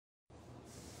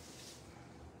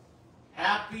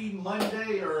happy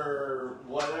Monday or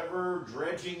whatever,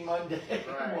 dredging Monday,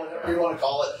 Right. whatever you want to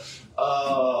call it.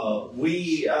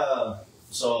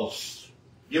 So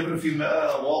give it a few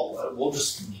minutes. We'll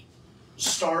just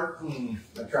start.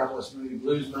 Metropolis Moody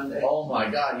Blues Monday. Oh my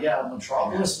God, yeah,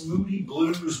 Metropolis Moody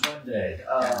Blues Monday.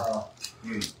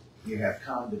 You have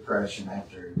calm depression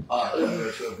after you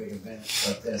go to a big event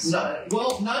like this. Not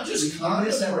just you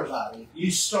miss everybody. You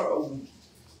start.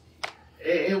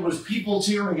 It was people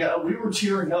tearing up. We were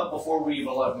tearing up before we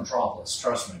even left Metropolis.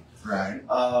 Trust me. Right.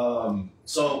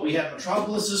 So we had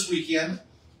Metropolis this weekend.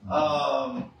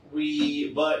 But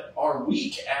our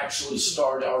weekend actually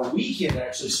started on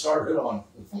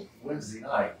Wednesday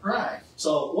night. Right.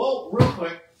 So, well, real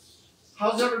quick,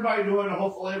 how's everybody doing?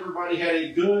 Hopefully everybody had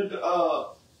a good,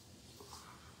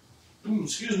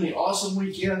 awesome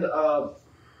weekend.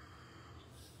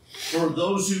 For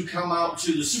those who come out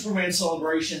to the Superman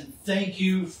celebration, thank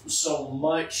you so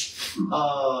much.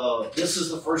 This is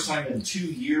the first time in 2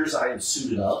 years I have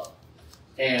suited up,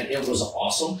 and it was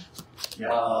awesome.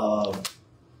 Yeah.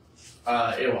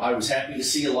 I was happy to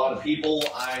see a lot of people.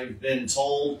 I've been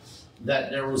told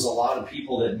that there was a lot of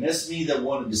people that missed me, that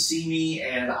wanted to see me,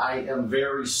 and I am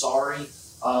very sorry.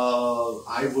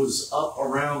 I was up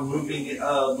around moving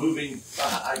so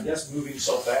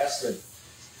fast that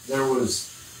there was,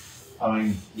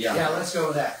 Yeah, let's go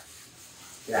with that.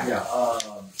 Yeah.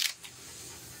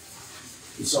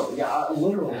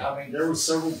 Literally, there were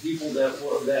several people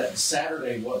that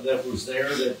Saturday that was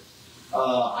there that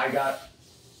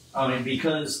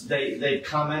because they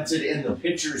commented in the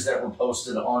pictures that were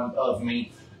posted of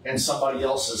me and somebody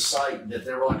else's site that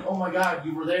they were like, "Oh my God,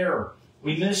 you were there.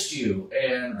 We missed you."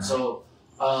 And so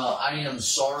I am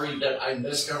sorry that I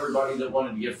missed everybody that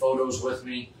wanted to get photos with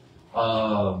me.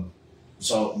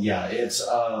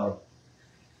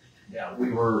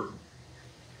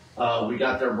 We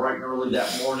got there bright and early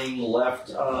that morning, left,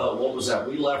 what was that?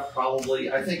 We left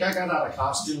probably, I think I got out of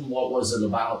costume, what was it,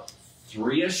 about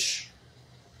 3-ish,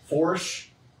 4-ish?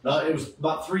 No, it was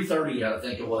about 3:30, I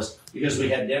think it was, because we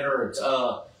had dinner at,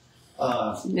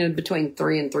 between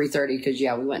 3 and 3:30, because,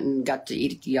 we went and got to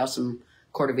eat at the awesome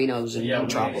Cordovinos in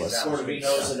Metropolis.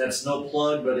 Cordovinos, and that's no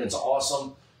plug, but it's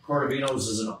awesome. Cordovinos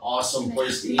is an awesome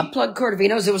place to eat. Plug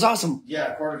Cordovinos, it was awesome.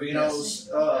 Yeah, Cordovinos,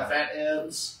 Fat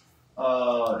Ed's.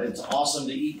 It's awesome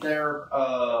to eat there.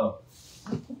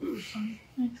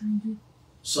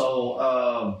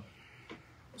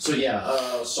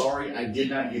 Sorry I did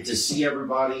not get to see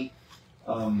everybody.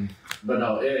 But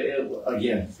no, it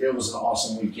was an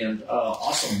awesome weekend.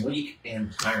 Awesome week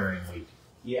and tiring week.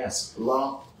 Yes,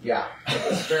 long. Yeah,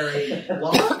 it was very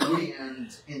long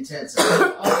and intense.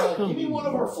 Give me one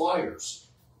of our flyers,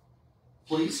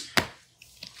 please.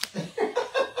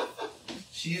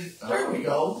 There we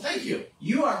go. Thank you.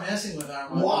 You are messing with our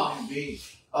Monday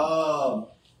beach.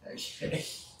 Okay.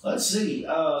 Let's see.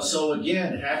 So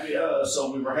again, happy.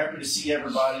 So we were happy to see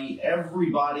everybody.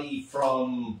 Everybody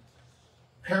from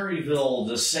Perryville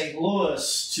to St.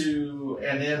 Louis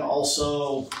and then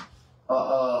also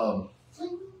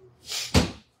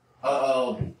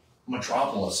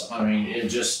Metropolis. It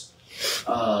just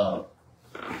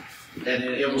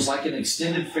it was like an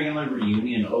extended family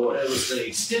reunion. Oh, it was the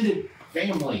extended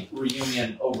family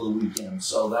reunion over the weekend,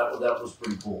 so that was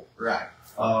pretty cool. Right.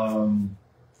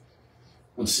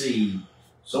 Let's see.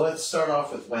 So let's start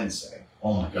off with Wednesday.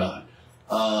 Oh my God.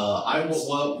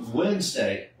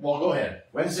 Wednesday. Well, go ahead.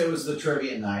 Wednesday was the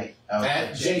trivia night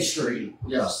at J Street.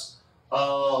 Yes.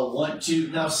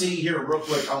 Now see here real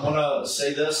quick. I want to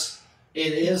say this.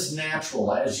 It is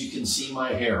natural, as you can see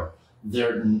my hair.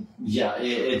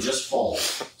 It just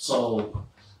falls. So.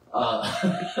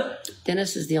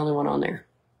 Dennis is the only one on there.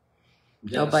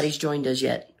 Dennis. Nobody's joined us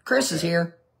yet. Chris is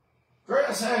here.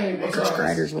 Chris, hey, what's Chris up?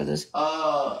 Kreider's with us.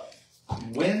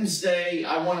 Wednesday,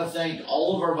 I want to thank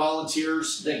all of our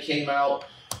volunteers that came out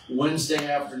Wednesday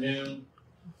afternoon.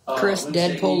 Chris, Wednesday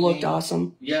Deadpool evening. Looked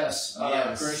awesome. Yes,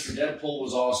 Chris, your Deadpool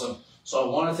was awesome. So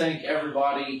I want to thank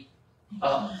everybody.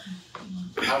 I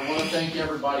want to thank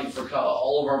everybody for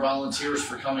all of our volunteers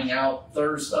for coming out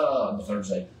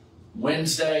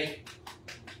Wednesday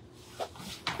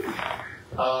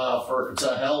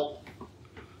to help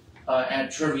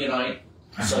at trivia night.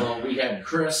 So we had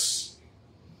Chris,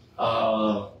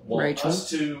 Rachel. Us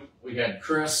two. We had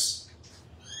Chris,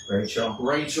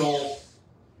 Rachel,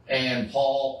 and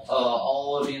Paul.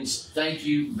 All of you, thank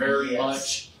you very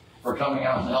much for coming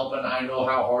out and helping. I know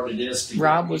how hard it is to.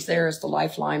 Rob was there as the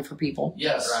lifeline for people.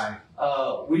 Yes, right.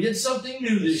 We did something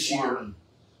new this year.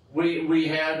 We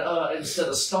had instead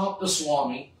of Stomp the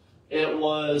Swami, it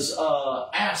was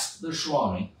Ask the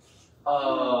Swami.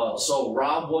 So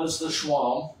Rob was the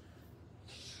Schwam,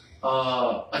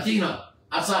 Athena,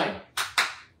 outside.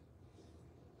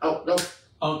 Oh,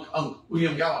 no.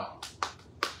 William, go on.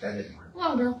 That didn't work. Come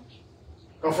on, girl.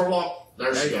 Go for a walk.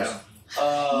 There she you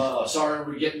goes. Sorry,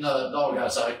 we're getting the dog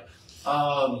outside.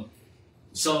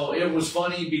 So it was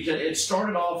funny because it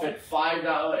started off at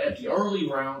 $5 at the early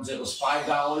rounds. It was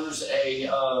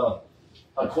 $5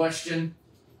 a question.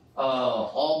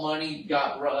 All money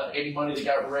any money that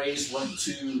got raised went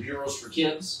to Heroes for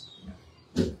Kids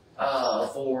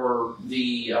for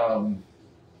the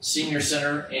Senior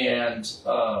Center and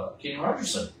Kenny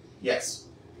Rogers Center. Yes.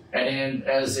 And then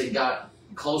as it got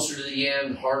closer to the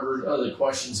end, the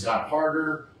questions got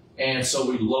harder, and so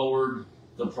we lowered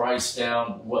the price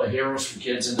down. Heroes for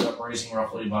Kids ended up raising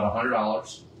roughly about $100.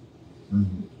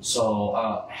 Mm-hmm.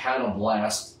 So had a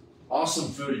blast. Awesome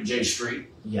food at J Street.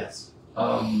 Yes.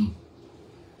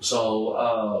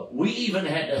 So we even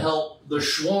had to help the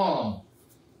Schwam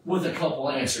with a couple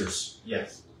answers.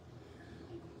 Yes.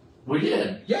 We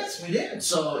did. Yes, we did.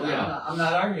 So yeah, I'm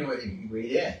not arguing with you. We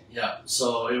did. yeah.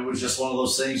 So it was just one of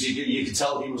those things. You could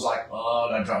tell he was like, oh,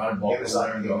 and I'd walk over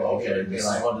there and go, okay, this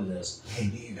is what it is. Hey,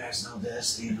 do you guys know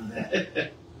this? Do you know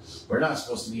that? We're not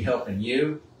supposed to be helping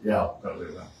you. Yeah. But we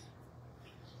will.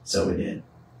 So we did.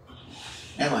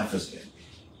 And life was good.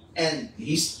 And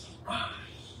he's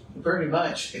pretty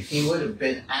much, if he would have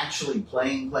been actually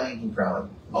playing, he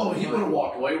probably. Oh, he would have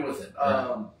walked away with it.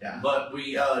 Yeah. But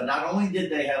we not only did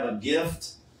they have a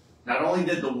gift, not only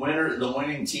did the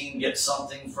winning team get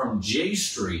something from J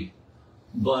Street,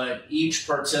 but each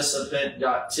participant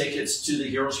got tickets to the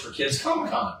Heroes for Kids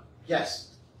Comic-Con. Yes.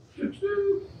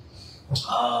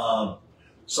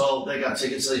 So they got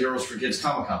tickets to the Heroes for Kids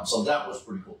Comic-Con. So that was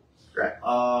pretty cool. Right.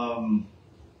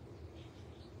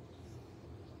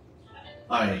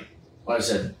 Like I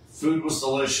said, food was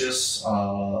delicious.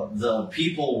 The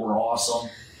people were awesome.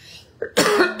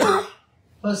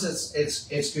 Plus,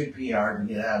 it's good PR to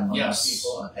get out among Yes.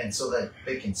 people, and so that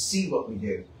they can see what we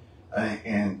do.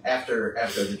 And after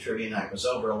the trivia night was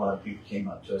over, a lot of people came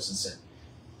up to us and said,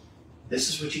 "This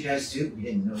is what you guys do. We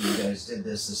didn't know you guys did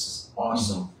this. This is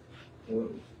awesome.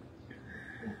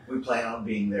 We plan on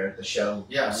being there at the show."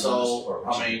 Yeah, so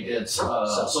I mean, do. it's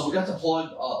so we got to plug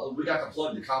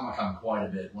the Comic-Con quite a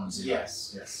bit Wednesday night.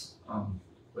 Yes.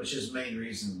 Which is the main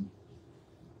reason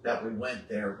that we went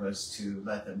there, was to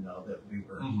let them know that we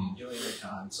were doing the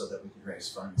con so that we could raise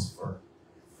funds for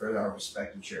our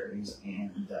respective charities.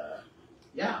 And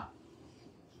yeah,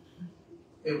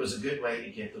 it was a good way to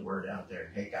get the word out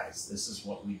there. Hey guys, this is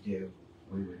what we do.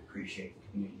 We would appreciate the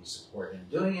community support in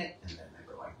doing it. And then they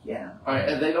were like, yeah. All right,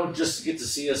 and they don't just get to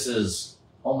see us as,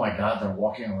 oh my God, they're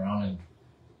walking around in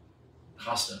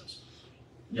costumes.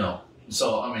 You know,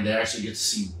 so I mean, they actually get to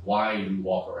see why we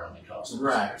walk around in costumes.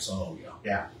 Right. So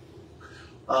Yeah.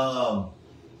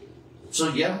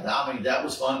 So yeah, I mean, that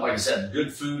was fun. Like I said,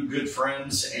 good food, good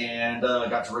friends, and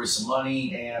got to raise some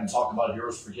money and talk about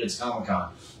Heroes for Kids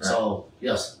Comic-Con. Right. So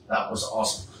yes, that was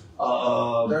awesome.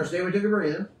 Thursday we took a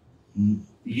breather.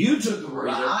 You took a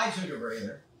breather. I took a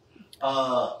breather.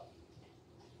 What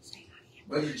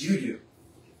did you do?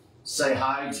 Say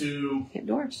hi to Aunt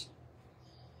Doris.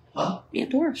 Huh? Aunt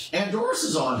Doris. Aunt Doris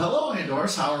is on. Hello, Aunt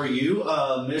Doris. How are you?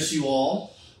 Miss you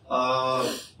all.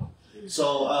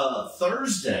 So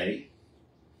Thursday,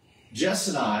 Jess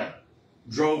and I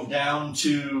drove down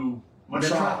to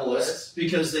Metropolis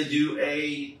because they do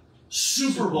a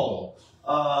Super Bowl.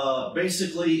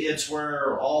 Basically, it's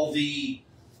where all the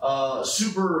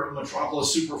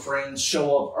Metropolis Super Friends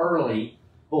show up early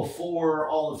before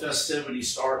all the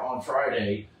festivities start on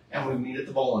Friday, and we meet at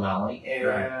the bowling alley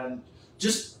and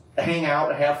just hang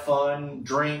out, have fun,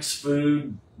 drinks,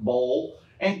 food, bowl,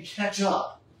 and catch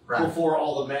up before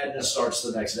all the madness starts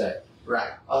the next day.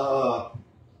 Right.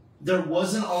 There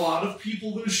wasn't a lot of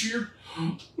people this year.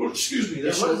 Excuse me. It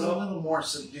was a little more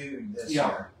subdued this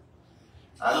year.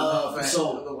 I don't know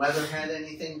if the weather had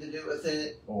anything to do with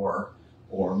it, or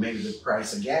maybe the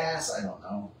price of gas. I don't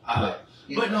know.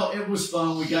 But no, it was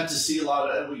fun. We got to see a lot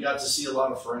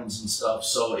of friends and stuff.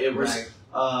 So it was.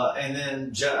 And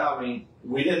then I mean,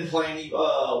 we didn't play any.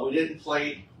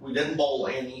 We didn't bowl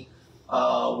any.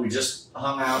 We just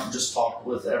hung out and just talked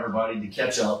with everybody to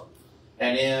catch up.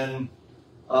 And then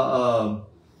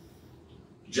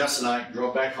Jess and I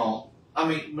drove back home. I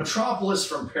mean, Metropolis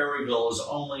from Perryville is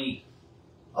only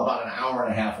about an hour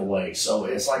and a half away, so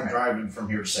it's like driving from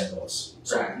here to St. Louis.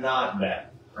 So not bad.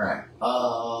 Right.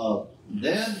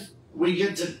 Then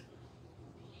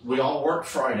we all worked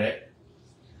Friday,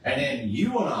 and then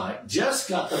you and I just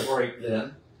got the break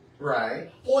then.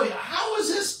 Right. Boy, how is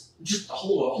this? Just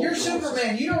hold on. You're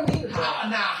Superman. You don't need it.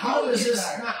 How is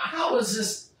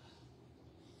this?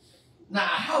 Now,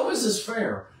 how is this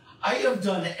fair? I have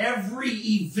done every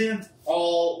event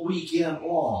all weekend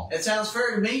long. It sounds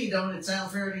fair to me. Don't it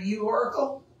sound fair to you,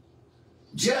 Oracle?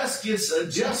 Jess comes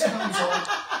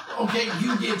on. Okay,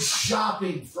 you did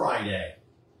shopping Friday.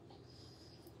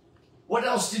 What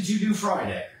else did you do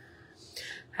Friday?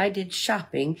 I did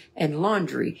shopping and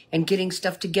laundry and getting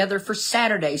stuff together for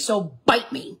Saturday, so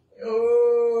bite me.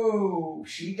 Oh,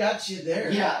 she got you there.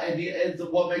 Yeah, and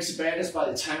what makes it bad is by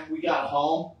the time we got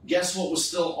home, guess what was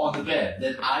still on the bed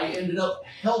that I ended up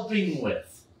helping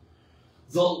with?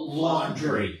 The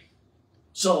laundry.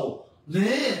 So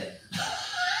then,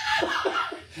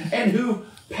 and who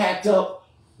packed up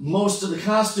most of the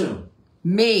costume?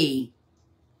 Me.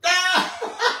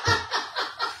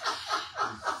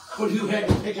 But who had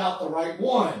to pick out the right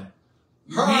one?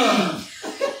 Her. Me.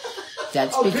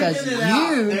 That's Oh, because picking it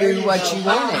out. you There knew what go. you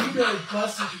Wow, wanted. you really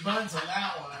busted your buns on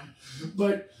that one.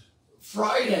 But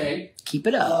Friday, Keep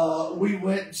it up. we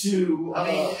went to.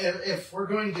 I mean, if we're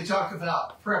going to talk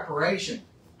about preparation,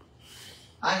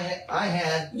 I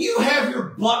had. You have your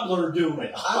butler do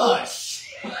it.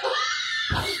 Hush.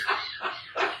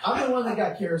 I'm the one that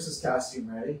got Karis's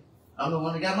costume ready. I'm the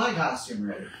one that got my costume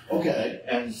ready. Okay.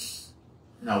 And,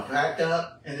 packed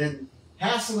up. And then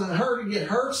hassling her to get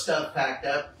her stuff packed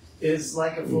up is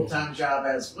like a full-time job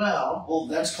as well. Well,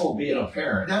 that's called being a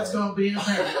parent. That's going to be an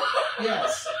apparent.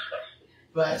 Yes.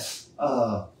 But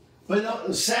no,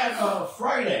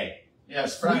 Friday.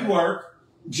 yes, Friday. We work.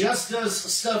 Jess does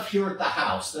stuff here at the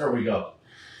house. There we go.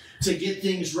 To get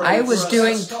things ready. I was for us.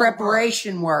 doing Let's start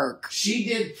preparation work. She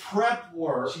did prep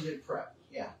work. She did prep.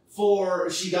 Yeah.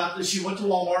 She went to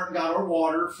Walmart and got our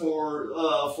water for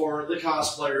the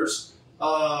cosplayers.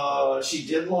 She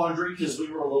did laundry because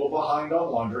we were a little behind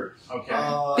on laundry.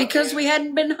 Okay. Because we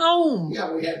hadn't been home.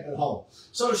 Yeah, we hadn't been home.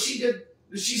 So she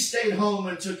stayed home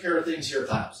and took care of things here at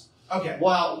the house. Okay.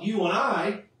 While you and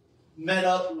I met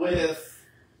up with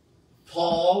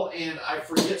Paul and I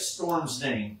forget Storm's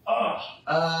name.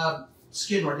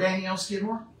 Skidmore. Danielle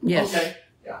Skidmore? Yes. Okay.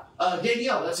 Yeah.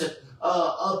 Danielle, that's it.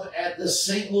 Up at the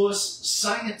St. Louis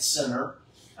Science Center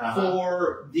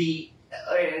for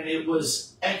and it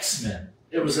was X-Men.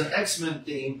 It was an X-Men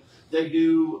theme. They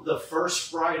do the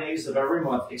first Fridays of every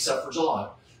month except for July.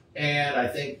 And I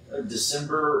think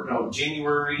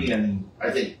January and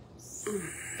I think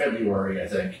February, I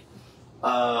think.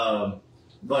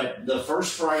 But the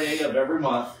first Friday of every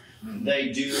month, they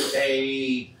do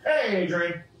hey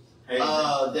Adrian.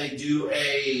 They do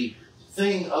a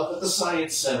thing up at the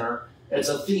Science Center. It's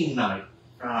a theme night.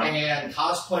 And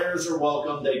cosplayers are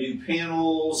welcome. They do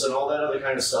panels and all that other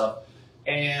kind of stuff.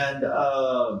 And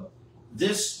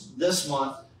this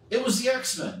month, it was the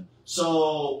X-Men.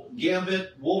 So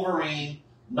Gambit, Wolverine,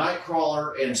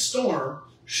 Nightcrawler, and Storm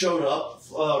showed up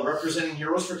representing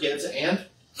Heroes for Kids and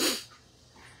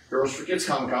Heroes for Kids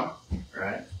Comic-Con.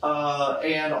 Right.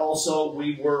 And also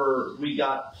we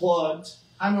got plugged.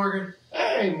 Hi, Morgan.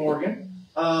 Hey, Morgan.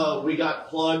 We got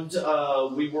plugged.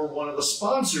 We were one of the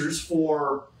sponsors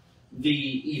for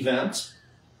the event,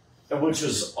 which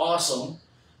was awesome.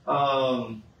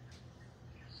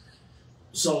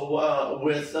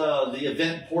 With the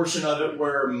event portion of it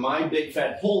where My Big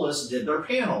Fat Pull List did their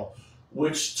panel,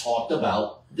 which talked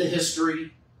about the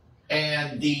history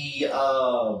and the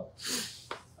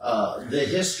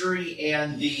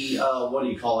what do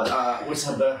you call it? How's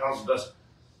the best?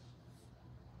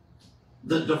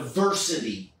 The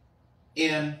diversity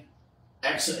in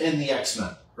the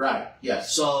X-Men. Right.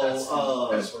 Yes. So that's the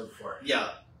best word for it. yeah.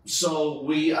 So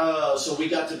we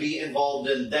got to be involved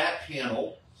in that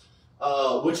panel,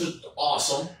 which was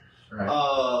awesome.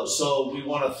 Right. So we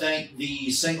want to thank the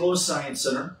St. Louis Science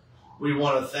Center. We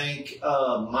want to thank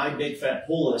My Big Fat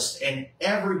Pull List and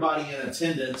everybody in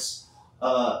attendance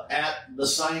at the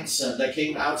Science Center that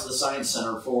came out to the Science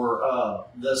Center for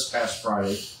this past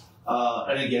Friday.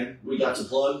 And again, we got to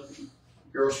plug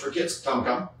Heroes for Kids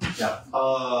Comic-Con. Yeah.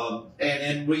 And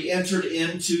then we entered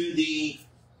into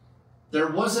there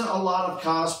wasn't a lot of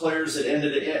cosplayers that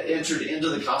entered into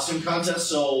the costume contest,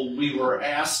 so we were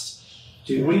asked.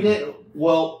 We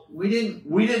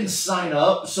didn't sign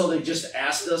up, so they just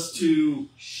asked us to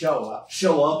show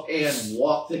up and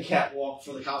walk the catwalk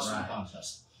for the costume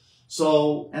contest.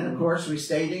 So, and of course, we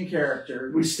stayed in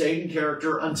character. We stayed in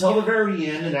character until the very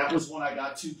end, and that was when I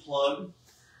got to plug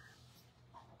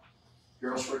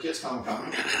Heroes for Kids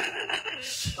Comic-Con.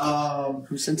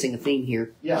 I'm sensing a theme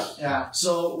here. Yeah.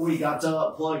 So we got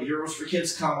to plug Heroes for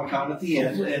Kids Comic-Con at the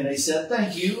end, and they said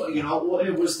thank you. You know,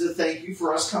 it was the thank you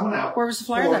for us coming out. Where was the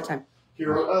flyer that time?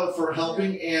 For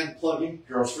helping and plugging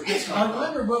Heroes for Kids Comic-Con. I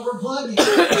remember what we're plugging.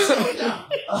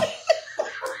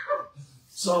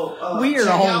 So we are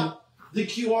home. the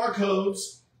QR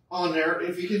codes on there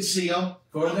if you can see them.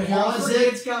 For the Heroes for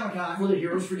Kids Comic Con. For the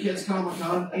Heroes for Kids Comic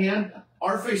Con and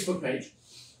our Facebook page.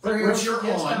 For Heroes which you're for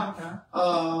Kids on. Comic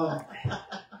Con.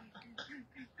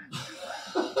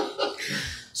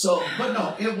 So, but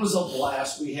no, it was a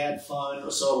blast. We had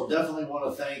fun. So definitely want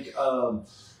to thank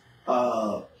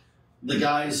the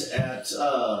guys at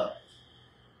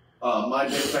My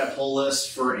Big Fat Pull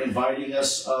List for inviting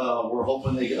us. We're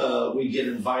hoping we get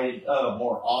invited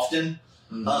more often.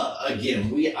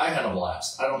 Again, I had a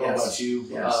blast. I don't know about you.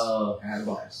 Yes, I had a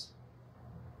blast.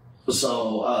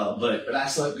 So, but I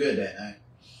slept good that night.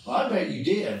 I bet you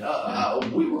did.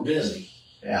 We were busy.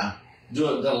 Yeah. Did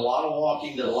a lot of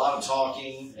walking, did a lot of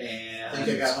talking, and I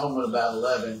think I got home at about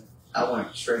 11. I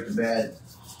went straight to bed.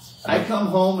 I come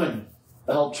home and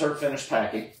helped her finish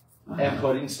packing and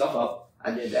putting stuff up.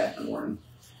 I did that in the morning.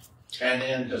 And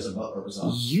then, because the butler was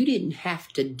on. You didn't have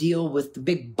to deal with the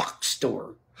big box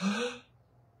store.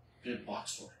 Big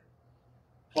box store.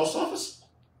 Post office?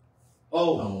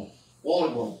 Oh.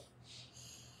 Wally World.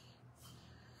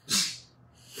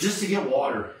 Just to get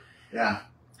water. Yeah.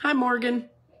 Hi, Morgan.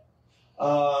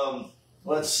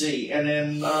 Let's see. And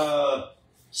then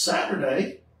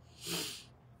Saturday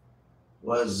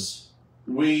was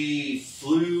we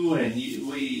flew and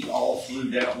we all flew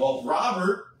down. Well,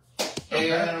 Robert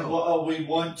and we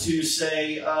want to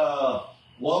say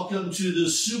welcome to the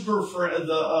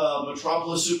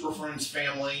Metropolis Super Friends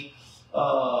family.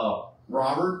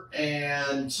 Robert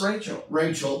and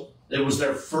Rachel. It was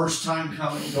their first time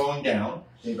going down.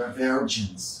 They were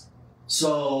virgins.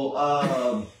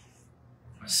 So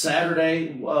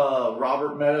Saturday,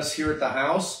 Robert met us here at the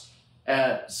house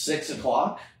at 6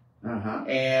 o'clock.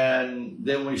 And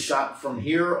then we shot from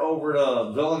here over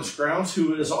to Villains Grounds,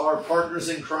 who is our partners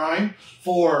in crime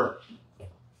for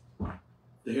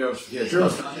the Heroes for Kids.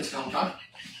 Got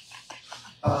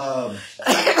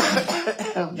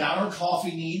our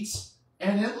coffee needs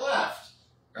and then left.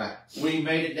 Right. We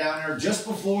made it down there just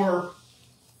before,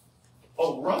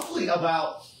 roughly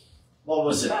about, what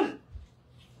was it?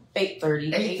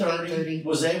 8:30. 8:30.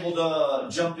 Was able to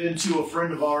jump into a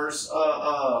friend of ours.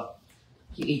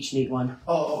 You each need one.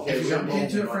 Oh, okay. We jumped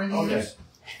into a friend of yours?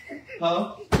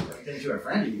 Huh? Into a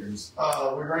friend of yours.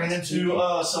 We ran into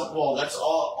some. Well, that's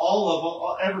all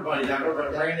of them. Everybody down there.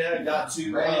 But Brandon got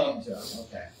to.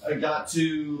 I got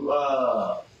to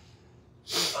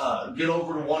get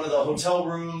over to one of the hotel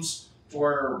rooms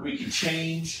where we could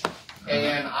change,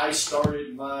 and I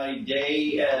started my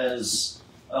day as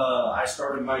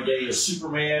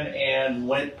Superman and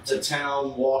went to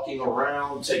town walking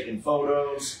around, taking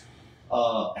photos.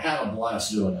 Had a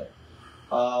blast doing it.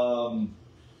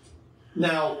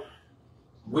 Now,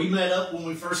 we met up when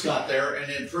we first got there,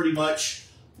 and then pretty much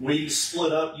we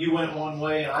split up. You went one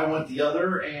way, and I went the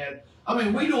other. And I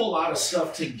mean, we do a lot of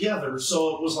stuff together,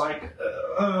 so it was like.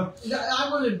 I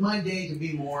wanted my day to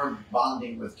be more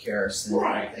bonding with Karis.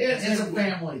 Right. It's a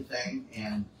family thing,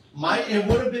 and. It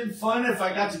would have been fun if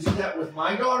I got to do that with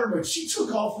my daughter, but she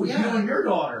took off with you and your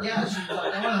daughter. Yeah, she's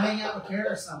like, I want to hang out with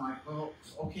Karis. I'm like, well,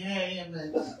 okay. And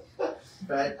then,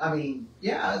 but I mean,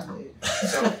 yeah.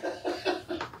 So,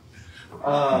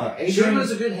 Adrian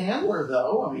was a good handler,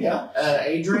 though. I mean,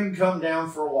 Adrian come down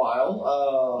for a while.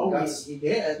 He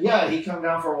did. Yeah, he come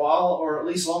down for a while, or at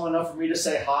least long enough for me to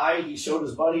say hi. He showed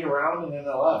his buddy around, and then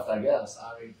they left. I guess.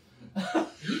 I mean,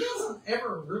 he doesn't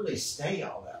ever really stay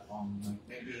all that long. Like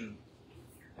maybe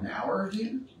an hour or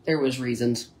two. There was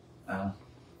reasons.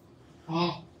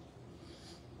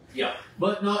 Yeah,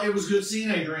 but no, it was good seeing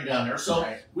Adrian down there. So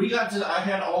we got to. I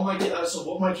had all my kids. So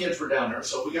both my kids were down there.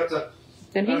 So we got to.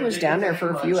 And he was down there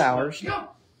for a few hours. Yeah.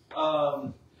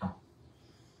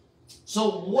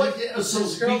 So what? So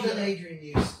this girl that Adrian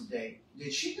used to date,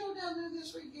 did she go down there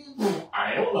this weekend?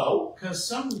 I don't know. Because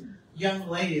some young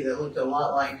lady that looked a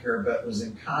lot like her but was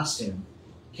in costume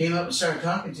came up and started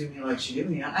talking to me like she did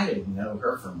me. I didn't know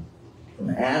her from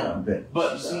Adam,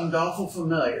 but she seemed awful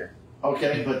familiar.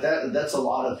 Okay, but that's a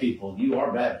lot of people. You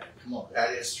are bad. Come on.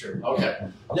 That is true. Okay.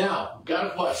 Now, got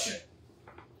a question.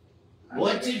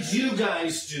 What did you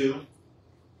guys do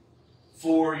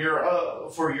for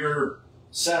your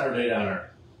Saturday down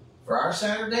there? For our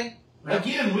Saturday?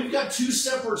 Again, we've got two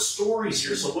separate stories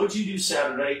here. So what did you do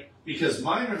Saturday? Because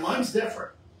mine's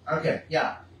different. Okay,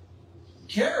 yeah.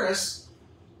 Karis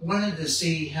wanted to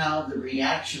see how the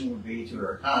reaction would be to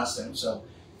her costume, so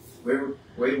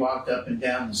we walked up and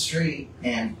down the street,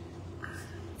 and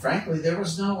frankly, there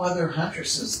was no other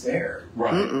huntresses there.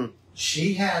 Right. Mm-mm.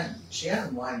 She had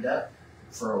them lined up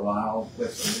for a while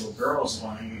with the little girls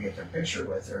wanting to get their picture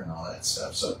with her and all that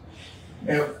stuff. So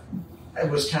it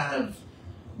was kind of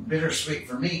bittersweet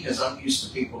for me because I'm used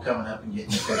to people coming up and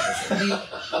getting their pictures with me.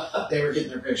 They were getting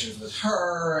their pictures with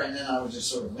her, and then I was just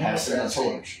sort of Passing the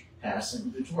torch.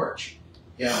 Passing the torch.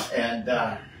 Yeah, and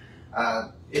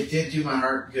it did do my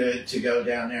heart good to go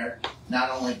down there, not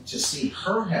only to see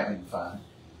her having fun,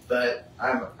 but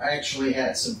I actually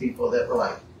had some people that were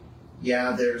like,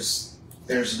 yeah, there's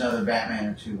another Batman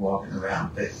or two walking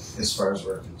around, but as far as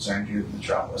we're concerned, you're the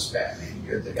Metropolis Batman.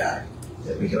 You're the guy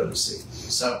that we go to see.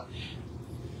 So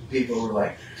people were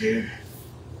like, dude,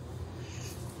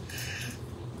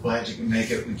 glad you can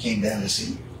make it. We came down to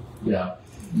see you. Yeah.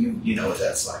 You know what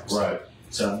that's like. Right.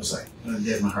 So I was like, it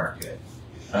did my heart good.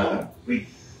 We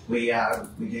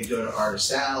did go to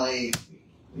Artist Alley.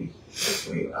 We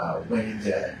went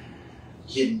into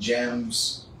Hidden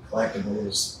Gems,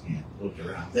 collectibles, and looked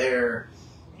around there,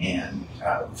 and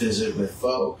visited with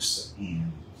folks.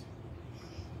 And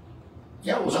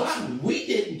yeah, it was odd. We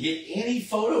didn't get any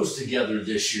photos together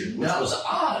this year, which was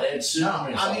odd at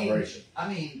Superman Celebration. I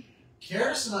mean,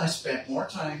 Karis and I spent more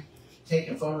time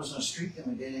taking photos on the street than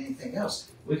we did anything else.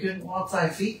 We couldn't walk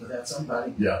 5 feet without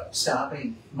somebody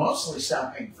stopping, mostly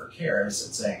stopping for Karis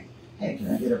and saying, hey,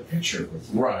 can I get a picture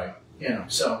with you? Right. You know,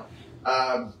 so,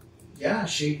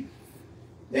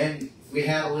 then we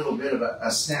had a little bit of a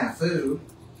snafu.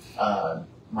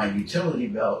 My utility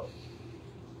belt,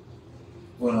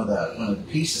 one of the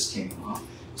pieces came off.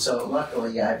 So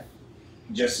luckily,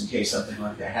 just in case something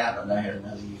like that happened, I had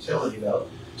another utility belt.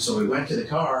 So we went to the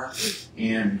car,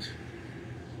 and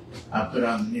I put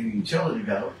on the new utility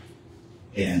belt.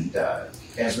 And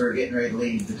as we were getting ready to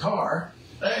leave the car,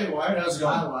 hey, Wyatt, how's it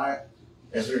going? Hi, Wyatt.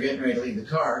 As we were getting ready to leave the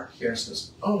car, Karis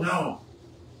goes, oh no.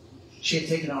 She had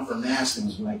taken off her mask and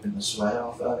was wiping the sweat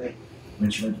off of it. When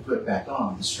she went to put it back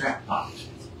on, the strap popped.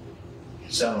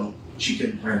 So she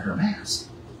couldn't wear her mask.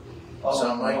 So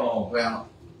I'm like, well,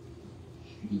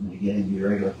 you going to get into your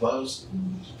regular clothes?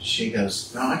 She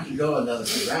goes, no, I can go another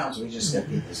 2 rounds. We just got to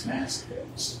get this mask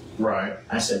fixed. Right.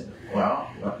 I said, well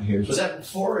here's... Was that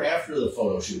before or after the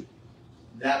photo shoot?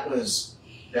 That was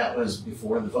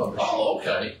before the photo shoot. Oh,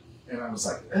 okay. And I was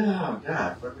like, oh,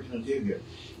 God, what are we going to do here?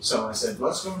 So I said,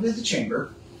 let's go into the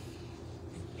chamber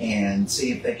and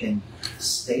see if they can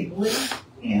staple it,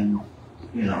 and,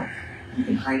 you know, you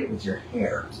can hide it with your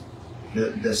hair,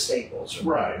 the staples.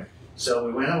 Right. So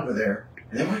we went over there,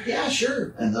 and they were, yeah,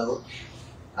 sure. And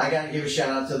I got to give a shout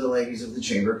out to the ladies of the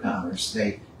Chamber of Commerce.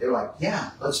 They were like,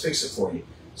 yeah, let's fix it for you.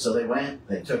 So they went,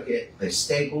 they took it, they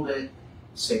stapled it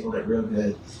real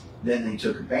good. Then they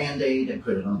took a Band-Aid and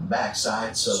put it on the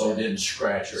backside so it didn't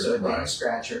scratch her. So it didn't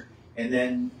scratch her. And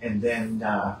then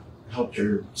helped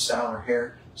her style her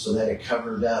hair so that it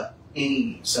covered up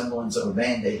any semblance of a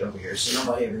Band-Aid over here. So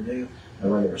nobody ever knew,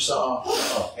 nobody ever saw.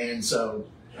 And so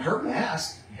her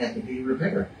mask had to be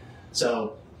repaired.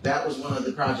 So that was one of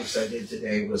the projects I did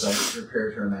today, was I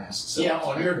repaired her mask. So yeah,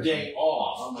 on your day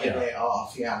off. On my day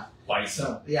off, yeah.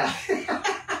 So,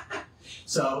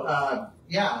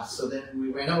 yeah. So then we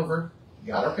went over,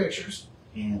 got our pictures,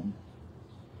 and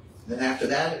then after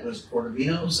that it was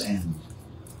Portofino's and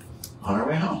on our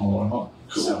way home.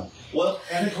 Cool. So, well,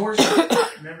 and of course,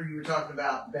 remember you were talking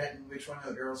about betting which one of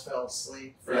the girls fell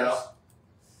asleep first? Yeah.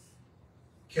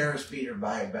 Karis beat her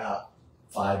by about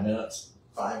 5 minutes.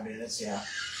 5 minutes, yeah.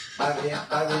 By the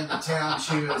end of town,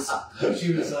 she was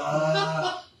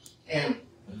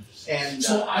and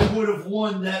so I would have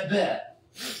won that bet.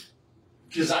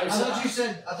 Because I thought you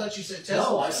said Tessa.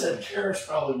 No, I said Karis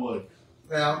probably would.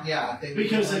 Well, yeah, I think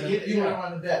because you would have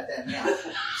won the bet then, yeah.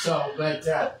 So, but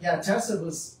Tessa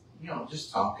was,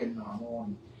 just talking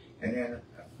normal, and then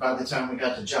by the time we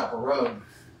got to Joppa Road,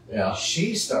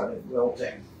 she started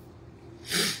wilting.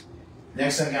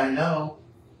 Next thing I know,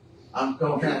 I'm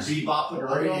going past Joppa,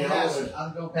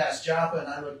 and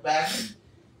I look back, and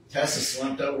Tessa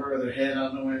slumped over with her head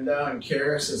on the window, and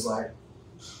Karis is like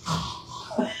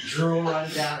drool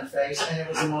running down her face, and it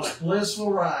was the most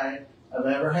blissful ride I've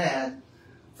ever had.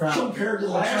 Compared to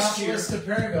last year. To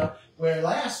Perigo, where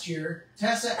last year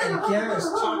Tessa and Karis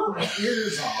talked my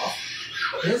ears off.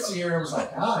 This year I was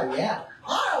like, oh yeah,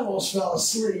 I almost fell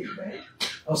asleep, man.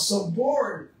 I was so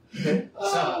bored.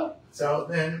 So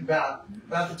then about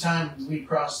the time we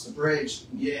crossed the bridge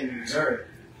and get into Missouri,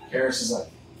 Karis is like,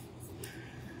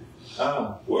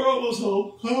 we're almost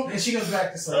home. And she goes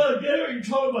back to sleep. Oh, yeah, you're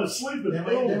talking about sleeping. Then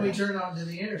we turn onto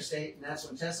the interstate, and that's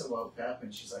when Tessa woke up,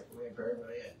 and she's like, we ain't very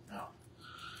yet. No.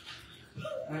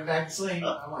 I went back to sleep.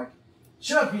 I'm like,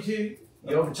 shut up, you two.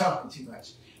 You're over talking too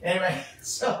much. Anyway,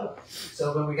 so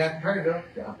when we got to Perigo,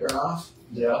 dropped her off.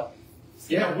 Yeah.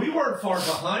 Yeah, we weren't far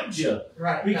behind you.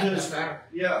 Right. Because,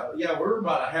 we were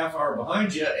about a half hour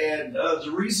behind you, and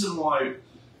the reason why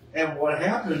And what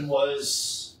happened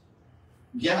was,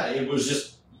 yeah, it was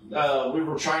just, we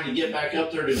were trying to get back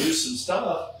up there to do some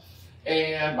stuff.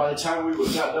 And by the time we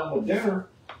got done with dinner,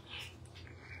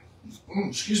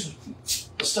 excuse me,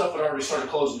 the stuff had already started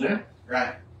closing down.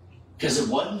 Right. Because it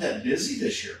wasn't that busy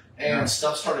this year. And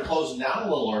stuff started closing down a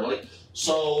little early.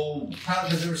 So, probably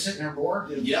because they were sitting there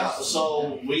bored. Yeah,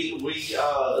 so we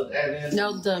and then.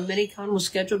 No, the mini-con was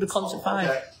scheduled to close at 5.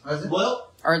 Okay.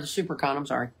 Well, or the super-con, I'm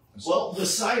sorry. Well,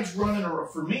 besides running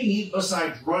around, for me,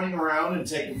 besides running around and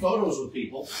taking photos with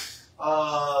people,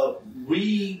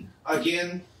 we,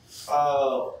 again,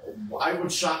 I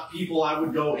would shop people. I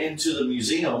would go into the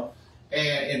museum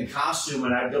in costume,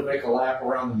 and I'd go make a lap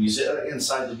around the museum,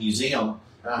 inside the museum,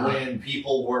 when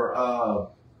people were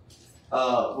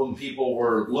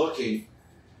looking,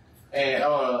 and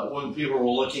when people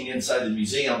were looking inside the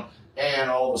museum,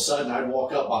 and all of a sudden I'd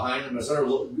walk up behind them as they're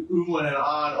oohing and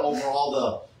on over all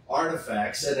the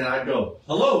artifacts, and then I'd go,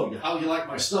 "Hello, how do you like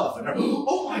my stuff?" And they're,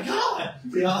 "Oh my God!"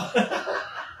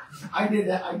 I did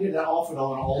that off and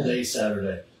on all day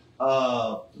Saturday.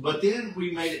 But then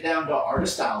we made it down to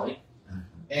Artist Alley,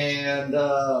 and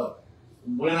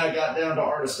when I got down to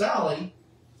Artist Alley,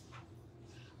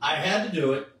 I had to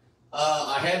do it.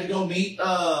 I had to go meet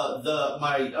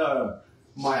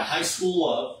my high school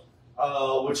love,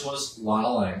 which was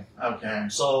Lana Lang. Okay.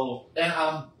 So, and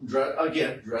I'm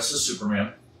dressed as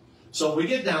Superman. So we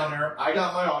get down there. I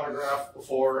got my autograph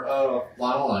for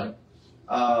Lana Lang,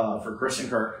 for Kristen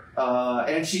Kirk,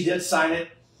 and she did sign it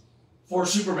for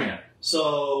Superman.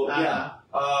 So yeah.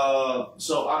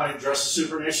 So I dressed as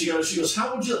Superman. She goes,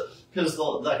 "How would you?" Because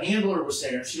the handler was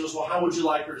there. She goes, "Well, how would you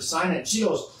like her to sign it?" And she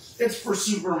goes, "It's for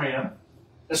Superman."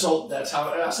 And so that's how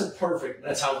I said, "Perfect."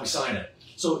 That's how we sign it.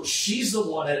 So she's the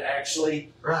one that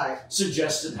actually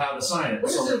suggested how to sign it.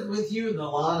 What is it with you and the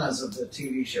Lanas of the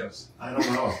TV shows? I don't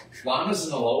know. Lanas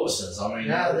and the Loises. I mean,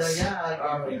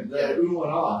 the ooh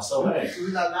and ah. So hey, ooh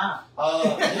la la.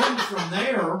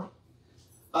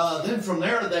 Then from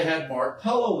there they had Mark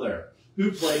Pello there,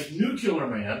 who played Nuclear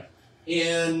Man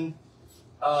in.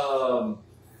 And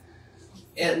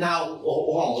now,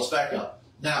 hold on, let's back up.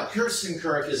 Now, Kirsten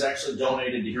Kirk has actually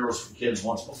donated to Heroes for Kids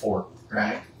once before.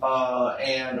 Right.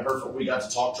 And we got to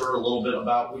talk to her a little bit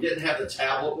about, we didn't have the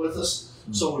tablet with us,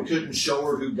 so we couldn't show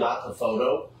her who got the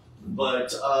photo.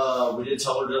 But we did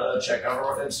tell her to check out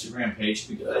our Instagram page,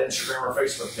 Instagram or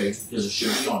Facebook page, because it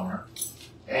should be on there.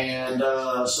 And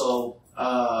on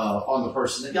the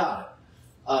person that got it.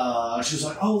 She was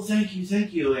like, "Oh, thank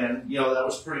you. And, that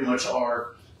was pretty much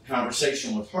our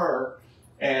conversation with her,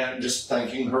 and just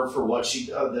thanking her for what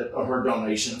she her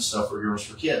donation and stuff for Heroes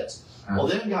for Kids. Well,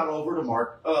 then got over to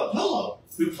Mark Pello,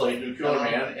 who played Nuclear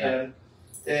Man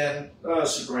and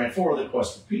Superman 4: The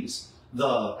Quest for Peace,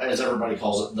 as everybody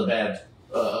calls it, the bad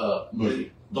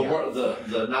movie,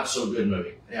 the not so good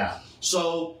movie. Yeah.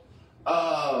 So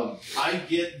I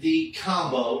get the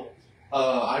combo.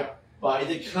 I buy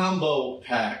the combo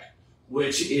pack,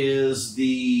 which is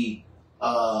the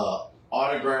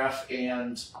autograph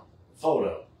and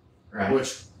photo, right?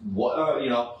 Which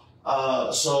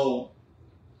so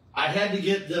I had to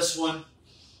get this one.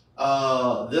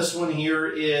 This one here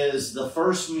is the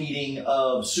first meeting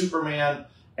of Superman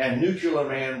and Nuclear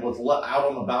Man out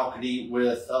on the balcony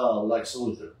with Lex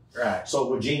Luthor. Right. So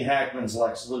with Gene Hackman's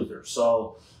Lex Luthor.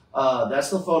 So that's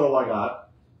the photo I got.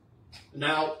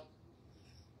 Now,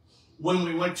 when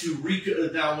we went to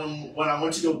when I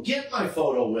went to go get my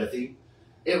photo with him,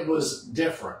 it was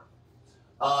different.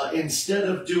 Instead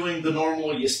of doing the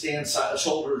normal, you stand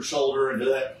shoulder to shoulder and do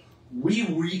that, we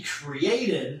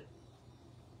recreated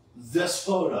this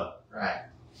photo. Right.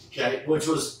 Okay, which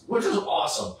was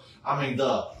awesome. I mean,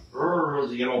 both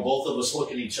of us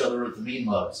look at each other at the mean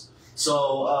mugs.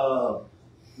 So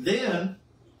then,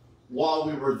 while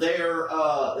we were there,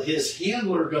 his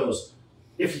handler goes,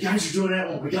 "If you guys are doing that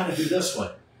one, we got to do this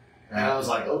one." And I was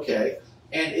like, "Okay."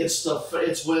 And it's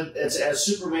as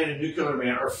Superman and Nuclear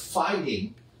Man are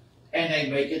fighting, and they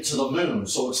make it to the moon.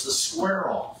 So it's the square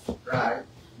off, right?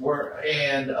 What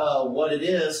it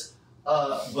is,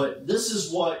 but this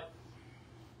is what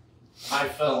I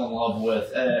fell in love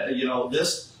with.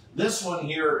 This one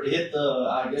here hit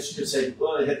I guess you could say,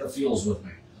 it hit the feels with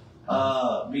me.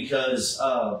 Because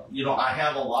I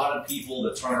have a lot of people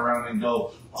that turn around and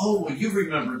go, "Oh, well, you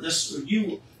remember this?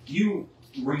 You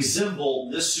resemble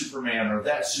this Superman or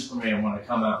that Superman when I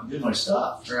come out and do my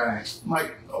stuff." Right. I'm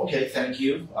like, "Okay, thank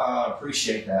you.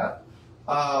 Appreciate that."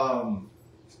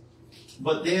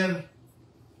 But then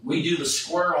we do the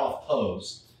square off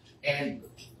pose, and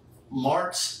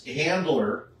Mark's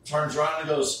handler turns around and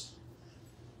goes,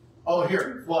 "Oh,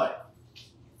 here, what?"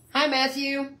 Hi,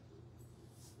 Matthew.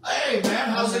 Hey, man,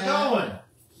 how's it going?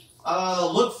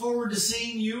 Look forward to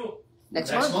seeing you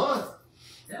Next month.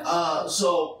 Yes.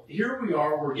 So here we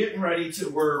are. We're getting ready to.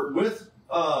 We're with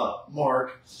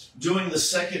Mark doing the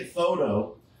second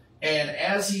photo, and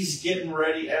as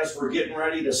we're getting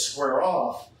ready to square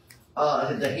off,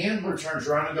 the handler turns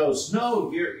around and goes,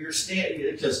 "No, you're standing,"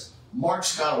 because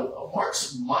Mark's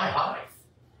my height.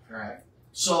 Right.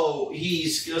 So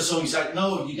he's like,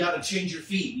 "No, you got to change your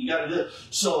feet. You got to do."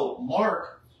 So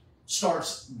Mark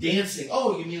starts dancing.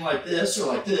 Oh, you mean like this or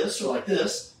like this or like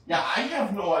this? Now I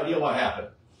have no idea what happened.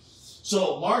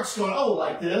 So Mark's going, oh,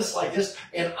 like this,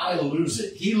 and I lose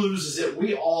it. He loses it.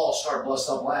 We all start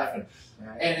busting up laughing,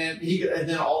 Right. and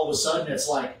then all of a sudden it's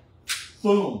like,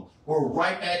 boom, we're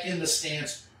right back in the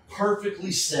stance,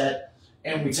 perfectly set,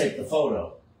 and we take the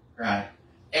photo. Right.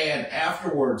 And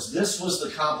afterwards, this was the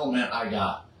compliment I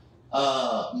got.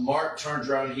 Mark turns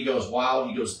around and he goes, wow.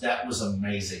 He goes, that was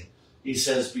amazing. He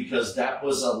says, because that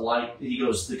was he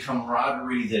goes, the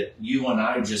camaraderie that you and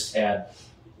I just had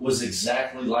was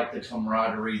exactly like the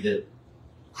camaraderie that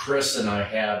Chris and I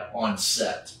had on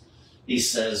set. He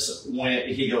says,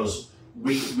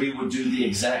 we would do the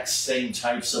exact same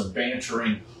types of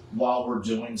bantering while we're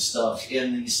doing stuff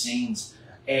in these scenes.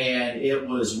 And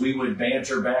we would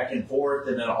banter back and forth,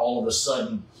 and then all of a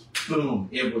sudden, boom,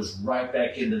 it was right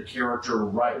back into the character.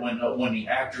 Right when the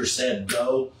actor said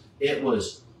go, it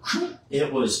was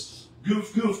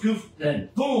goof, goof, goof, then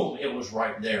boom, it was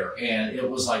right there. And it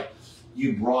was like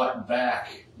you brought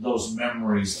back those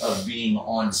memories of being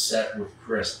on set with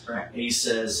Chris. Right. He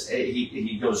says,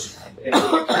 he goes, and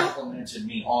he complimented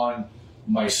me on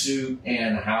my suit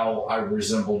and how I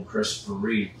resembled Christopher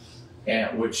Reeve.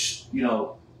 And which,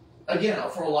 again,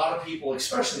 for a lot of people,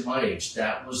 especially my age,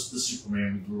 that was the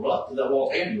Superman we grew up with.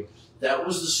 Andrew, that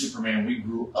was the Superman we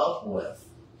grew up with.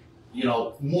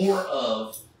 More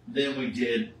of than we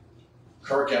did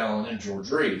Kirk Allen and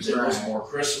George Reeves. It was more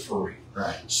Christopher Reeve.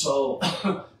 Right. So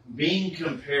being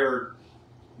compared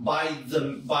by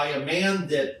a man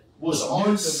that was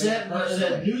on set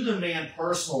that knew the man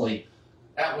personally,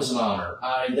 that was an honor.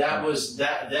 I was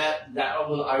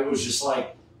just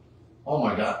like, oh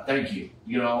my God, thank you.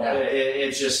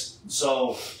 It's just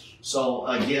so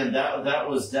again, that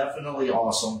was definitely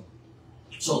awesome.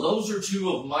 So those are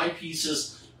two of my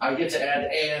pieces I get to add.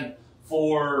 And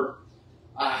for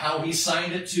how he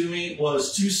signed it to me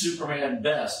was to Superman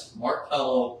Best, Mark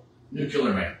Pello,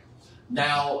 Nuclear Man.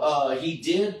 Now, he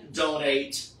did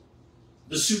donate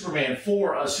the Superman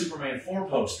 4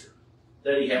 poster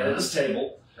that he had at his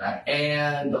table. Right.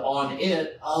 And on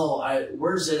it,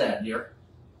 where's it at, dear?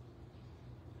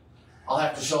 I'll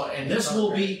have to show it. And this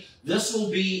will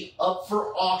be up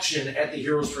for auction at the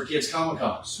Heroes for Kids Comic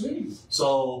Con. Sweet.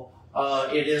 So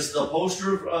it is the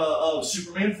poster of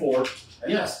Superman 4.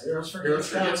 Yes, Heroes for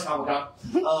Kids Comic Con.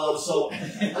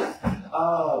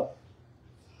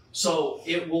 So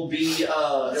it will be.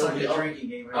 It's like a drinking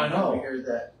game. I know. You hear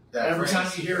that Every phrase.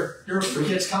 time you hear Heroes for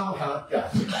Kids Comic Con, yeah.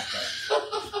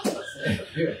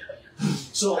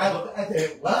 So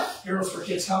what? Heroes for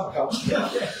Kids Comic Con. Yeah.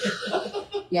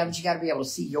 Yeah, but you got to be able to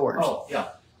see yours. Oh yeah,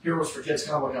 Heroes for Kids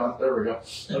Comic Con. There we go.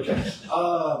 Okay.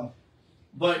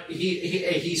 But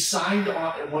he signed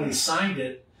on when he signed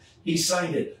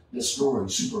it. Destroying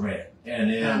Superman,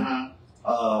 and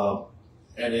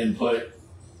then put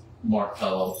Mark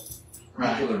Pello,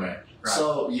 Nuclear Man. Right.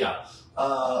 So yeah.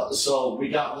 So we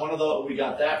got we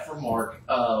got that from Mark,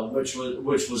 which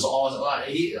was awesome.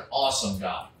 Awesome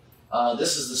guy.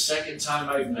 This is the second time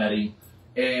I've met him,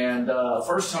 and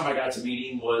first time I got to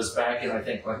meet him was back in, I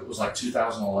think, it was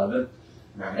 2011,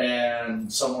 Right.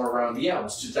 and somewhere around it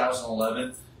was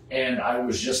 2011, and I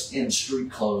was just in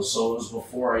street clothes, so it was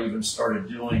before I even started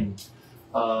doing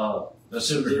the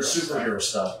superhero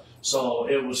stuff. So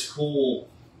it was cool,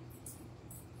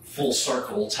 full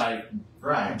circle type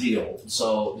deal.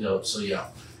 So yeah.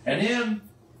 And then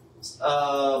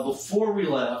before we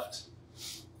left,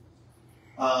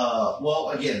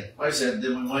 again, like I said,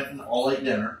 then we went and all ate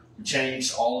dinner. We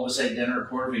changed. All of us ate dinner at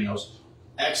Corvino's.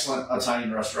 Excellent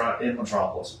Italian restaurant in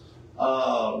Metropolis.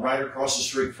 Right across the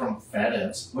street from Fat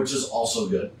Ed's, which is also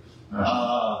good.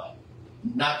 Not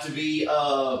to be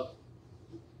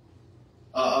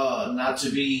not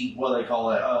to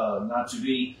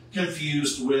be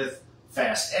confused with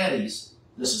Fast Eddie's.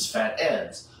 This is Fat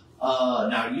Ed's.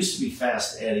 Now it used to be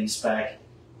Fast Eddie's back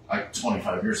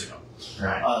 25 years ago.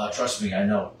 Right. Trust me, I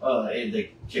know.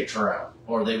 They kicked her out,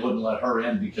 or they wouldn't let her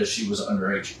in because she was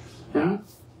underage. Mm-hmm.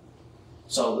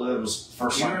 So it was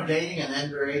first You time. were dating an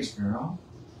underage girl?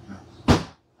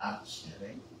 I'm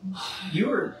kidding. You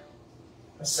were.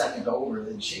 a second older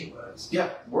than she was. Yeah,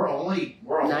 we're only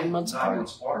 9 months apart. 9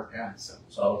 months apart. Yeah,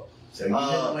 So you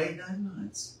didn't wait 9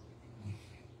 months.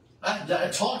 I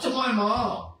talked to my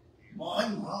mom. My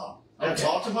mom. I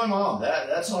talked to my mom.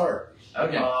 That's hard.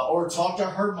 Okay. Or talk to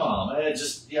her mom. And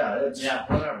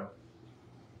whatever.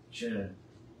 Should have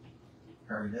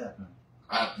hurried up.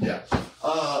 Yeah.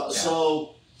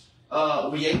 So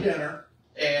we ate dinner,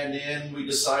 and then we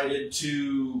decided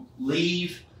to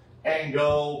leave and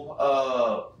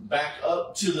go back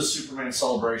up to the Superman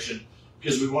celebration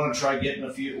because we want to try getting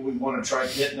a few. We want to try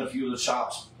hitting a few of the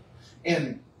shops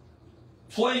in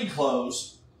plain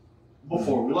clothes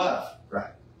before we left.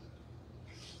 Right.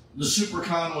 The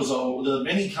SuperCon was over. The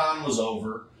MiniCon was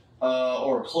over,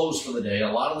 or closed for the day. A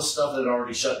lot of the stuff had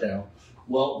already shut down.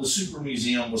 Well, the Super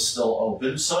Museum was still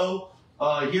open. So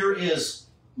here is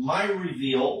my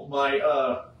reveal,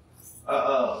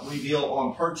 reveal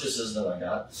on purchases that I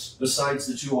got. Besides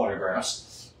the 2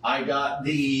 autographs, I got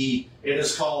it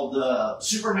is called the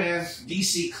Superman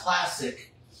DC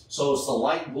Classic. So it's the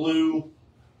light blue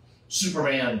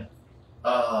Superman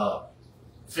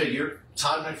figure,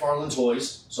 Todd McFarlane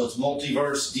Toys. So it's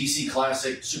multiverse DC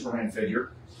Classic Superman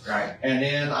figure. Right. And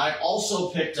then I also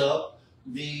picked up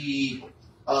the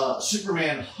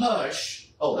Superman Hush.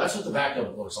 Oh, that's what the back of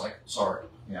it looks like. Sorry.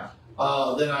 Yeah.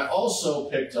 Then I also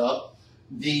picked up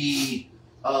the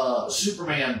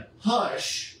Superman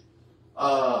Hush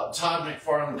Todd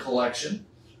McFarlane collection.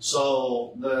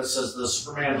 So it says the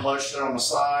Superman Hush there on the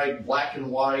side, black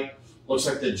and white. Looks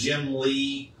like the Jim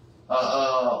Lee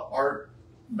art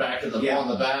back on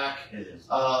the back. It is.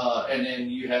 And then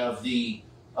you have the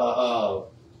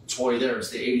toy there. It's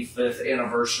the 85th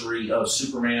anniversary of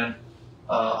Superman.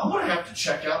 I'm going to have to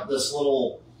check out this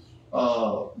little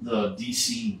the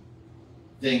DC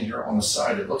thing here on the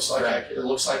side. It looks like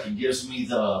it gives me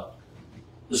the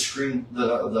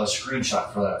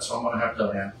screenshot for that. So I'm going to have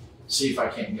to see if I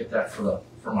can't get that for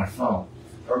my phone.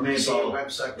 Or maybe a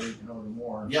website where you can order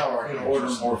more. Yeah, or I can order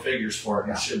more figures for it.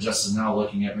 And Justin's now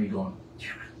looking at me going,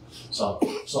 damn it. So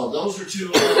those are two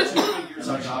figures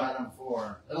I got them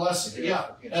for. Unless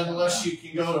you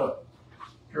can go to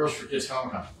Heroes for Kids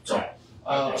Comic Con.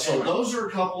 So those are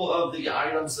a couple of the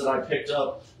items that I picked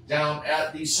up down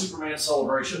at the Superman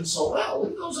Celebration. So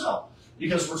leave those out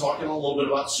because we're talking a little bit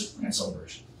about the Superman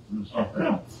Celebration.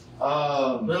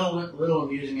 Little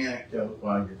amusing anecdote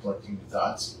while you're collecting your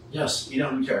thoughts. Yes. You know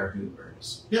who Tara Hoover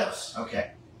is? Yes.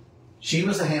 Okay. She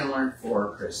was a handler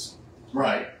for Kristen.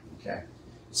 Right. Okay.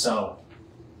 So,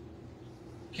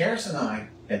 Karis and I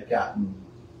had gotten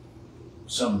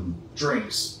some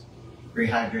drinks,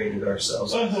 rehydrated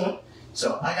ourselves. Uh-huh.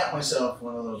 So I got myself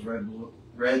one of those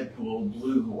Red Bull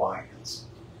Blue Hawaiians.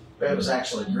 But it was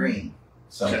actually green.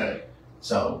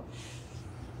 So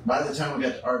by the time we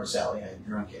got to Artist Alley, I had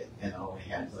drunk it, and all we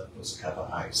had left was a cup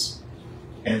of ice.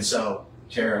 And so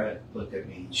Tara looked at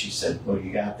me and she said, "What do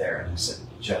you got there?" And I said,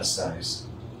 "Just ice."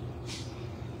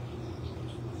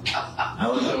 I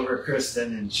looked over at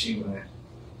Kristen and she went,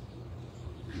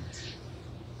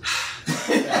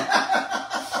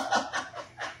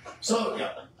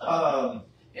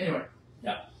 anyway.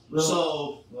 Yeah.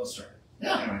 Little story.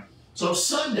 Yeah. Anyway. So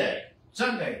Sunday.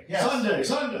 Yes.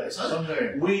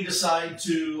 Sunday. We decide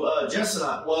to, Jess and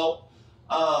I,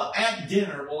 at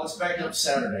dinner, let's back up to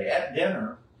Saturday. At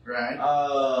dinner, Right.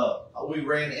 we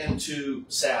ran into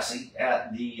Sassy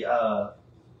at the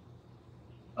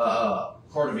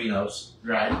Cordovinos.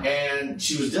 Right. And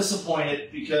she was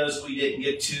disappointed because we didn't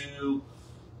get to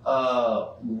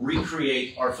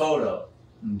recreate our photo.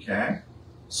 Okay.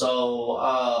 So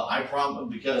I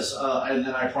promised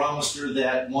her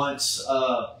that once,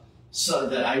 so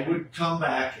that I would come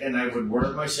back and I would wear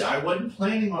my suit. I wasn't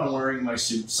planning on wearing my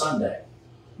suit Sunday.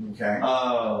 Okay.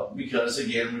 Because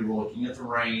again, we were looking at the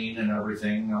rain and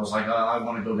everything. I was like, I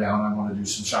want to go down. I want to do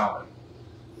some shopping,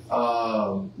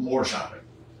 more shopping.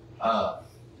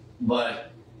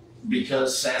 But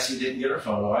because Sassy didn't get her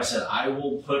photo, I said I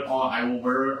will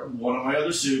wear one of my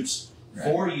other suits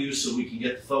for you so we can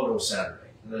get the photo Saturday.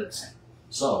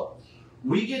 So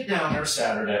we get down there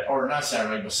Saturday, or not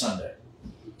Saturday, but Sunday.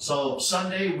 So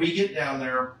Sunday we get down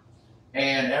there,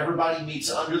 and everybody meets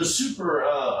under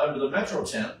the Metro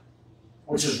tent,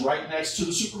 which is right next to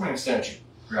the Superman statue.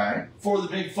 Right. For the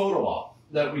big photo op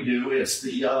that we do. It's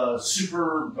the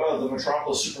the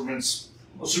Metropolis Superman's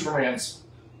Super Friends.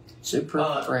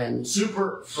 Super Friends.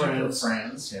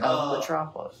 Of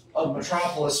Metropolis. Of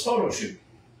Metropolis photo shoot,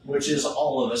 which is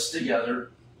all of us together.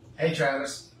 Hey,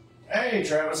 Travis. Hey,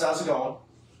 Travis, how's it going?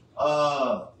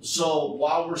 So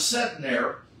while we're sitting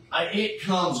there, it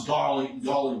comes golly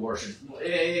worship.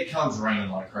 It comes raining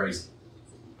like crazy.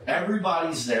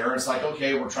 everybody's there. It's like,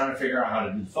 okay, we're trying to figure out how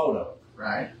to do the photo.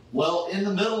 Right. Well, in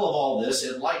the middle of all this,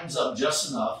 it lightens up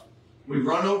just enough. We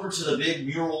run over to the big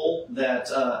mural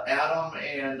that Adam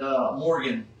and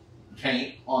Morgan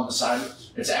paint on the side.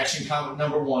 It's Action Comic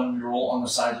 #1 mural on the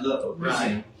side of the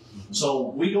museum. Right. So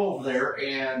we go over there,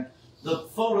 and the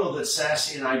photo that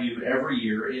Sassy and I do every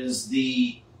year is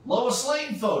the Lois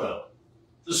Lane photo.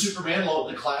 The Superman,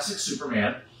 the classic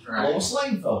Superman, Lois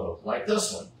Lane photo, like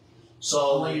this one. So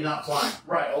only you're not flying.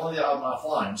 Right, only that I'm not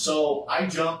flying. So I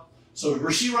jump. So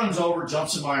she runs over,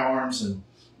 jumps in my arms, and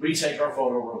we take our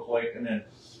photo real quick. And then,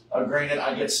 granted,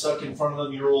 I get stuck in front of the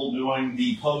mural doing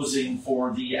the posing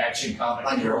for the Action Comic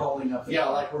Like mural. you're holding up the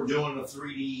Like we're doing a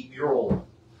 3D mural.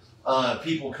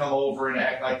 People come over and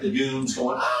act like the goons,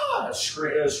 going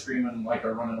screaming like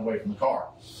they're running away from the car.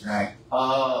 Right.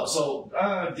 So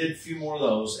did a few more of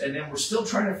those, and then we're still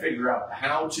trying to figure out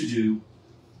how to do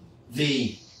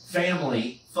the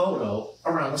family photo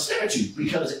around the statue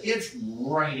because it's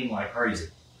raining like crazy.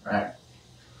 Right.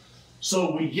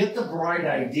 So we get the bright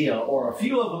idea, or a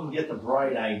few of them get the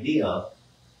bright idea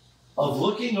of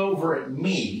looking over at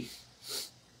me,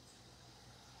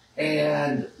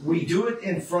 and we do it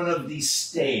in front of the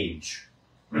stage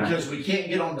because we can't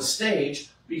get on the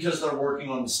stage because they're working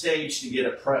on the stage to get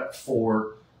it prepped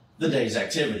for the day's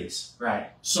activities. Right.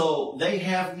 So they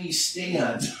have me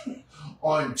stand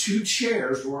on 2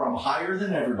 chairs where I'm higher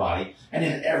than everybody, and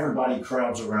then everybody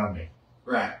crowds around me.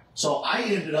 Right. So I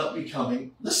ended up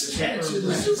becoming the statue,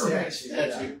 the Superman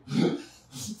statue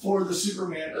for the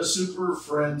Superman, Super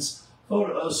Friends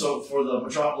photo. So for the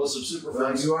Metropolis of Super Well,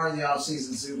 Friends. you are the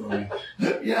off-season Superman.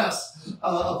 Yes.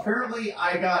 Apparently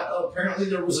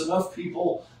there was enough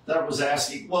people that was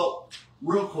asking. Well,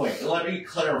 real quick, let me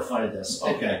clarify this.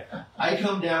 Okay. I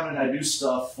come down and I do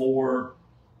stuff for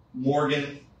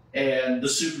Morgan and the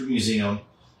Super Museum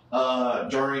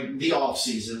during the off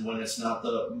season when it's not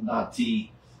the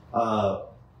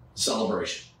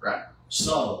celebration. Right.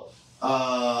 So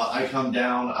I come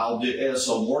down. I'll do.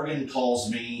 So Morgan calls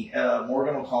me.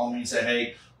 Morgan will call me and say,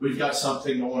 "Hey, we've got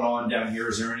something going on down here.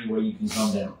 Is there any way you can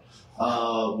come down?"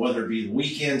 Whether it be the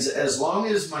weekends, as long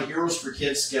as my Heroes for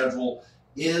Kids schedule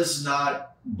is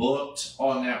not booked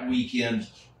on that weekend,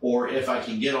 or if I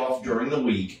can get off during the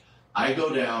week, I go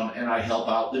down and I help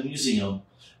out the museum.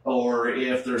 Or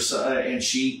if there's, and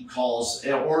she calls,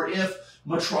 or if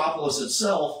Metropolis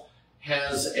itself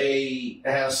has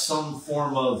some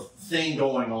form of thing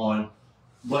going on,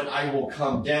 but I will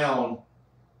come down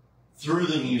through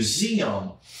the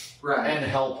museum and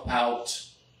help out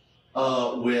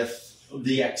with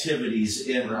the activities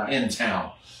in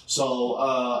town. So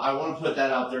I want to put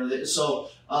that out there. So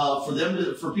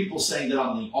for people saying that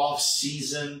I'm the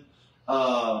off-season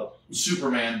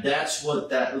Superman, that's what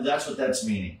that's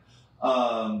meaning.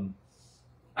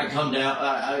 I come down.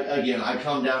 I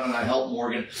come down and I help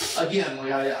Morgan. Again,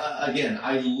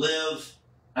 I live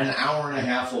an hour and a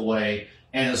half away,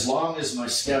 and as long as my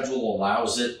schedule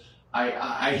allows it,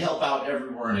 I help out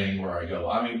everywhere and anywhere I go.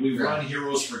 I mean, we run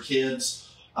Heroes for Kids,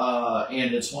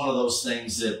 and it's one of those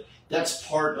things that's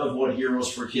part of what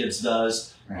Heroes for Kids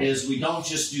does. Right. Is we don't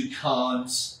just do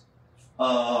cons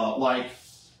like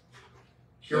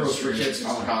Heroes for Kids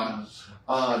Comic Con,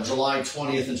 July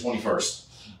 20th and 21st.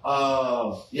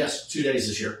 Yes, 2 days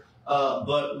this year.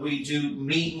 But we do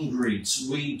meet and greets.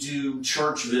 We do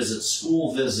church visits,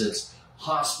 school visits,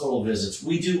 hospital visits.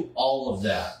 We do all of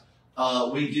that.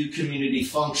 We do community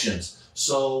functions.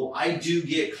 So I do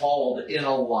get called in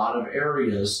a lot of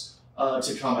areas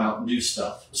to come out and do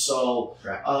stuff. So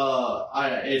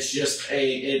it's just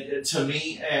to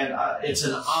me, and it's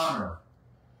an honor.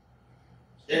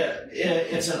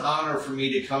 It's an honor for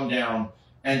me to come down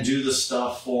and do the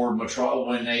stuff for Metropolis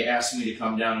when they ask me to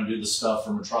come down and do the stuff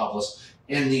for Metropolis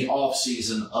in the off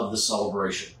season of the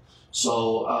celebration.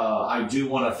 So I do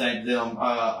want to thank them.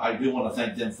 I do want to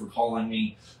thank them for calling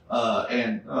me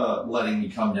and letting me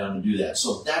come down and do that.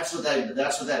 So that's what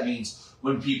that means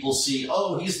when people see,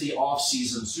 oh, he's the off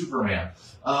season Superman.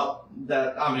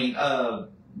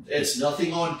 It's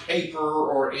nothing on paper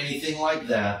or anything like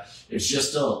that. It's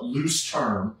just a loose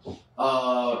term.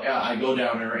 I go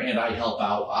down there and I help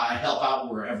out. I help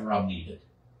out wherever I'm needed.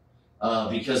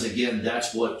 Because again,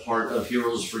 that's what part of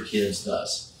Heroes for Kids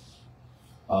does.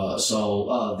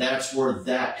 So that's where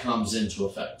that comes into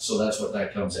effect. So that's what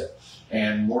that comes in.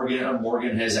 And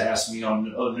Morgan has asked me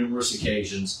on numerous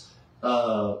occasions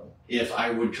if I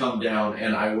would come down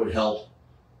and I would help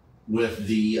with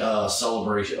the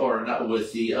celebration, or not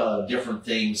with the different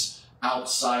things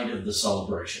outside of the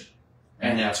celebration,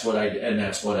 and that's what I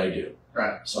do.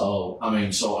 Right. So, I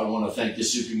mean, so I want to thank the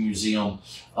Super Museum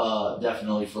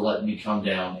definitely for letting me come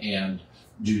down and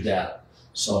do that.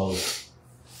 So,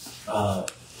 I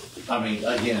mean,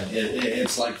 again,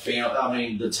 it's like family. I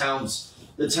mean, the town's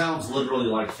literally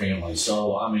like family.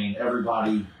 So, I mean,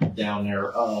 everybody down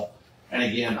there. And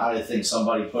again, I think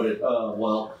somebody put it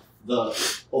well. The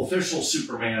official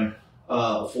Superman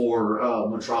for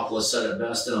Metropolis said it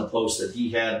best in a post that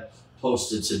he had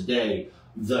posted today.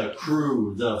 The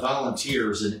crew, the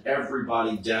volunteers, and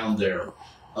everybody down there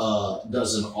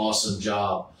does an awesome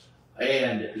job.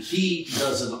 And he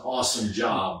does an awesome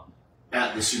job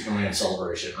at the Superman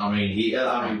celebration. I mean,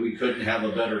 we couldn't have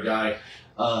a better guy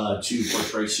to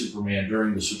portray Superman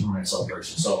during the Superman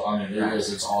celebration. So, I mean,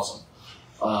 it's awesome.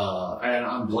 And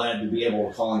I'm glad to be able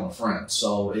to call him a friend.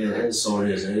 So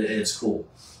it's cool.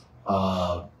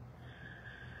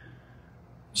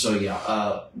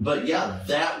 But yeah,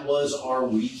 that was our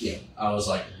weekend. I was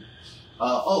like,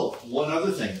 one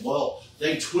other thing. Well,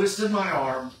 they twisted my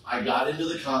arm. I got into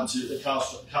the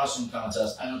costume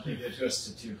contest. I don't think they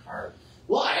twisted too hard.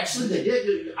 Well, actually, they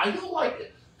did. I don't like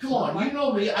it. Come on, you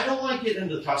know me. I don't like getting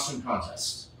into the costume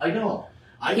contest. I don't.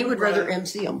 He would rather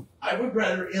MC them. I would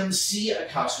rather MC a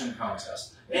costume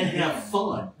contest and have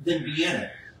fun than be in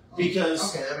it.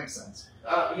 Because okay, that makes sense.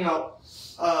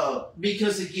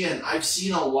 Because again, I've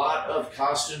seen a lot of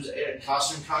costume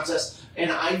contests,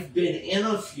 and I've been in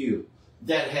a few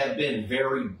that have been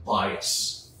very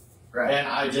biased. Right. And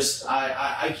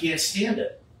I can't stand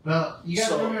it. Well, you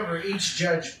got to remember, each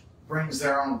judge brings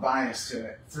their own bias to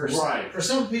it. For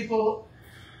some people,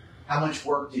 how much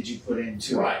work did you put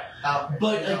into it?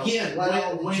 But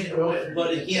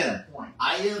again,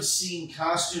 I have seen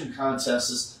costume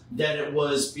contests that it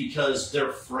was because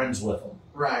they're friends with them.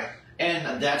 Right.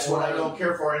 And that's what I don't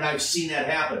care for, and I've seen that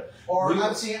happen. Or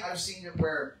I've seen it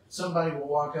where somebody will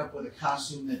walk up with a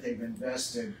costume that they've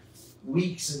invested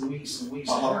weeks and weeks and weeks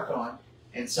to work on,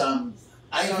 and some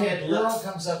girl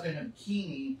comes up in a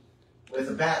bikini with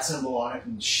a bat symbol on it,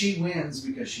 and she wins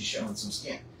because she's showing some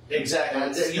skin. Exactly.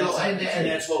 And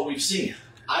that's what we've seen.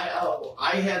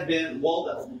 I had been,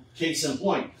 case in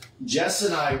point, Jess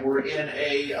and I were in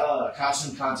a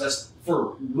costume contest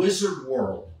for Wizard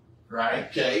World. Right.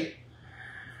 Okay.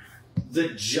 The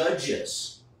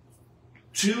judges,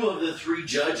 2 of the 3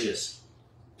 judges,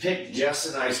 picked Jess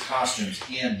and I's costumes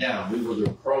hand down. We were the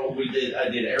Crow. We did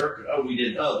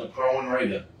the Crow and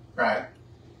Raven. Right.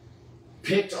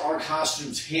 Picked our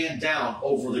costumes hand down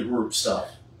over the group stuff.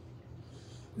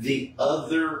 The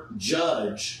other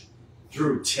judge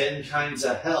threw 10 kinds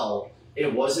of hell.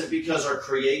 It wasn't because our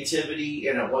creativity,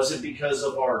 and it wasn't because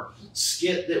of our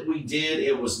skit that we did.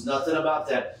 It was nothing about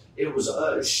that. It was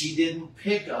she didn't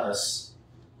pick us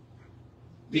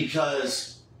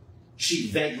because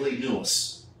she vaguely knew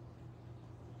us.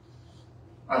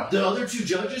 The other 2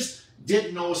 judges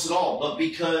didn't know us at all, but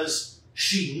because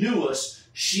she knew us,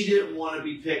 she didn't want to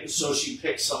be picked, so she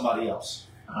picked somebody else.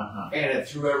 And it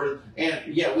threw everything.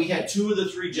 And yeah, we had 2 of the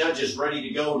 3 judges ready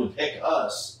to go to pick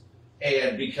us,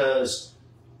 and because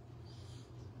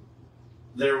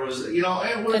there was, and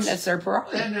that's their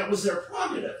prerogative. And that was their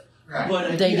prerogative. Right.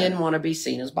 But they didn't want to be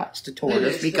seen as biased toward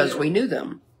us because we knew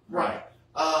them. Right.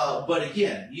 But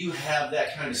again, you have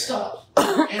that kind of stuff.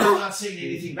 And I'm not saying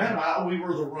anything bad about it. We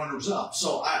were the runners-up.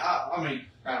 So, and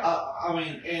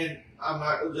I'm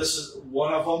not, this is,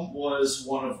 one of them was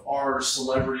one of our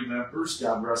celebrity members,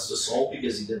 God rest his soul,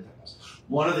 because he didn't pick us.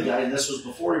 One of the guys, and this was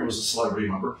before he was a celebrity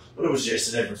member, but it was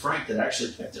Jason Edward Frank that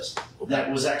actually picked us. That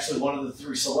was actually one of the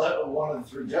 3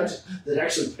 judges that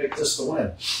actually picked us to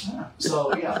win.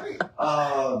 So, yeah.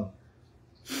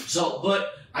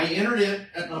 But I entered in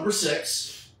at number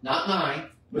 6, not 9,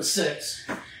 but 6.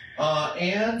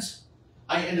 And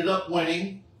I ended up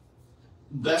winning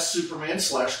Best Superman /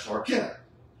 Clark Kent.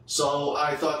 So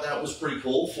I thought that was pretty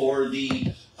cool for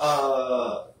the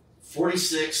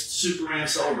 46th Superman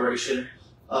Celebration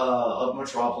of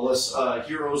Metropolis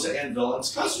Heroes and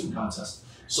Villains Costume Contest.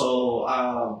 So,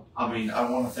 I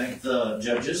want to thank the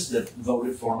judges that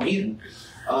voted for me. And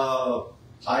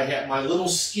I had my little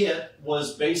skit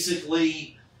was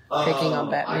basically picking on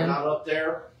Batman. I got up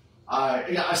there.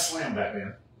 I slammed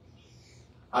Batman.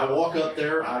 I walk up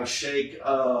there. I shake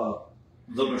the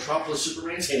Metropolis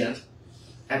Superman's hand.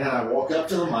 And then I walk up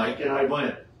to the mic and I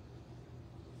went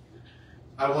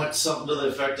something to the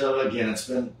effect of, again, it's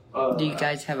been... do you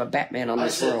guys have a Batman on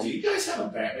this world? Do you guys have a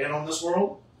Batman on this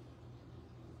world?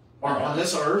 Or on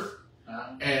this earth?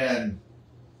 And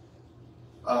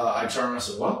I turned and I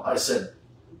said, well, I said,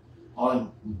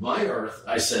 on my earth,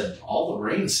 I said, all the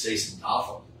rain stays in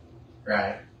Gotham.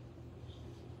 Right.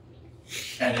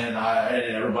 And then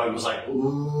and everybody was like,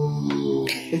 ooh.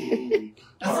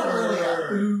 That's not really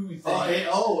a ooh thing.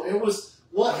 It was.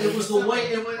 Well, it was the way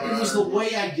it was the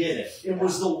way I did it. It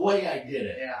was the way I did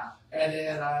it. Yeah. And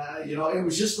then it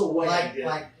was just the way I did it.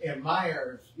 Like in my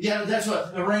earth. Yeah, that's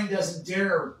what the rain doesn't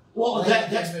dare. Well,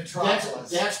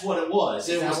 that's what it was.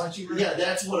 Is that what you were? Yeah,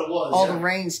 that's what it was. All the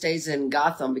rain stays in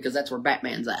Gotham because that's where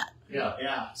Batman's at. Yeah.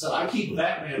 Yeah. So I keep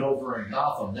Batman over in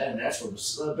Gotham. Then that's what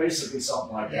was basically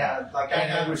something like that. Yeah, like I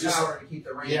have the power to keep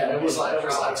the rain. Yeah, it was like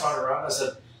turning around. I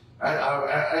said.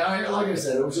 I like I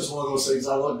said, it was just one of those things.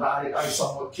 I looked back, I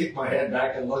somewhat kicked my head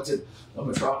back and looked at the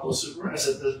Metropolis Superman. I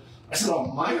said,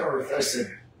 on my earth, I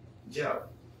said, yeah,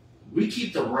 we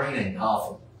keep the rain in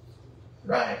Gotham.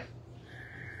 Right.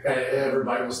 And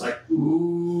everybody was like,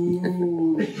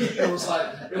 ooh. it was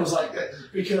like that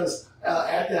because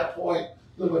at that point,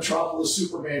 the Metropolis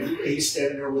Superman, he's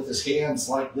standing there with his hands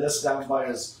like this down by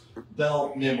his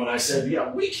belt, and then when I said,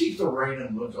 "Yeah, we keep the rain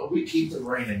in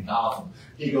Gotham,"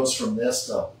 he goes from this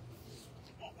to.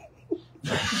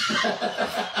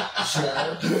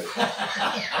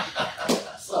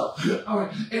 So,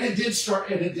 and it did start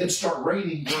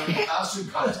raining during the costume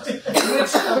contest,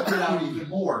 which helped it out even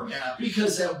more. Yeah.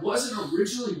 Because that wasn't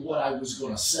originally what I was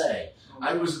going to say.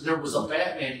 There was a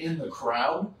Batman in the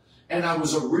crowd, and I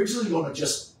was originally going to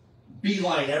just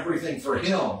beeline everything for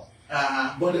him.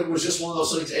 But it was just one of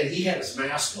those things, and he had his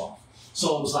mask on.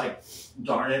 So it was like,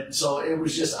 darn it. So it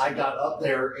was just, I got up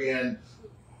there, and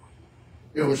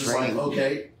it was just like,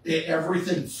 okay,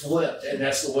 everything flipped, and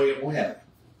that's the way it went.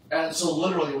 And so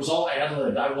literally, it was all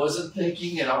ad-libbed. I wasn't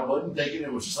thinking, and I wasn't thinking.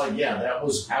 It was just like, yeah, that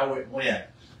was how it went.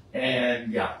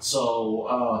 And yeah,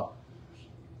 so,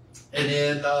 and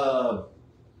then,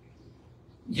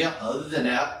 yeah, other than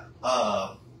that,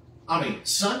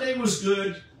 Sunday was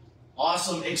good.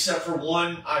 Awesome, except for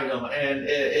one item, and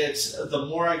it's the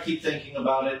more I keep thinking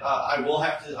about it, I will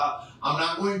have to. I'm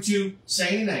not going to say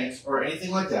any names or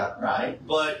anything like that, right?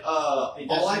 But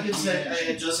all I can say,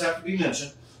 it just have to be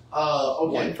mentioned.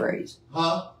 Okay. One phrase.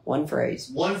 Huh? One phrase.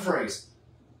 One phrase.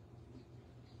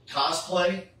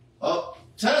 Cosplay. Oh,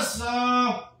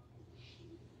 Tessa.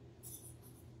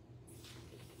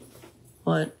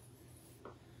 What?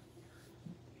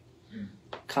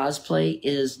 Cosplay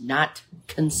is not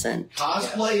consent.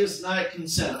 Cosplay is not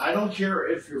consent. I don't care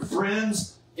if you're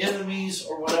friends, enemies,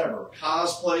 or whatever.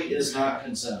 Cosplay is not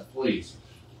consent, please.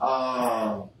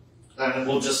 And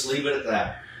we'll just leave it at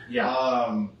that. Yeah.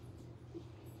 And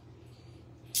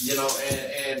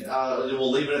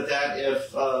we'll leave it at that.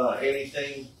 If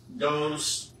anything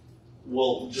goes,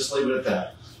 we'll just leave it at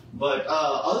that. But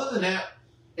other than that,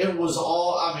 it was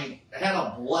all, I had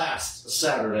a blast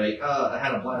Saturday. I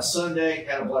had a blast Sunday,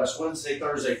 had a blast Wednesday,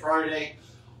 Thursday, Friday.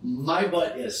 My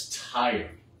butt is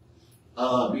tired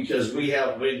because we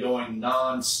have been going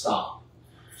nonstop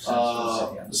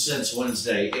since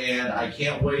Wednesday. And I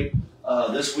can't wait.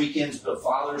 This weekend's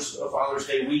Father's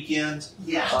Day weekend.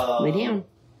 Yeah. Way down.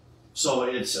 So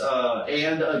it's,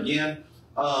 and again,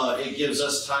 it gives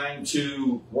us time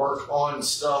to work on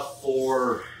stuff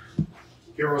for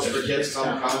Heroes for Kids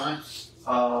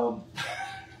Comic-Con.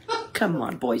 Come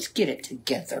on, boys, get it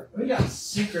together. We got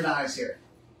synchronized here.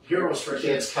 Heroes for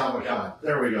Kids Comic-Con.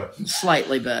 There we go.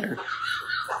 Slightly better.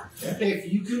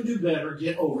 If you can do better,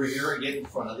 get over here and get in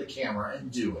front of the camera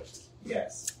and do it.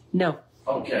 Yes. No.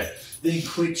 Okay. Then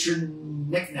quit your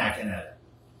knick-knacking at it.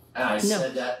 And I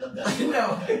said that in the best way.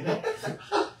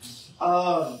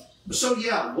 No. So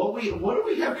yeah, what do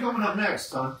we have coming up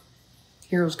next, huh?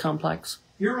 Heroes Complex.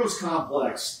 Heroes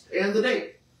Complex. And the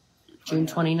date? June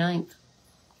 29th.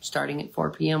 Starting at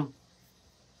 4 p.m.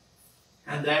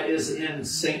 And that is in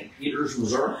St. Peters,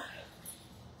 Missouri.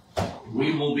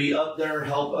 We will be up there.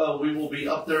 We will be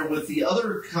up there with the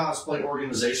other cosplay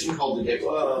organization called the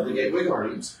Gateway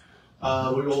Guardians.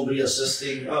 We will be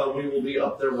assisting. We will be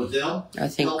up there with them,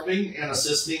 helping and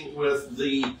assisting with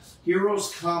the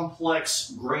Heroes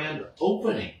Complex grand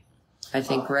opening. I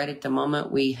think right at the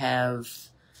moment we have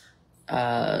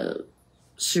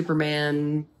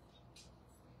Superman.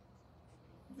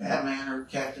 Batman or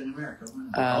Captain America.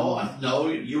 No,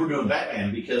 you were doing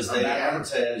Batman because they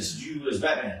advertised you as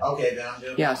Batman. Okay, then I'm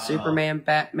doing. Yeah, Superman,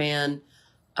 Batman,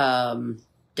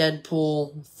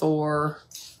 Deadpool, Thor,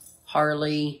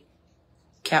 Harley,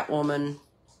 Catwoman.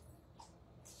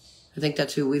 I think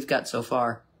that's who we've got so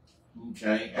far.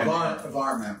 Okay. Of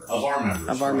our members. Of our members.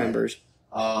 Of our members.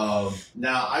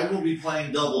 Now, I will be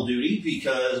playing double duty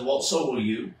because, well, so will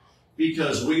you.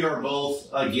 Because we are both,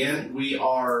 again, we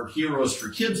are Heroes for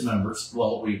Kids members.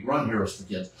 Well, we run Heroes for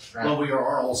Kids. Right. But we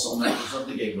are also members of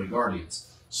the Gateway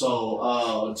Guardians.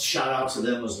 So, shout out to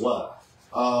them as well.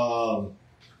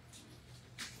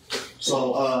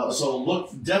 So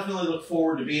definitely look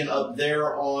forward to being up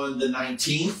there on the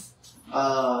 19th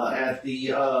at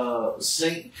the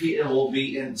it will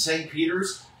be in St.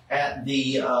 Peter's at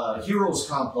the Heroes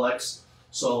Complex.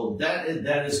 So that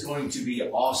is going to be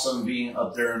awesome, being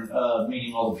up there and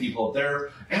meeting all the people up there.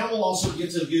 And we'll also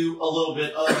get to do a little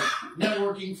bit of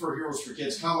networking for Heroes for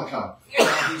Kids Comic-Con.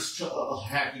 He's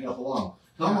hacking up along.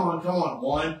 Come on.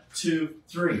 1, 2,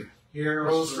 3.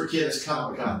 Heroes for Kids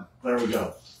Comic-Con. There we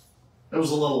go. It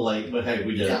was a little late, but hey,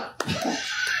 we did it.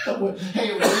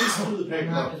 Hey, at least do the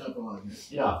paper.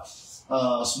 Yeah.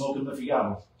 Smoke them if you got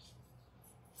them.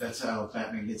 That's how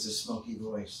Batman gets his smoky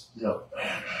voice. Yep.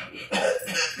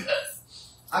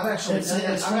 I've actually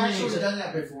done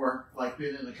that before, like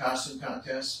been in the costume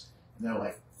contest, and they're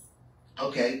like,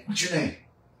 "Okay, what's your name?"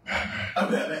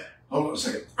 I'm Batman. Hold on a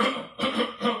second.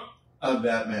 I'm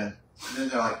Batman. And then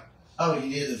they're like, "Oh, you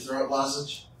need a throat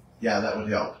lozenge? Yeah, that would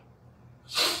help."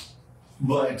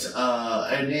 But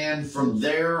and then from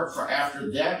there,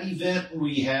 after that event,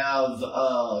 we have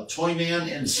Toyman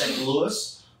in St.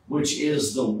 Louis, which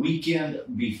is the weekend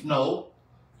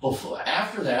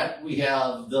after that, we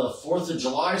have the 4th of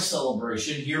July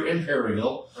celebration here in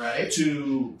Perryville, right,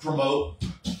 to promote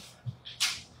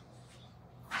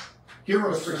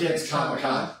Heroes for Kids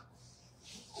Comic-Con.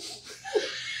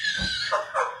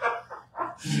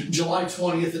 July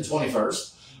 20th and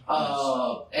 21st.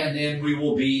 And then we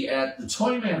will be at the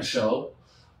Toyman Show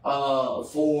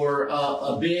for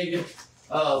a big,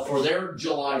 for their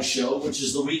July show, which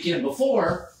is the weekend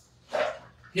before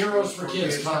Heroes for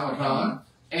Kids Comic-Con.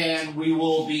 And we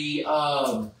will be...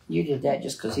 you did that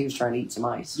just because he was trying to eat some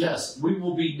ice. Yes, we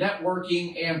will be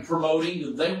networking and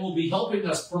promoting. They will be helping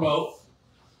us promote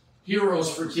Heroes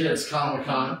for Kids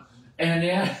Comic-Con. And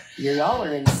then... Y'all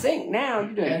are in sync now.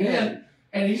 You're doing good.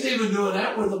 And he's even doing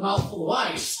that with a mouthful of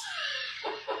ice.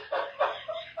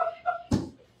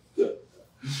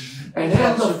 And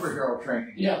then superhero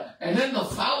training. Yeah. And then the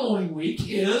following week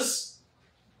is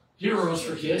Heroes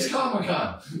for Kids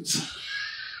Comic-Con.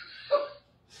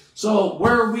 So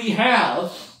where we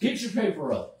have, get your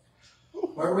paper up,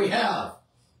 where we have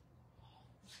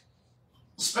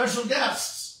special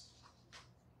guests.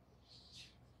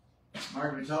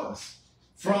 Margaret, tell us.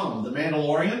 From The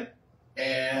Mandalorian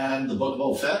and the Book of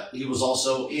Boba Fett. He was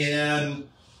also in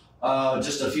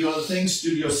just a few other things,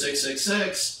 Studio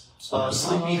 666,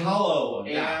 Sleepy Hollow,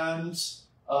 and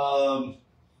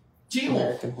Teen Wolf.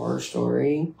 American Horror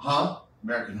Story. Huh?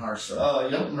 American Horror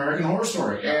Story. Yep, American Horror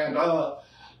Story. And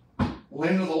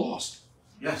Land of the Lost.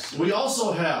 Yes. We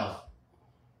also have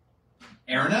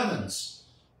Aaron Evans,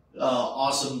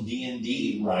 awesome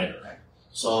D&D writer.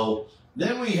 So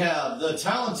then we have the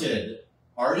talented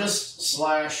artist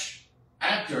 /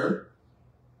 actor,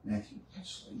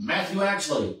 Matthew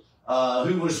Ashley,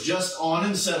 who was just on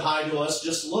and said hi to us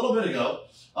just a little bit ago.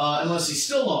 Unless he's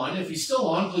still on. If he's still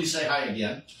on, please say hi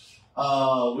again.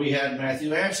 We had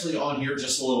Matthew Ashley on here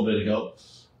just a little bit ago.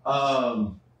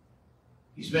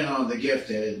 He's been on The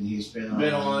Gifted, and he's been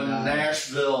on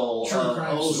Nashville,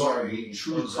 Ozark,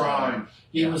 True Crime.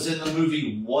 He was in the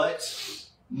movie What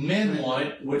Men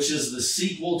Want, which is the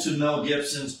sequel to Mel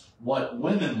Gibson's What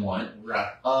Women Want. Right.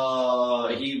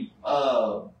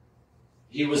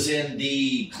 He was in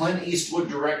the Clint Eastwood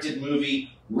directed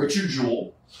movie Richard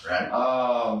Jewell. Right.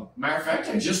 Matter of fact,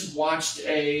 I just watched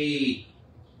a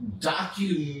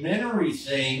documentary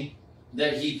thing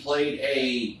that he played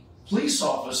a police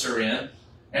officer in,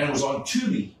 and it was on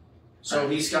Tubi. So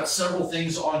he's got several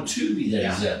things on Tubi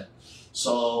that he's in.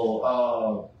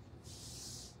 So,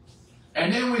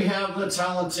 and then we have the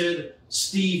talented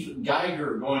Steve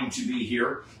Geiger going to be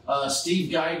here.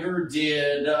 Steve Geiger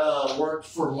did work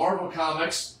for Marvel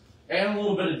Comics and a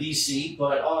little bit of DC,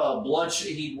 but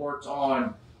he worked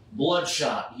on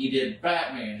Bloodshot. He did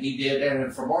Batman. He did,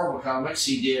 and for Marvel Comics,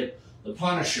 he did The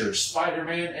Punisher,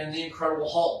 Spider-Man, and The Incredible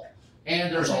Hulk.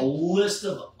 And there's a list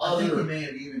of other... I think he may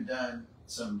have even done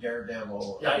some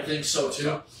Daredevil. Yeah, I think so,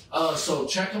 too. So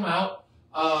check him out.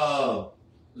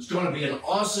 It's going to be an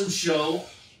awesome show.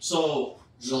 So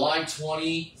July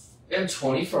 20th and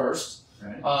 21st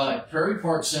at Perry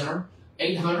Park Center,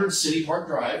 800 City Park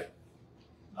Drive,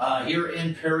 here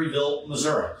in Perryville,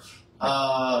 Missouri.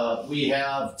 We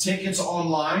have tickets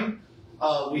online.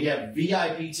 We have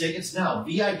VIP tickets. Now,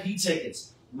 VIP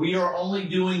tickets, we are only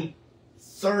doing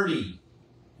 30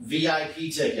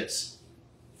 VIP tickets.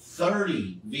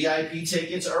 30 VIP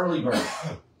tickets early bird.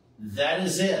 That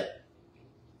is it.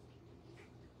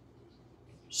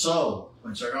 So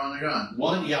once they're gone, they're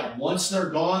gone. Once they're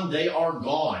gone, they are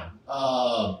gone.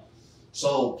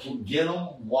 So get them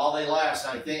while they last.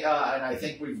 And I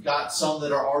think we've got some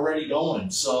that are already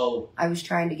going. So I was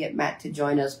trying to get Matt to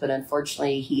join us, but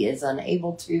unfortunately he is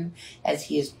unable to, as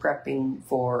he is prepping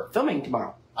for filming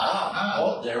tomorrow.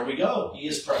 Well, there we go. He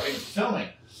is prepping for filming.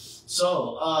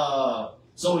 So,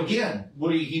 again,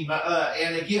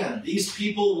 and again, these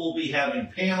people will be having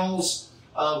panels.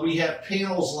 We have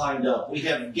panels lined up. We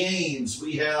have games.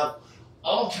 We have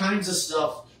all kinds of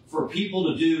stuff for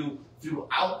people to do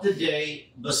throughout the day,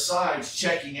 besides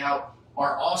checking out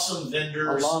our awesome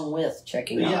vendors. Along with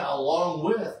checking out. Yeah, along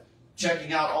with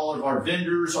checking out all of our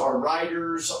vendors, our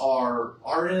writers, our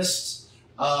artists.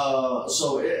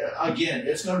 Again,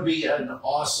 it's going to be an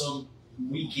awesome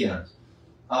weekend.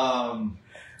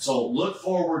 So look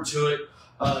forward to it.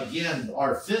 Again,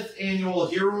 our 5th annual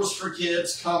Heroes for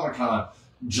Kids Comic-Con,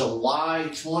 July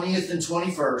 20th and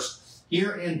 21st,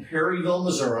 here in Perryville,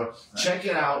 Missouri. Right. Check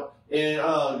it out. And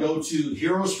go to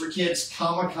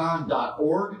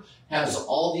heroesforkidscomiccon.org. Has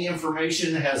all the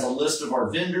information. Has a list of our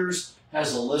vendors.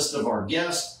 Has a list of our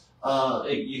guests.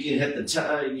 You can hit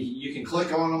you can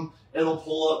click on them. It'll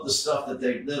pull up the stuff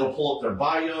it'll pull up their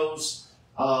bios.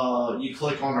 You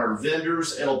click on our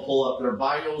vendors. It'll pull up their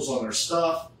bios on their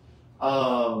stuff.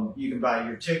 You can buy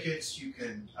your tickets. You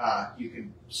can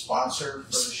sponsor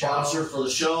for the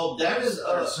show. There's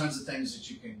tons of things that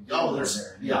you can do. Oh, there's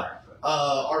there. Yeah.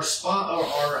 Our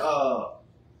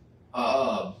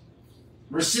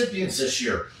recipients this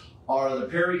year are the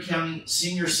Perry County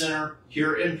Senior Center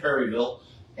here in Perryville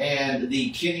and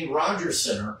the Kenny Rogers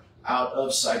Center out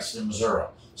of Sykeston, Missouri.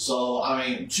 So, I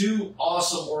mean, 2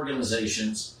 awesome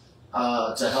organizations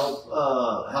to help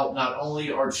not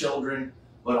only our children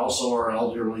but also our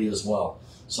elderly as well.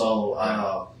 So,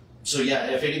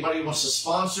 yeah, if anybody wants to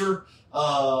sponsor.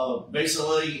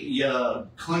 Basically, you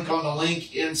click on the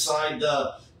link inside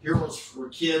the Heroes for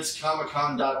Kids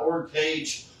Comiccon.org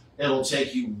page. It'll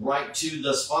take you right to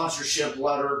the sponsorship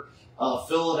letter.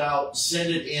 Fill it out, send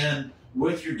it in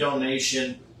with your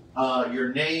donation,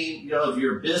 your name of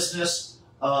your business.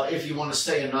 If you want to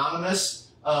stay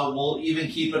anonymous, we'll even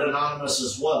keep it anonymous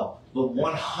as well. But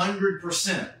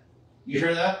 100%, you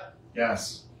hear that?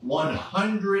 Yes.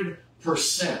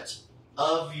 100%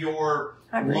 of your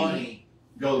money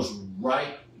goes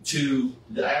right to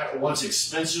once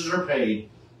expenses are paid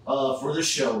for the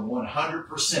show.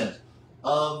 100%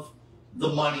 of the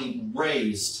money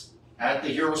raised at the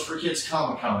Heroes for Kids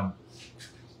Comic-Con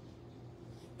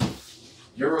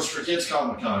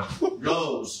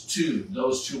goes to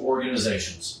those 2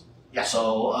 organizations. Yeah.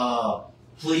 So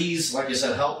please, like I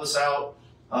said, help us out.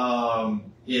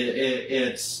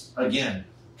 It's again,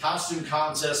 costume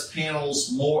contests,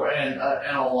 panels, more, and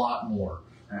a lot more.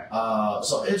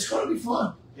 So it's going to be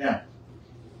fun. Yeah.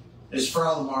 It's for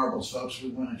all the marbles, folks. We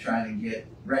want to try to get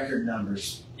record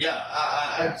numbers.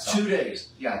 Yeah, 2 days.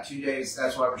 Yeah, 2 days.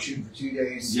 That's why we're shooting for 2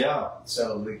 days. Yeah.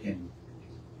 So we can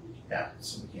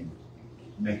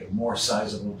make a more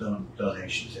sizable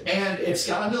donation. And it's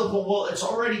gotten to the point, well, it's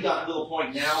already gotten to the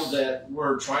point now that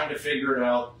we're trying to figure it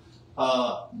out.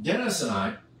 Dennis and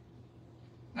I,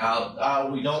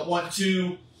 we don't want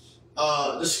to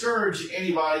discourage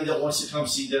anybody that wants to come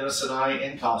see Dennis and I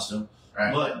in costume.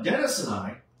 Right. But Dennis and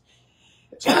I,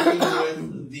 talking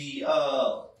with the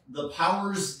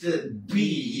powers that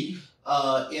be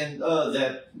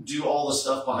that do all the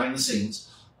stuff behind the scenes,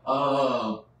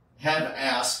 have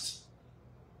asked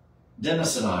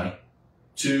Dennis and I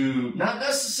to not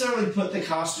necessarily put the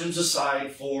costumes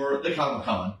aside for the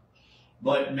Comic-Con,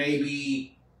 but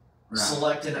maybe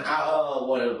select an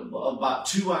about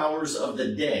 2 hours of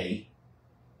the day,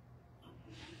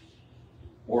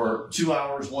 or 2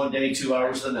 hours one day, 2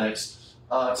 hours the next,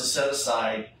 to set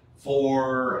aside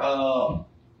for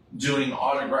doing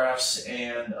autographs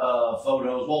and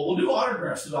photos. Well, we'll do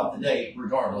autographs throughout the day,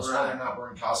 regardless whether or not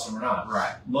we're in costume or not.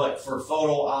 Right. But for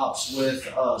photo ops with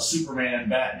Superman,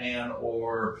 Batman,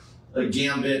 or a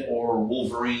Gambit, or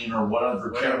Wolverine, or whatever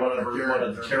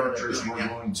characters we're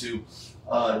going to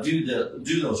do the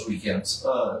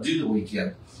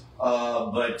weekend.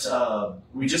 But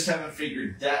we just haven't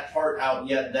figured that part out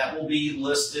yet. That will be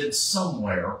listed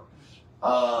somewhere.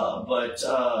 But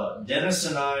Dennis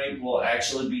and I will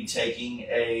actually be taking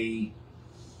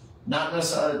not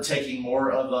necessarily taking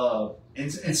more of a...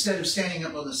 Instead of standing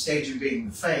up on the stage and being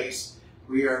the face,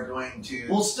 we are going to...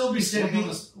 We'll still be standing on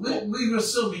the... We will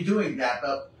still be doing that,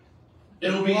 but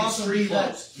it'll be also be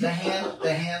the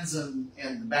hands and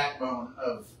the backbone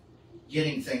of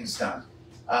getting things done.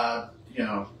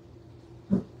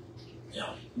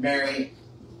 Mary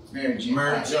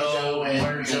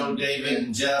Jo, David,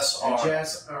 and Jess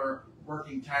are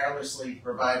working tirelessly to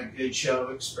provide a good show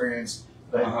experience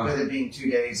But Uh-huh. with it being 2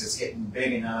 days, it's getting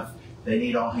big enough. They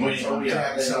need all hands on Yeah,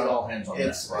 deck. they need So all hands on deck.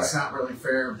 it's not really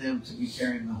fair of them to be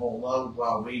carrying the whole load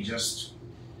while we just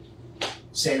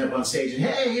stand up on stage and,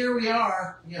 hey, here we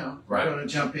are. You know, Right. we're going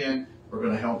to jump in. We're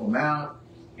going to help them out.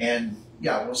 And,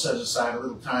 yeah, we'll set aside a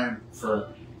little time for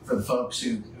the folks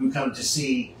who come to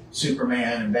see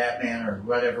Superman and Batman or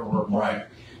whatever we're playing. Right.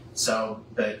 So,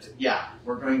 but yeah,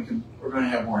 we're going to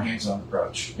have more hands-on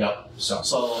approach. Yep.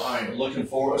 So I'm looking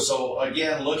forward. So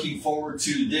again, looking forward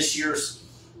to this year's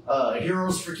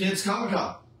Heroes for Kids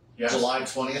Comic-Con, Yes. July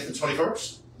 20th and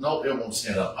 21st. Nope, it won't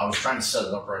stand up. I was trying to set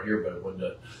it up right here, but it wouldn't do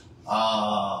it.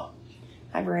 Hi,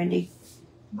 Brandy.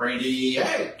 Brandy,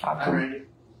 hey. Talk Hi, to me. Randy.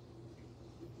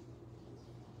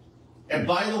 And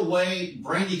by the way,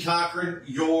 Brandy Cochran,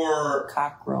 your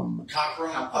Cockrum.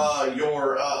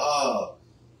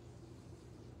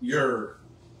 your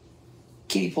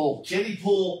Kitty pool. kiddie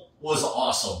pool was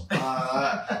awesome.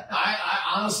 I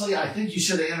honestly, I think you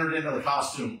should have entered into the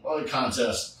costume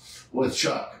contest with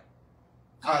Chuck.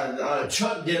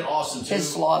 Chuck did awesome too.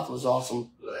 His sloth was awesome.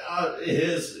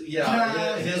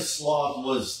 His sloth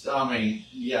was. I mean,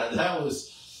 yeah, that was.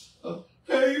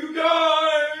 Hey, you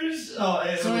guys!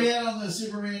 So he had on the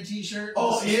Superman T-shirt.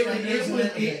 Oh, the suspenders and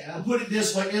everything. put it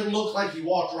this way, it looked like he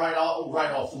walked right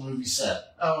off the movie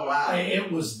set. Oh wow!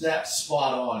 It was that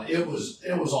spot on. It was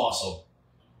awesome.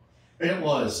 It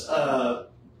was.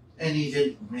 And he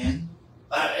did win.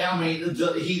 I mean,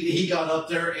 he got up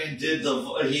there and did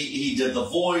he did the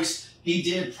voice. He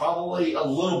did probably a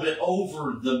little bit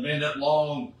over the minute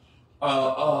long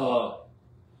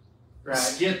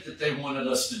skit that they wanted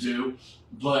us to do.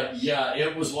 But yeah,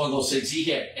 it was one of those things. He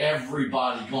had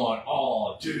everybody going,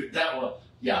 "Oh, dude, that was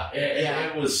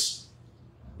it was."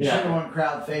 Should have won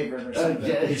crowd favorite or something.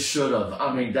 Yeah, he should have.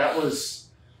 I mean, that was.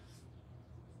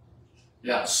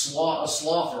 Yeah,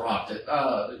 Sloth rocked it.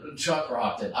 Chuck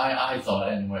rocked it. I thought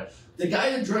anyway. The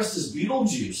guy that dressed as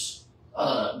Beetlejuice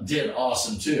did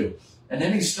awesome too. And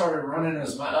then he started running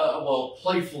his mouth.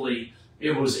 Playfully,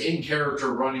 it was in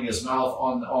character running his mouth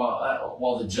on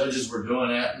while the judges were doing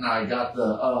it, and I got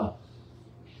the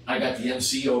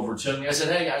MC over to me. I said,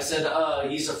 "Hey,"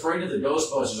 he's afraid of the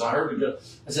Ghostbusters. I heard it.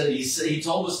 I said, he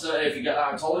told us that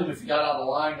I told him if he got out of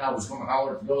line, I was going to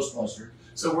holler at the Ghostbusters.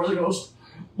 So where are the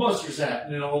Ghostbusters at?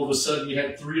 And then all of a sudden, you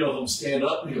had 3 of them stand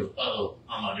up, and he goes, "Oh,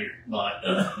 I'm out here." But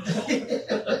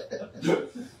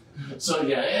so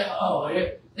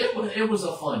it was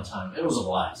a fun time. It was a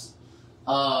blast.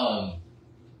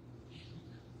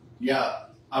 Yeah,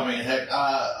 I mean, heck,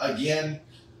 again,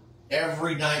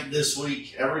 every night this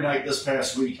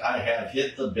past week, I have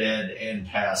hit the bed and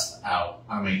passed out.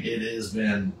 I mean, it has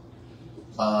been,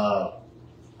 Well,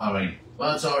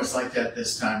 it's always like that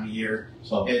this time of year.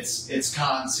 so It's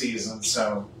con season,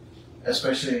 so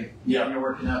especially Yeah. when you're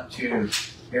working up to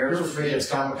Heroes for Kids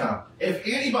Comic-Con. if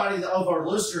anybody of our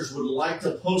listeners would like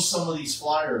to post some of these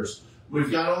flyers,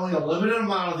 we've got only a limited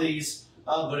amount of these.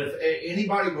 But if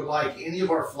anybody would like any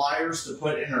of our flyers to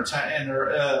put in their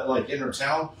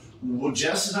town, well,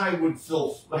 Jess and I would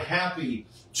feel happy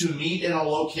to meet in a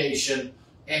location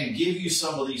and give you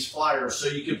some of these flyers so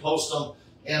you can post them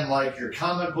in like your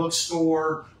comic book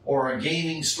store or a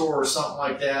gaming store or something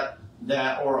like that,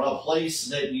 or a place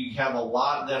that you have a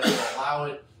lot that will allow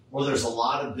it, where there's a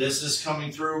lot of business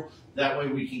coming through. That way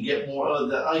we can get more.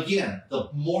 Again, the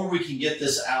more we can get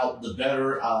this out, the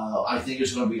better. I think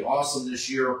it's going to be awesome this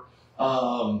year.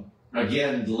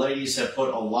 Again, the ladies have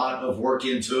put a lot of work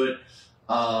into it.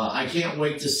 I can't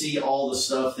wait to see all the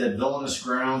stuff that Villainous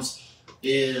Grounds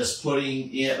is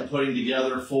putting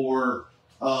together for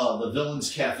the Villains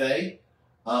Cafe.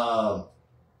 I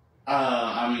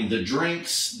mean, the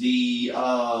drinks, the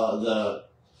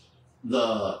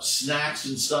snacks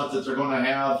and stuff that they're going to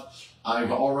have.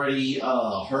 I've already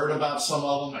heard about some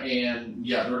of them, and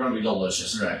yeah, they're going to be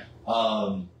delicious. Right.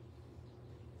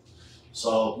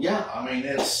 So yeah, I mean,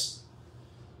 it's.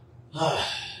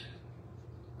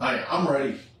 I'm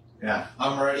ready. Yeah.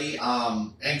 I'm ready.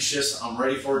 I'm anxious. I'm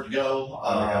ready for it to go. We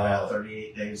got about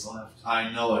 38 days left.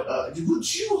 I know it.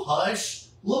 Would you hush?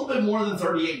 A little bit more than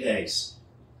 38 days.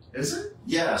 Is it?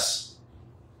 Yes.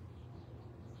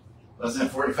 Wasn't it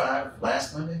 45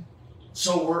 last Monday?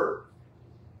 So we're.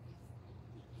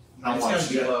 It's going to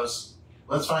be close.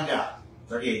 Let's find out.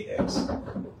 38 days.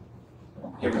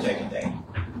 Give or take a day.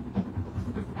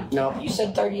 No, you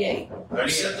said 38. You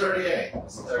said 38.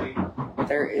 Is it 30?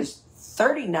 There is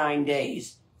 39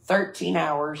 days, 13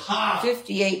 hours, Ha!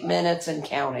 58 minutes, and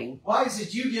counting. Why is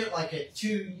it you get like a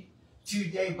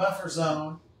two-day buffer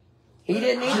zone? He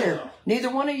didn't either.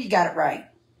 Neither one of you got it right.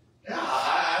 Yeah,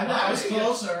 I was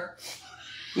closer.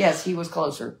 Yes, he was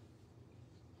closer.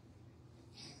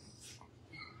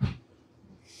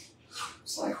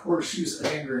 like horseshoes and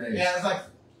hand grenades. Yeah, it's like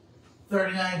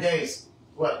 39 days.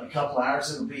 What, in a couple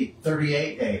hours, it'll be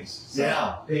 38 days. So,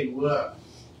 Yeah. big whoop.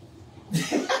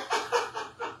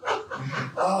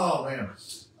 Oh, man.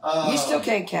 You still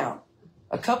can't count.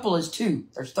 A couple is 2.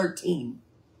 There's 13.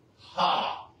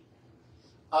 Ha.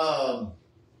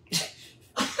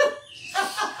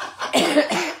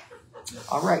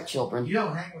 All right, children. You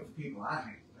don't hang with the people I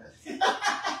hang with.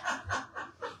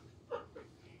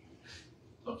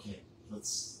 Okay,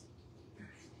 let's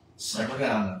Simmer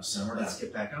down now. Simmer down. let's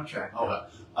get back on track. Okay.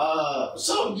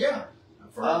 So, yeah.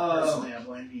 Personally, I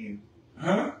blame you.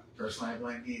 Huh? Personally, I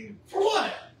blame you. For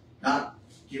what? Not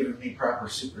giving me proper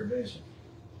supervision.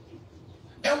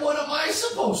 And what am I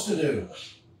supposed to do?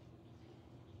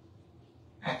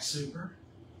 Act super.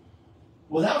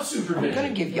 Without supervision. I'm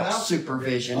going to give y'all Without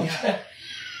supervision. Yeah.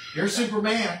 You're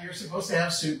Superman. You're supposed to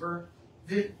have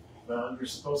well, you're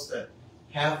supposed to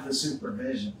have the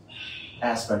supervision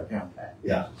aspect down pat.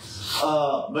 Yeah.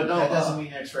 But no. That doesn't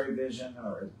mean X-ray vision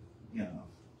or,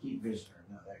 heat vision or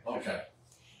none of that. Okay.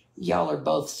 Y'all are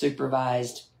both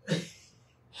supervised.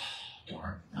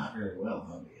 Darn. Not very well,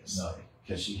 obviously. No.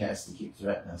 Because she has to keep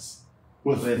threatening us.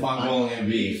 With Mongolian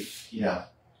beef. Yeah.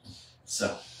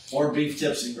 So, or beef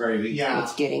tips and gravy. Yeah.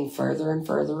 It's getting further and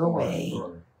further away.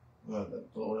 Or the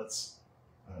bullets.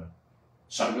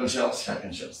 Shotgun shells.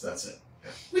 Shotgun shells, that's it.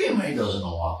 We haven't made those in a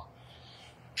while.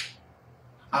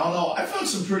 I don't know. I found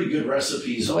some pretty good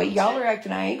recipes. The way y'all are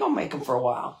acting, I ain't going to make them for a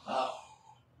while.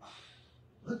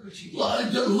 Look what you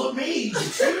Look me,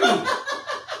 too.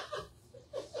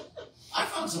 I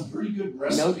found some pretty good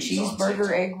recipes. No on cheeseburger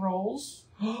TikTok. egg rolls.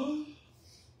 I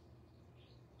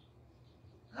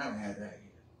haven't had that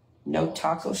yet. No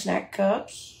taco snack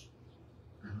cups.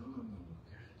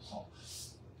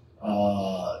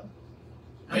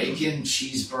 Bacon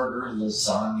cheeseburger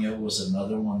lasagna was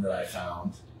another one that I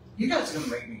found. You guys are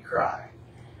gonna make me cry.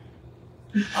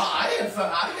 I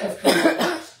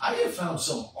have found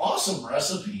some awesome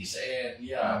recipes, and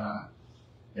yeah.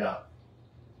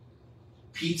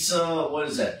 Pizza, what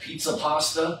is that? Pizza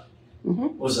pasta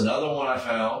was another one I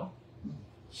found.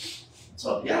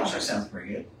 So yeah, That sounds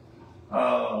pretty good.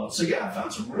 so yeah, I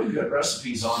found some really good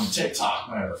recipes on TikTok.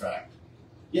 Matter of fact,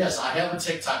 yes, I have a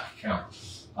TikTok account.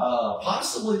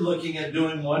 Possibly looking at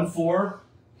doing one for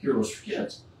Heroes for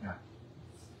Kids. Yeah.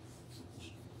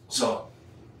 So,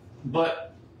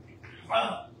 but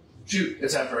shoot,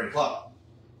 it's after 8 o'clock.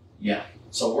 Yeah.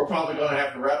 So we're probably going to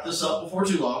have to wrap this up before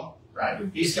too long. Right.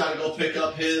 He's got to go pick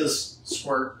up his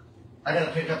squirt. I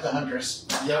gotta pick up the Huntress.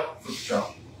 Yep. For sure.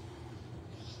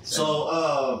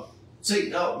 So,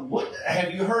 what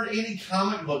have you heard any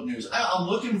comic book news? I'm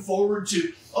looking forward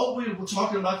to. Oh, we were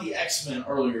talking about the X-Men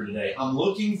earlier today. I'm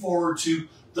looking forward to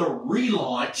the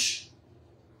relaunch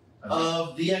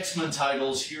of the X-Men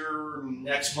titles here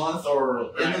next month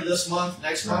or end of this month,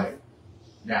 next month.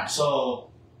 Yeah. So,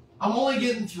 I'm only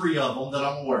getting 3 of them that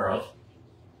I'm aware of.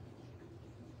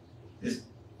 Is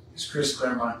Chris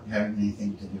Claremont having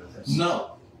anything to do with this?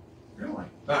 No. Really?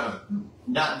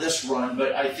 Not this run,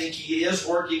 but I think he is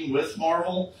working with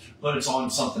Marvel, but it's on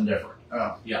something different.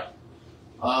 Oh. Yeah.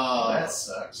 That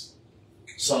sucks.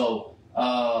 So,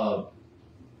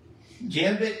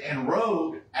 Gambit and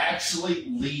Rogue actually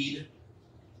lead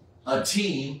a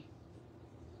team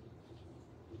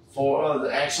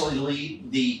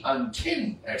lead the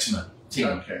Uncanny X-Men team.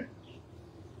 Okay.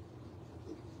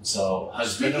 So,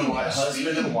 husband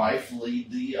and wife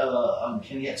lead the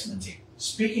Uncanny X-Men team.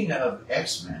 Speaking of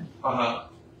X-Men, Uh-huh.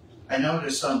 I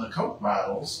noticed on the Coke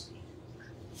bottles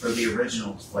for the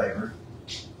original flavor,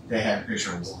 they had a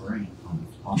picture of Wolverine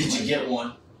on Did the you label. get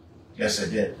one? Yes, I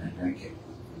did. I drank it.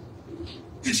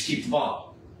 Did you keep the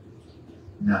bottle?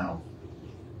 No.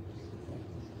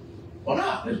 Well,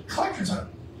 not. The collector's item.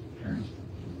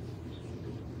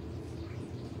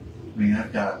 I mean,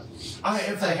 I've got.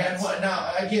 If they had one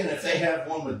now, again, if they had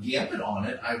one with Gambit on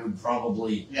it, I would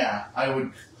probably. Yeah. I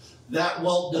would. That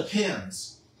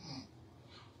depends.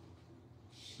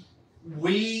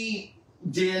 We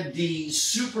did the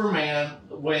Superman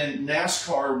when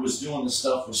NASCAR was doing the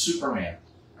stuff with Superman,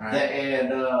 Right.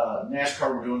 and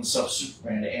NASCAR were doing the stuff with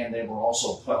Superman, and they were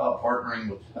also partnering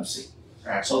with Pepsi.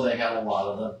 Right. So they had a lot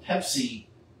of the Pepsi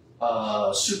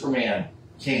Superman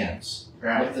cans.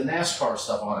 Right. With the NASCAR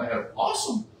stuff on it. They had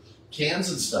awesome cans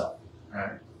and stuff.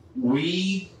 Right.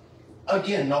 We,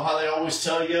 again, know how they always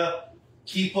tell you,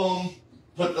 keep them,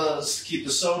 keep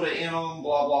the soda in them,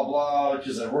 blah, blah, blah,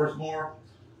 because they're worth more.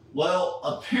 Well,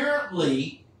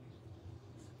 apparently,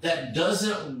 that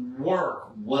doesn't work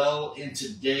well in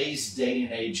today's day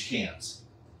and age cans.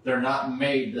 They're not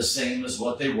made the same as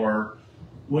what they were,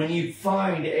 when you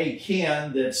find a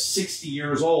can that's 60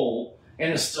 years old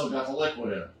and it's still got the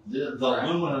liquid in it. The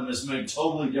aluminum is made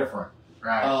totally different.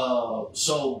 Right.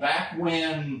 So back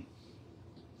when,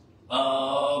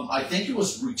 I think it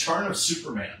was Return of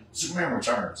Superman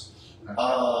Returns, and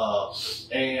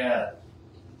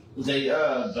they,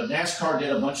 but NASCAR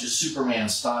did a bunch of Superman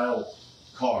style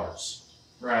cars.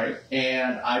 Right.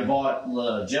 And I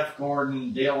bought Jeff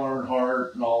Gordon, Dale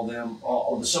Earnhardt, and all them,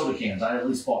 all the soda cans. I at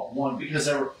least bought one because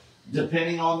they were,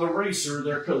 depending on the racer,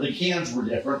 the cans were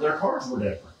different, their cars were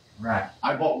different. Right.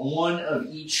 I bought one of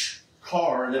each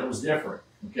car that was different,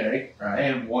 okay? Right.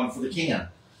 And one for the can.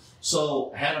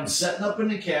 So had them setting up in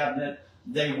the cabinet.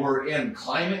 They were in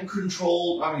climate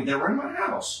controlled. I mean, they were in my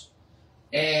house.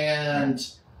 And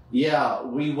yeah,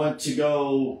 we went to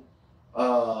go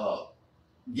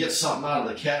get something out of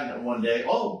the cabinet one day.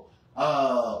 Well,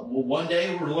 one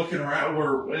day we're looking around,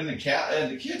 we're in the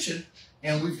kitchen,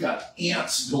 and we've got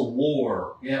ants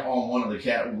galore on one of the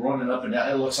cabinets, running up and down.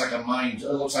 It looks like it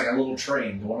looks like a little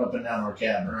train going up and down our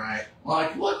cabinet. Right. I'm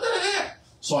like, what the heck?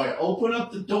 So I open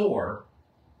up the door,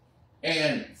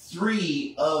 and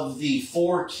 3 of the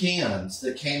 4 cans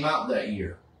that came out that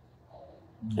year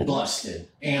busted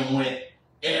and went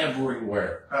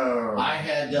everywhere. Oh. I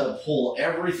had to pull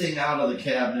everything out of the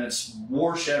cabinets,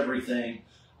 wash everything.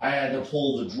 I had to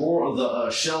pull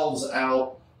the shelves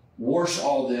out, wash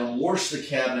all them, wash the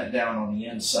cabinet down on the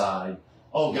inside.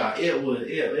 Oh God, it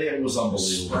was unbelievable.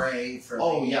 Spray for.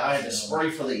 I had to spray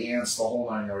for the ants, the whole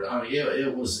 9 yards. I mean,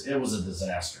 it was a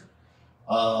disaster.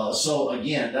 So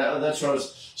again, that's what I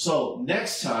was. So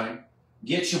next time,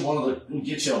 get you a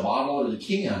bottle or the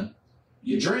can,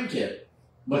 you drink it.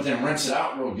 But then rinse it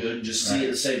out real good and just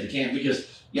save the can, because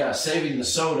saving the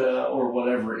soda or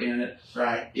whatever in it.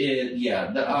 Right.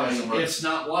 It's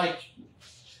not like,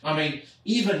 I mean,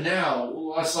 even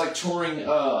now, it's like touring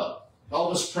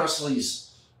Elvis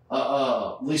Presley's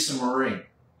Lisa Marie.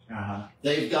 Uh-huh.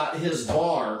 They've got his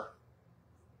bar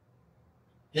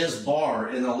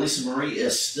in the Lisa Marie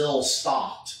is still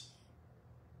stocked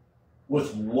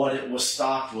with what it was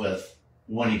stocked with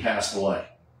when he passed away.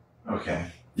 Okay.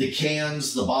 The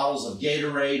cans, the bottles of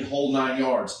Gatorade, whole 9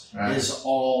 yards, is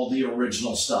all the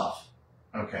original stuff.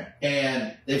 Okay.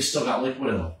 And they've still got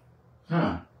liquid in them.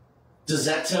 Huh. Does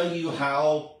that tell you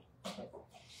how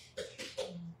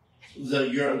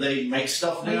they make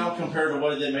stuff now compared to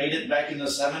what they made it back in the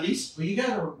 70s? Well, you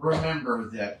got to remember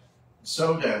that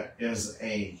soda is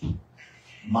a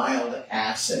mild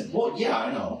acid. Well, yeah,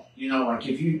 I know. You know, like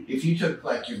if you took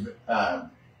like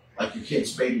your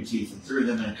kid's baby teeth and threw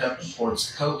them in a cup and poured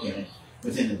some Coke in it,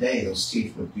 within a day those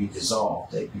teeth would be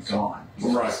dissolved. They'd be gone.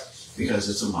 Because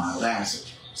it's a mild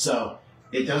acid. So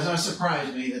it does not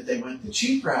surprise me that they went the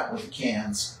cheap route with the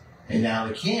cans, and now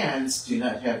the cans do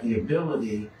not have the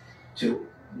ability to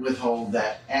withhold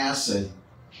that acid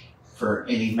for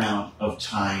any amount of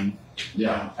time.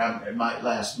 Yeah. It might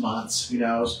last months, who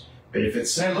knows? But if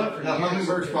it's... Hey, look, the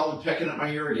hummingbird's probably pecking at my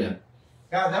ear again.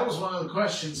 Yeah, that was one of the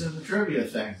questions in the trivia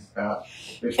thing about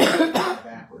which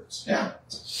backwards. Yeah,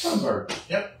 hummingbird.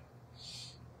 Yep.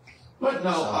 But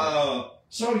no,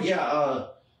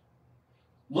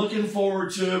 looking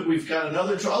forward to it. We've got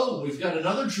another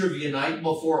trivia night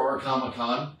before our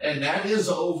Comic-Con, and that is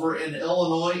over in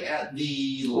Illinois at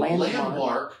the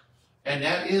Landmark, and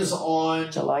that is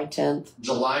on July 10th.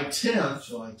 July 10th.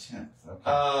 July 10th.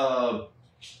 Okay.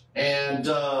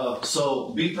 So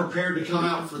be prepared to come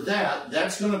out for that.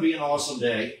 That's going to be an awesome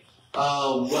day.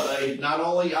 Not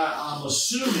only, I'm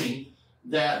assuming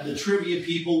that the trivia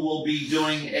people will be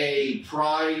doing a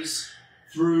prize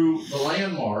through the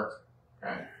Landmark,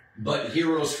 right? But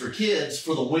Heroes for Kids,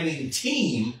 for the winning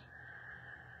team,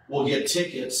 will get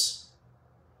tickets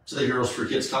to the Heroes for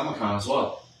Kids Comic-Con as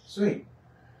well. Sweet.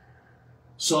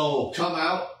 So come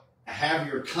out, have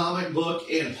your comic book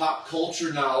and pop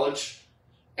culture knowledge.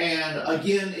 And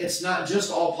again, it's not just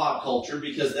all pop culture,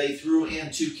 because they threw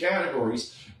in 2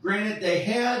 categories. Granted, they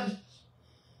had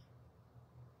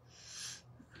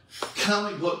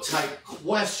comic book type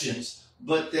questions,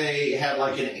 but they had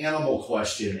like an animal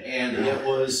question, and it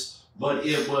was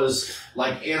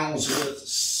like animals with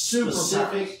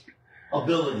specific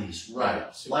abilities,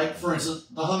 right? Like, for instance,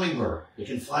 the hummingbird, it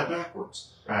can fly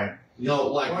backwards, right? You know,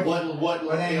 like what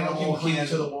animal can cling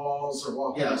to the walls or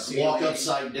walk on the ceiling? Walk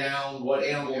upside down. What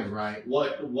animal? Yeah, right.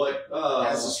 What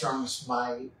has the strongest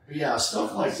bite? Yeah,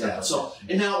 stuff like that. So,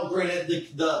 and now,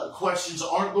 granted, the questions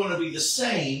aren't going to be the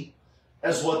same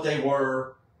as what they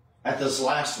were at this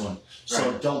last one.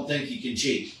 So don't think you can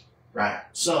cheat. Right.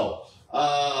 So,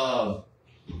 again,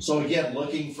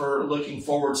 looking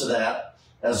forward to that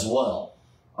as well.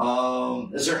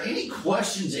 Is there any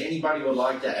questions anybody would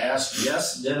like to ask?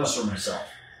 Yes, Dennis or myself?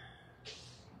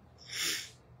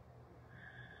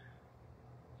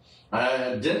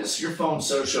 Dennis, your phone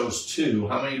shows 2.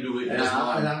 How many do we? And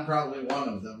I'm probably one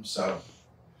of them. So.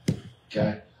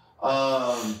 Okay.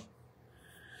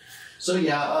 So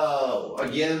yeah.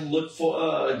 Again, look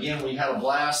for. Again, we had a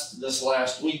blast this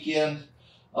last weekend.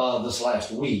 This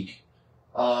last week.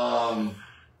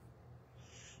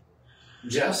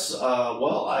 Jess.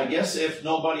 Well, I guess if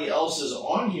nobody else is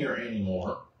on here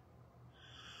anymore,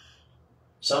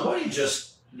 somebody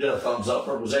just did a thumbs up,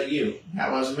 or was that you?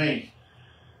 That wasn't me.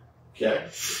 Okay.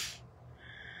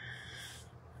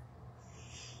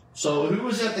 So who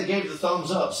was that gave the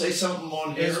thumbs up? Say something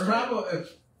on here. It's probably,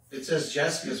 it says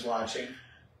Jessica's watching,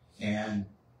 and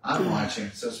I'm watching,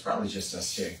 so it's probably just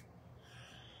us two.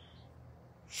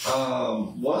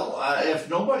 Well, if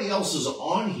nobody else is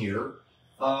on here,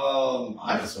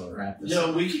 I just want to wrap this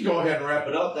up. we can go ahead and wrap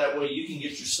it up. That way you can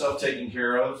get your stuff taken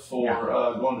care of for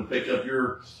going to pick up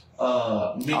your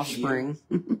offspring.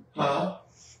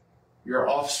 Your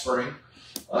offspring.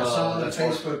 I saw on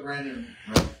Facebook Brandon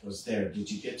was there.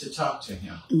 Did you get to talk to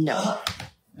him? No.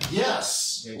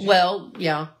 Yes. Well,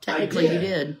 yeah, technically you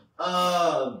did.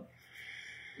 Like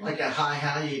a hi,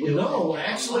 how you doing? No,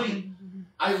 actually,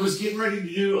 I was getting ready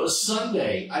to do a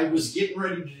Sunday. I was getting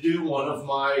ready to do one of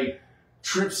my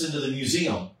trips into the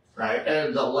museum, right?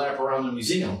 And the lap around the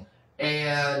museum.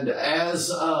 And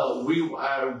as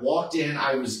I walked in,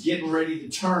 I was getting ready to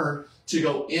turn to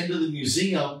go into the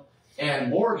museum,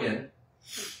 and Morgan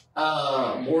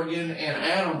and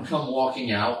Adam come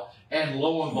walking out, and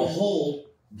lo and behold,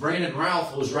 Brandon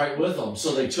Routh was right with them.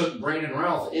 So they took Brandon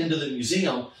Routh into the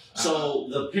museum. So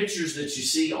the pictures that you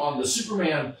see on the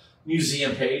Superman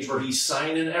museum page where he's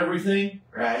signing everything,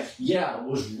 right? Yeah,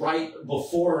 was right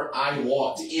before I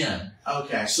walked in.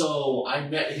 Okay. So I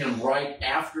met him right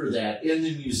after that in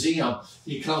the museum.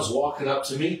 He comes walking up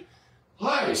to me.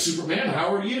 Hi, Superman,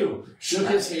 how are you? Shook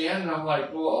his hand, and I'm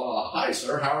like, well, hi,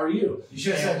 sir, how are you? You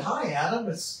should have said, hi,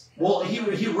 Adam. Well,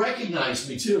 he recognized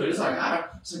me, too. He's like, hi. I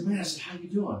said, man, I said, how you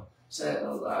doing?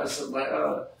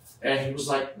 And he was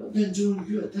like, I've been doing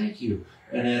good, thank you.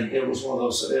 And then it was one of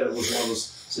those, so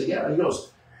yeah,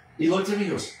 he looked at me,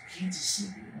 he goes, Kansas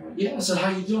City? Yeah, I said,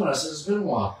 how you doing? I said, it's been a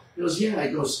while. He goes, yeah,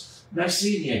 he goes, nice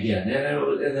seeing you again.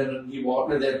 And then he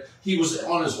walked, and then he was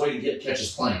on his way to catch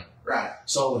his plane. Right.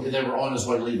 So they were on his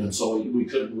way leaving, so we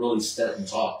couldn't really sit and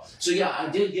talk. So yeah, I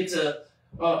did get to,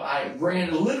 I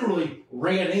literally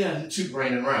ran in to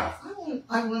Brandon Routh.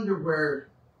 I wonder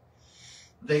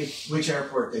which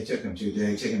airport they took him to. Did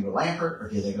they take him to Lampert, or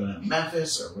did they go down to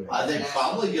Memphis, or They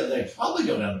probably go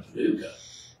down to Paducah.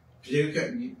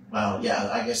 Paducah, well, yeah,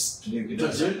 I guess Paducah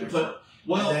does. And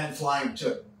then fly him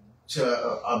to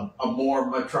a more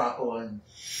metropolitan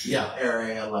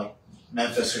area like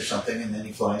Memphis or something, and then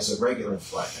he flies a regular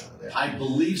flight out of there. I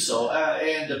believe so.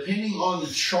 And depending on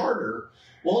the charter,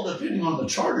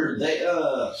 they,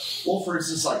 for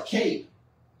instance, like Cape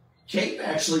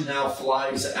actually now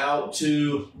flies out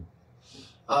to,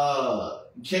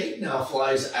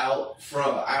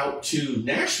 to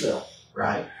Nashville.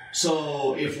 Right.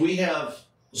 So if we have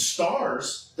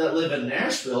stars that live in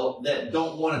Nashville that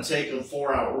don't want to take a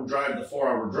 4-hour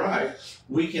drive,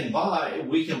 we can buy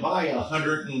 $150,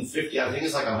 I think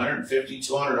it's like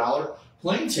 $200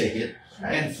 plane ticket,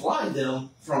 right, and fly them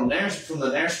from the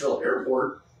Nashville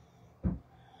airport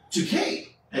to Cape.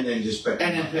 And then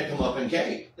pick them up in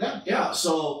Cape. Yeah.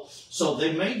 So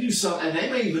they may do some, and they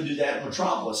may even do that in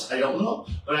Metropolis. I don't know,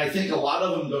 but I think a lot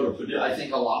of them go to Paducah. I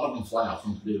think a lot of them fly out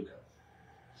from Paducah.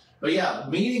 But yeah,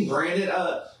 meeting Brandon.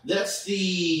 That's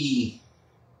the,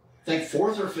 I think,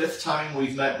 4th or 5th time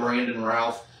we've met Brandon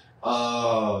Routh.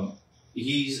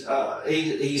 He's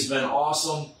been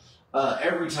awesome.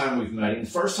 Every time we've met him.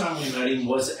 First time we met him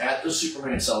was at the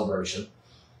Superman Celebration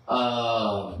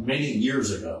many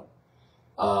years ago.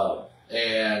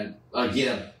 And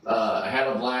again, I had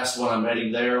a blast when I met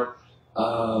him there.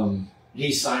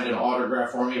 He signed an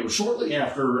autograph for me. It was shortly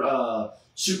after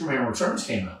Superman Returns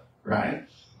came out, right?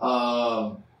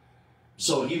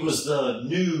 So he was the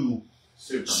new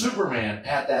Superman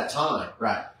at that time,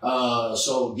 right?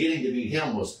 So getting to meet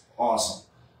him was awesome.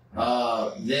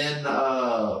 Then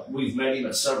we've met him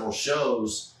at several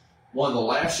shows. One of the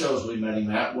last shows we met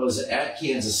him at was at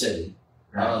Kansas City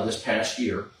this past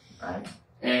year. Right.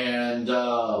 And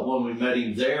when we met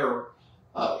him there,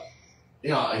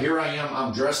 here I am.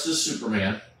 I'm dressed as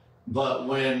Superman. But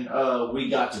when we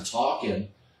got to talking,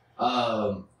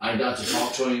 I got to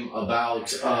talk to him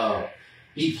about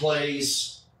he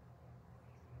plays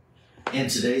in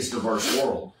today's diverse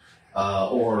world,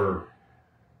 or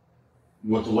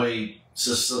with the way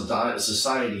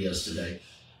society is today.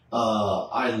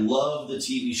 I love the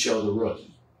TV show The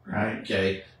Rookie. Right.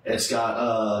 Okay. It's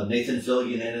got Nathan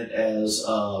Fillion in it as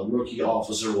rookie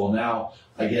officer. Well, now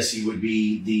I guess he would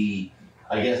be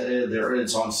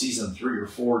it's on season 3 or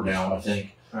 4 now, I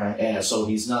think. Right. And so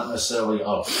he's not necessarily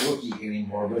a rookie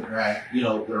anymore, but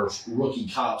there's rookie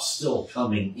cops still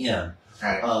coming in.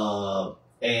 Right.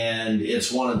 And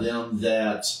it's one of them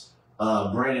that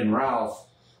Brandon Routh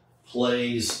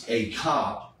plays a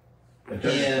cop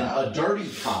a dirty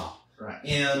cop right.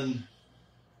 in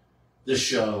the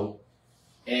show,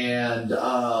 and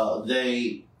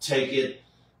they take it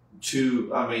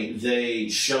to, they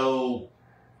show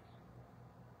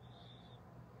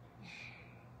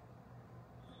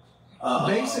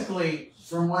basically,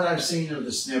 from what I've seen of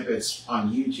the snippets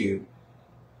on YouTube,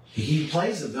 he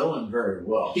plays the villain very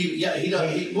well. He does.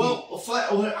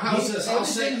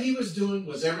 Everything he was doing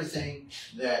was everything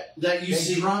that you they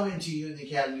see drum into you in the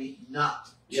academy not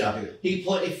to do. He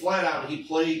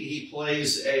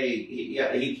plays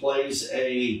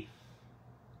a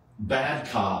bad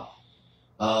cop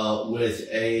with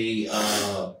a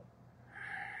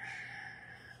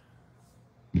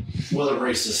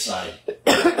racist side.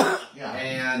 Yeah.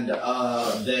 And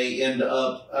they end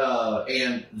up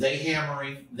and they hammer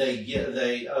him. But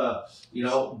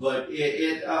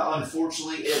it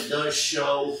unfortunately it does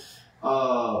show.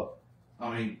 Yeah.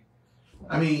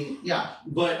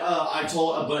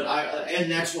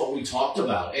 And that's what we talked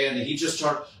about. And he just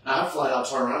turned. I flat out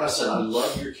turned around. I said, "I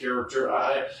love your character."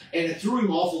 And it threw him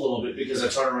off a little bit because I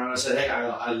turned around and I said, "Hey,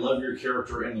 I love your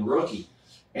character in The Rookie."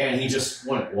 And he just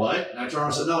went, "What?" And I turned around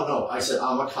and said, "No." I said,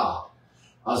 "I'm a cop."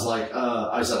 I was like,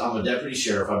 I'm a deputy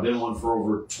sheriff. I've been one for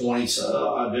over 20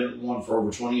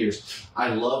 years. I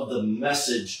love the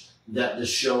message that the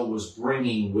show was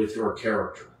bringing with your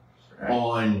character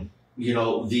on, he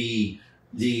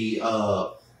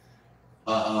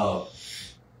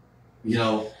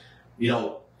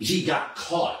got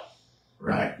caught,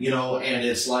 right? And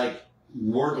it's like,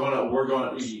 we're gonna,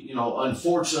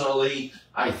 unfortunately,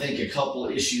 I think a couple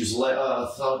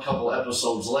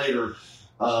episodes later,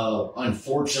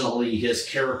 unfortunately, his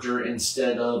character,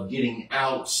 instead of getting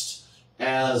ousted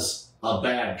as a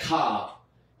bad cop,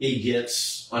 he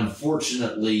gets,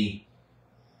 unfortunately,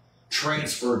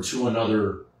 transferred to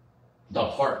another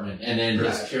department. And then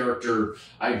his character,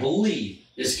 I believe,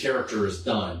 his character is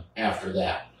done after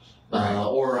that. Right.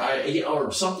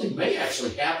 Or something may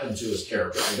actually happen to his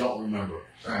character. I don't remember.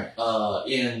 Right.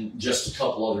 In just a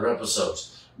couple other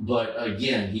episodes. But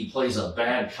again, he plays a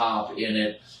bad cop in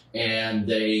it. And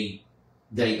they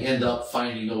end up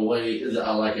finding a way,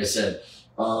 like I said,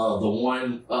 the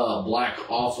one black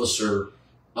officer,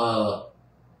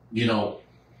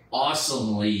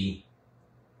 awesomely,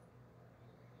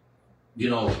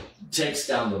 takes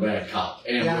down the bad cop,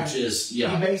 and which is he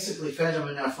basically fed him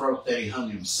enough rope that he hung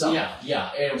himself. But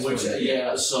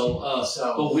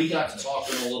we got to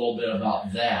talking a little bit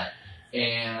about that.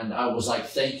 And I was like,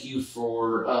 thank you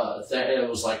for, it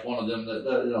was like one of them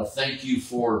that, thank you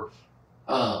for,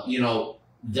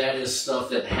 that is stuff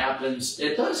that happens.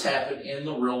 It does happen in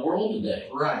the real world today.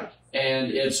 Right. And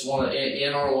it's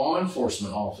in our law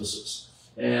enforcement offices.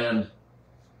 And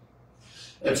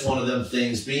it's one of them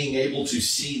things, being able to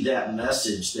see that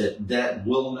message that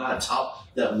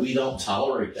we don't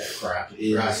tolerate that crap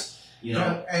is, right.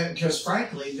 And because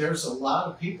frankly, there's a lot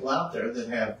of people out there that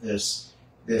have this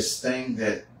thing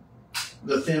that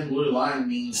the thin blue line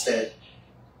means that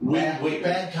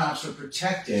bad cops are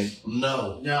protected.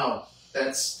 No,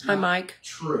 that's Hi, Mike.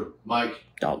 True. Mike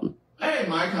Dalton. Hey,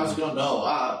 Mike, how's it going? No,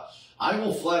 I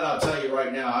will flat out tell you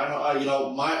right now.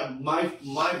 My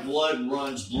blood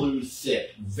runs blue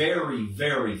thick, very,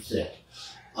 very thick.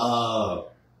 My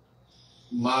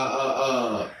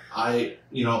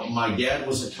dad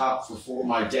was a cop for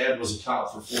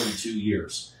 42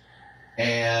 years.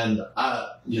 And,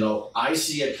 I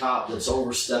see a cop that's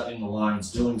overstepping the lines,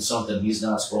 doing something he's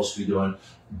not supposed to be doing.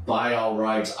 By all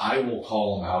rights, I will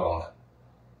call him out on it.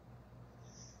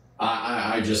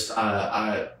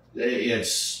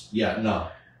 No.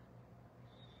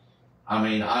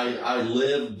 I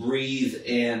live, breathe,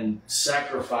 and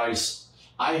sacrifice.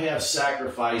 I have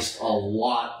sacrificed a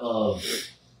lot of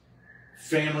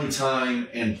family time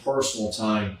and personal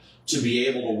time to be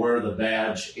able to wear the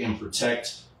badge and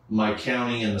protect my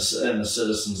county and the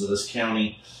citizens of this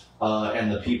county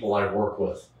and the people I work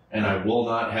with, and I will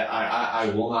not I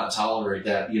will not tolerate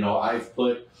that.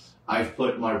 I've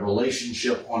put my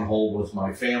relationship on hold with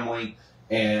my family,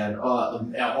 and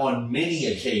on many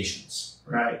occasions.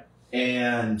 Right.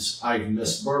 and I've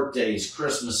missed birthdays,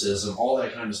 Christmases, and all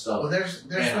that kind of stuff. Well, there's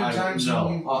been times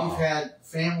when you've had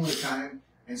family time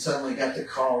and suddenly got the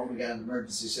call, we got an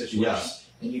emergency situation, Yes.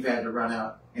 and you've had to run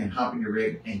out and hop in your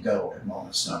rig and go at a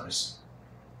moment's notice.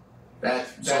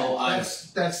 That's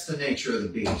the nature of the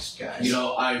beast, guys. You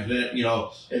know, I've been, you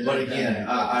know, but again,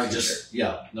 I just,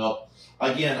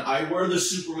 Again, I wear the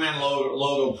Superman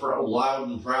logo loud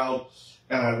and proud,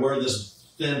 and I wear this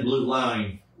thin blue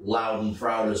line loud and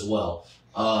proud as well.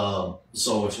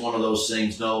 So it's one of those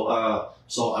things. So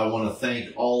I want to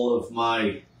thank all of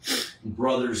my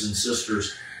brothers and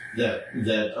sisters that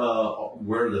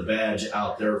wear the badge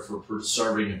out there for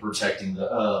serving and protecting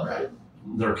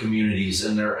their communities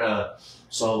and their.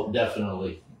 So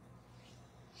definitely.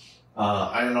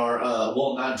 And our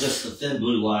well, not just the thin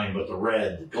blue line, but the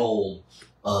red, the gold,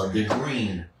 the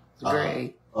green,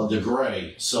 the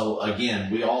gray. So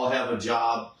again, we all have a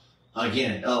job.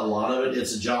 Again, a lot of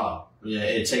it's a job. Yeah,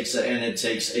 it takes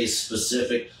a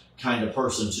specific kind of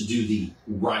person to do the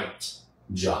right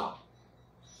job.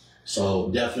 So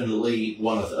definitely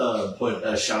want to put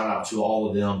a shout out to all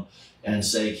of them and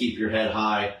say keep your head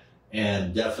high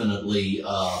and definitely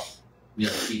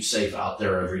keep safe out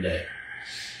there every day.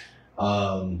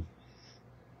 And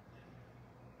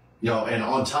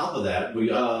on top of that,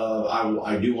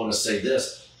 I do want to say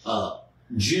this: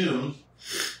 June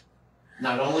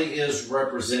not only is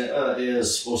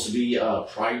supposed to be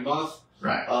Pride Month,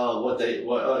 right? I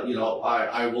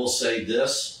will say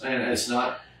this, and it's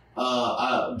not.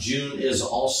 June is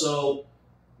also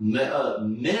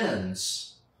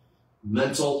Men's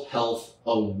Mental Health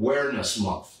Awareness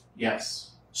Month.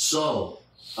 Yes. So,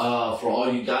 for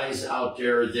all you guys out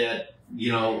there that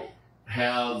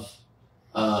have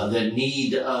that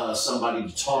need somebody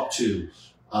to talk to,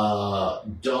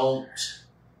 don't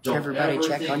everybody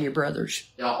check on your brothers.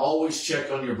 Always check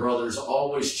on your brothers.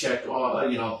 Always check.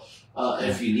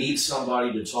 If you need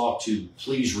somebody to talk to,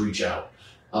 please reach out.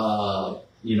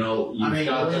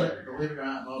 Believe it or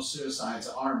not, most suicides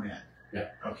are men. Yeah.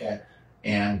 Okay.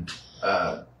 And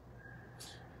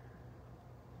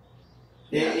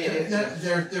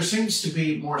there seems to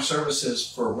be more services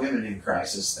for women in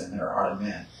crisis than there are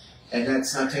men, and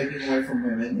that's not taking away from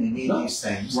women. They need these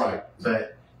things, right?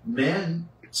 But men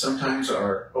sometimes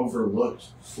are overlooked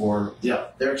for. Yeah.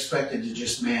 They're expected to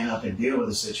just man up and deal with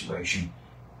the situation,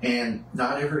 and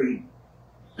not every.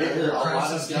 A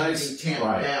lot of guys can be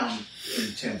tamped down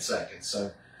in 10 seconds.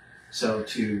 So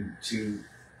to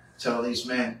tell these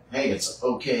men, hey, it's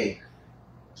okay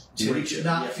to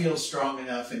not feel strong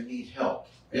enough and need help.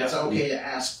 It's okay to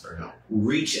ask for help.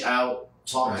 Reach out,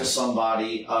 talk to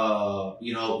somebody.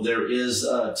 There is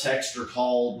a text or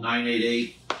call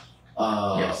 988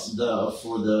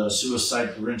 for the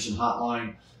suicide prevention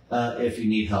hotline if you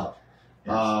need help.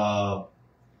 Yes.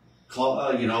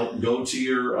 Call, go to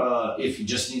your, if you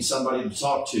just need somebody to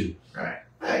talk to. Right.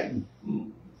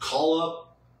 Call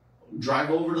up, drive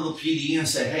over to the PD and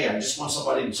say, hey, I just want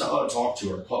somebody to talk to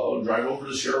her. Drive over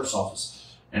to the sheriff's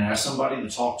office and ask somebody to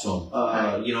talk to them.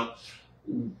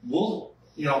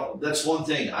 That's one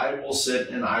thing. I will sit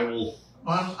and I will.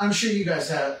 Well, I'm sure you guys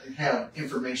have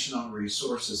information on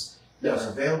resources that are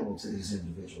available to these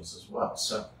individuals as well.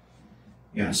 So,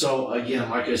 So again,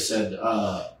 like I said,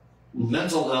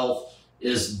 mental health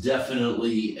is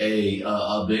definitely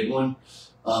a big one.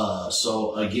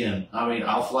 So again,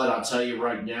 I'll flat out tell you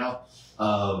right now,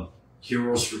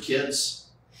 Heroes for Kids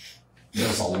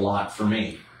does a lot for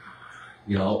me.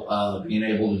 Being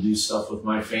able to do stuff with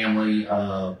my family,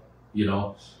 I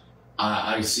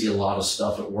see a lot of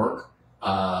stuff at work.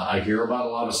 I hear about a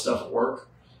lot of stuff at work.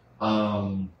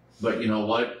 But you know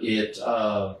what? Again,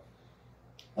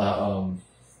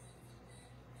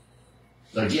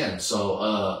 it's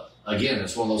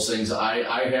one of those things.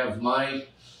 I have my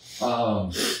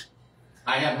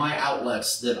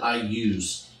outlets that I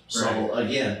use. So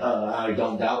again, I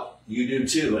don't doubt you do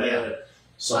too. I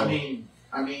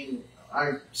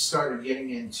started getting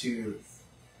into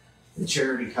the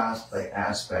charity cosplay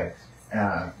aspect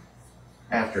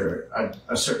after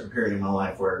a certain period in my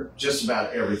life where just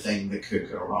about everything that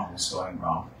could go wrong was going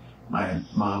wrong. My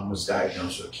mom was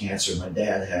diagnosed with cancer. My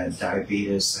dad had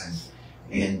diabetes,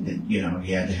 and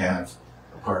he had to have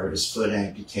a part of his foot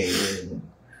amputated,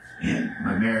 and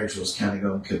my marriage was kind of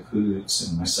going kaput,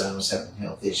 and my son was having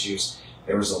health issues.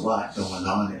 There was a lot going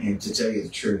on, and to tell you the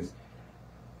truth,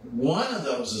 one of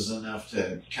those is enough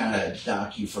to kind of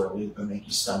dock you for a loop and make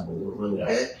you stumble a little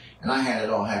bit, and I had it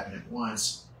all happen at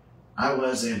once. I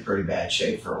was in pretty bad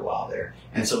shape for a while there,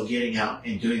 and so getting out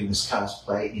and doing this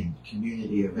cosplay in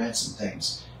community events and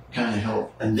things kind of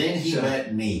helped. And then he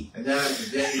met me. And then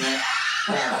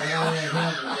family and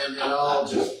him, and it all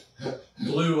just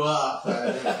blew up.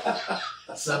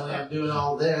 Suddenly I'm doing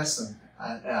all this, and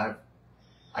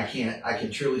I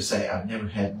can truly say I've never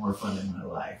had more fun in my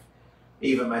life.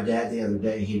 Even my dad the other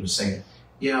day, he was saying,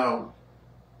 you know,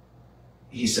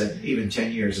 he said, even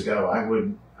 10 years ago, I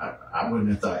wouldn't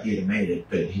have thought you'd have made it,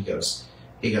 but he goes,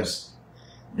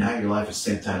 now your life is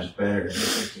 10 times better. And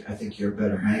I think you're a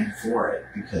better man for it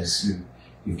because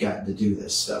you've gotten to do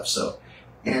this stuff. So,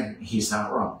 and he's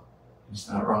not wrong. He's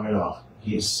not wrong at all.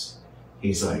 He's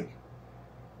very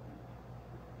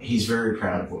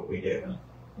proud of what we do.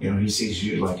 You know, he sees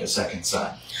you like a second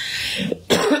son. And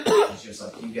he's just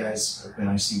like, you guys, when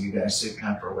I see you guys suiting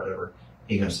up or whatever,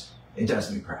 he goes, it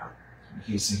does me proud.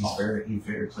 He's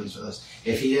very pleased with us.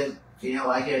 If he didn't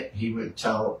like it, he would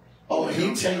tell. Oh,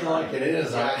 he'd take it like it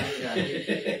is.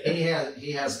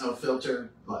 He has no filter,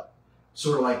 but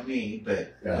sort of like me,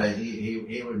 but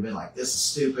he would have been like, this is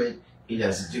stupid. He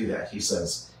doesn't do that. He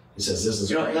says this is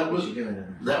great.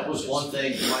 That was one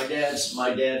thing.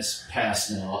 My dad's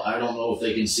passed now. I don't know if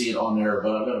they can see it on there,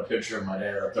 but I've got a picture of my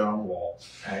dad up there on the wall.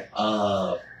 Right.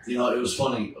 You know, it was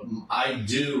funny. I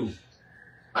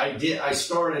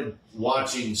started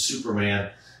watching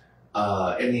Superman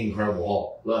in the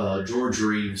Incredible Hulk, George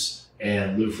Reeves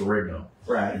and Lou Ferrigno.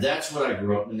 Right. That's what I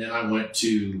grew up, and then I went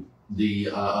to the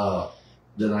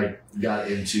then I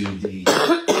got into the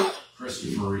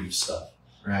Christopher Reeve stuff.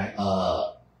 Right.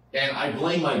 And I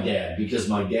blame my dad because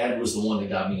my dad was the one that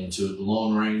got me into it. The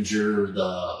Lone Ranger,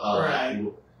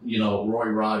 you know, Roy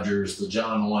Rogers, the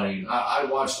John Wayne. I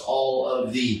watched all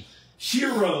of the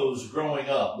heroes growing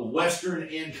up, the Western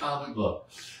and comic book.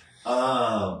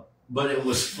 But it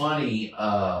was funny,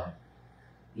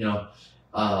 you know,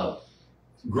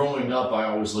 growing up, I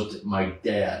always looked at my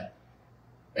dad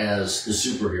as the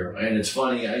superhero. And it's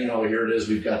funny, you know, here it is,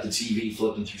 we've got the TV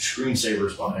flipping through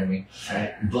screensavers behind me.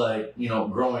 Right. But, you know,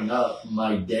 growing up,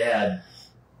 my dad,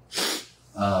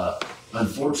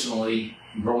 unfortunately,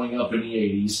 growing up in the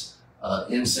 80s,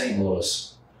 in St.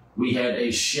 Louis, we had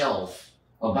a shelf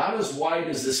about as wide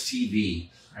as this TV,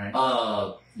 right.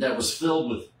 That was filled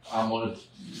with, I'm going to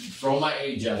throw my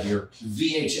age out here,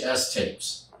 VHS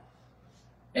tapes.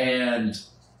 And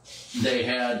they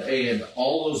had, and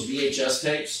all those VHS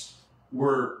tapes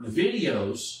were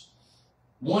videos.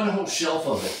 One whole shelf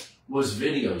of it was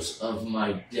videos of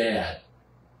my dad,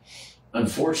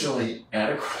 unfortunately,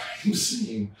 at a crime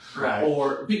scene. Right.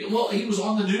 Or, well, he was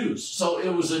on the news. So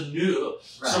it was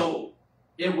so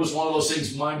it was one of those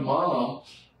things. My mom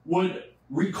would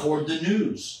record the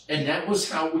news. And that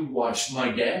was how we watched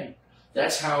my dad.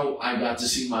 That's how I got to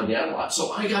see my dad a lot.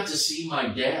 So I got to see my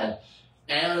dad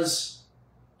as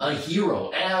a hero,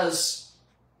 as,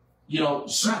 you know,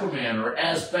 Superman or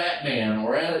as Batman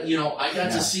or as, you know, I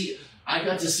got to see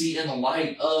in the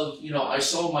light of, you know, I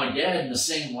saw my dad in the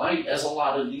same light as a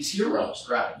lot of these heroes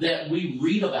that we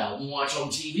read about and watch on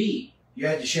TV. You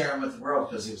had to share him with the world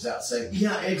because he was out saving.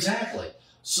 Yeah, exactly.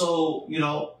 So, you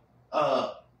know,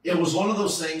 it was one of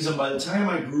those things, and by the time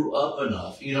I grew up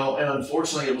enough, you know, and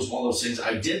unfortunately it was one of those things,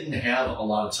 I didn't have a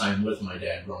lot of time with my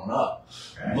dad growing up.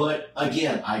 Right. But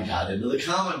again, I got into the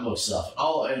comic book stuff.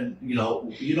 Oh, and you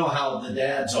know how the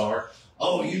dads are.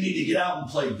 Oh, you need to get out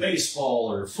and play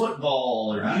baseball or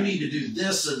football, or you need to do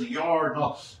this in the yard and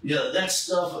all. You know, that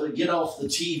stuff, get off the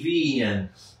TV, and,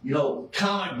 you know,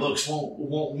 comic books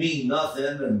won't mean nothing,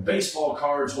 and baseball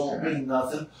cards won't mean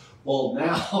nothing. Well,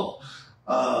 now,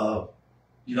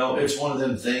 you know, it's one of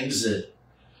them things that,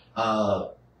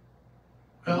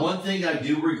 one thing I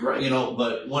do regret, you know,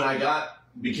 but when I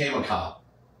became a cop,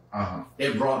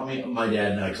 it brought my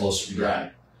dad and I closer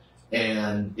together.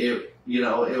 And it, you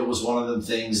know, it was one of them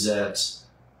things that,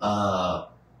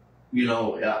 you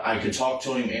know, I could talk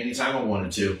to him anytime I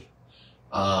wanted to.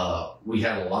 We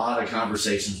had a lot of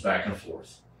conversations back and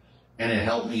forth, and it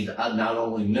helped me not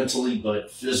only mentally, but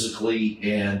physically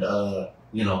and,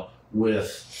 you know,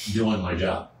 with doing my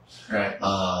job. Right.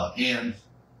 And,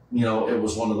 you know, it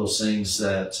was one of those things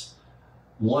that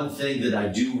one thing that I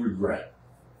do regret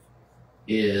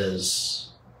is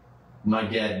my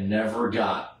dad never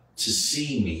got to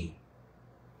see me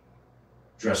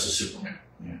dressed as Superman.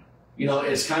 Yeah. You know,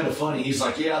 it's kind of funny. He's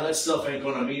like, yeah, that stuff ain't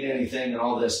going to mean anything and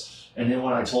all this. And then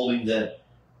when I told him that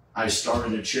I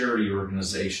started a charity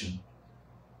organization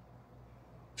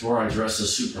to where I dressed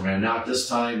as Superman. Now, at this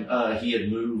time, he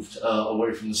had moved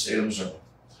away from the state of Missouri.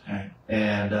 Right.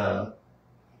 And I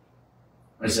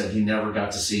said he never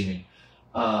got to see me.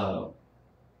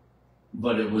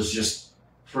 But it was just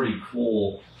pretty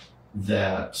cool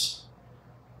that,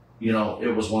 you know,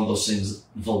 it was one of those things,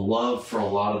 the love for a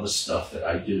lot of the stuff that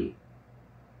I do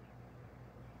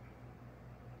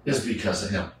is because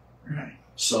of him. Right.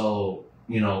 So,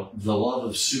 you know, the love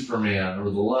of Superman or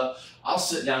the love, I'll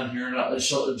sit down here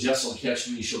and Jess will catch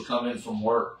me. She'll come in from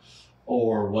work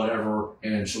or whatever,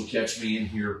 and she'll catch me in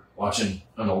here watching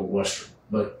an old Western.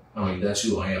 But, I mean, that's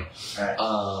who I am. Right.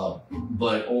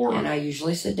 And I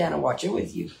usually sit down and watch it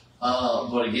with you.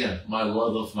 But again, my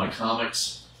love of my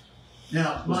comics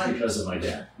Now, was because of my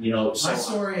dad. You know, so my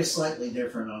story is slightly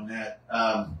different on that.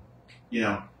 You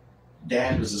know,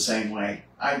 Dad was the same way.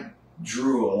 I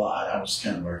drew a lot. I was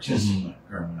kind of artistic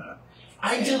growing up.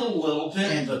 I did a little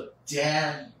bit, but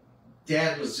Dad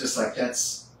was just like,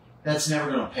 that's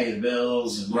never going to pay the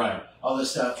bills and right. all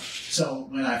this stuff. So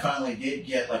when I finally did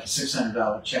get like a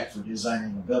 $600 check for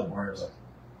designing a billboard, I was like,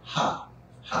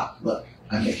 look,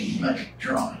 I'm making money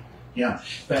drawing. Yeah,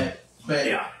 but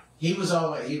yeah. he was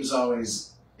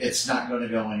always, it's not going to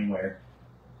go anywhere.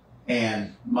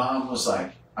 And Mom was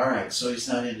like, all right, so he's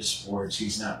not into sports.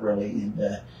 He's not really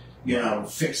into, you know,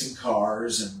 fixing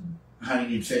cars and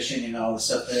hunting and fishing and all the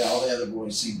stuff that all the other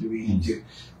boys seem to be into.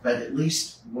 But at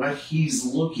least what he's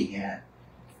looking at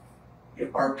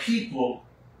are people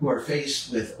who are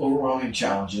faced with overwhelming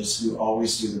challenges, who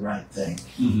always do the right thing,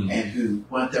 and who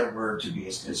want their word to be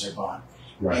as good as their bond.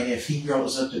 Right. And if he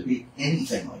grows up to be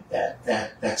anything like that,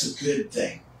 that's a good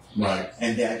thing. Right.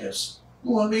 And Dad goes,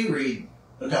 well, let me read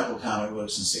a couple of comic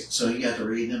books and see. So he got to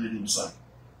read them, and he was like,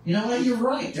 you know what, you're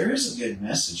right. There is a good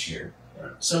message here.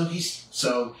 Right. So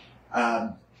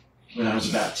when I was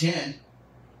about 10,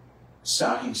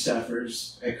 stocking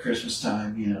stuffers at Christmas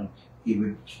time, you know, he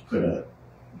would put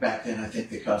back then I think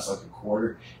they cost like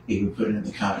 $0.25. He would put it in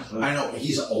the comic book. I know,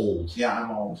 he's old. Yeah, I'm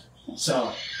old.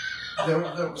 So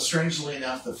strangely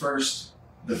enough, the first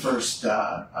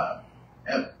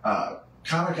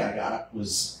comic I got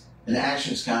was an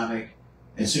actions comic,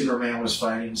 and Superman was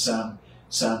fighting some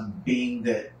being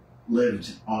that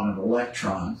lived on an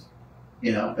electron,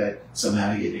 you know, but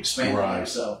somehow he had expanded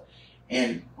himself.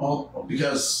 And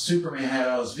because Superman had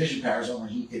all his vision powers,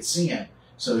 only he could see him.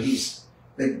 So he's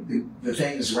the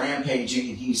thing is rampaging,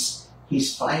 and he's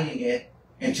fighting it.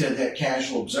 And to that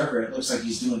casual observer, it looks like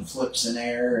he's doing flips in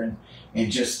air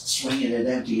and just swinging at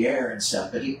empty air and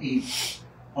stuff. But he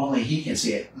only he can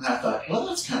see it. And I thought, well,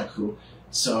 that's kind of cool.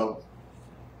 So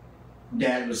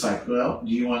Dad was like, well, do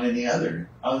you want any other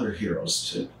heroes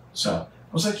too? So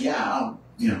I was like, yeah,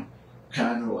 you know,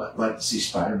 kind of like to see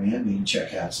Spider-Man, maybe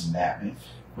check out some Batman.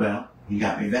 Well, he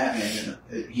got me Batman,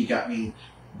 and he got me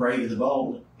Brave and the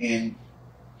Bold, and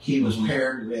he was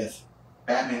paired with,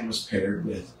 Batman was paired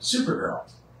with Supergirl.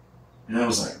 And I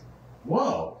was like,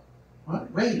 whoa,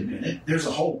 wait a minute, there's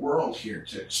a whole world here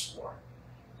to explore.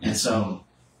 And so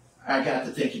I got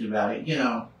to thinking about it, you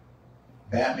know,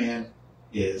 Batman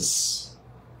is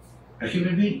a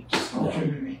human being, just a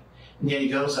human being. And yet he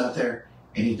goes out there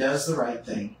and he does the right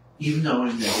thing, even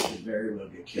knowing that he could very well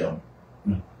get killed.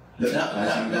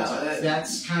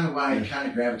 That's kind of why I kind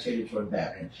of gravitated toward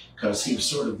Batman, because he was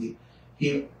sort of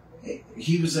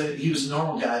he was a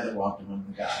normal guy that walked among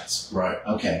the gods. Right.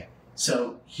 Okay.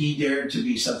 So he dared to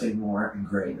be something more and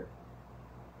greater.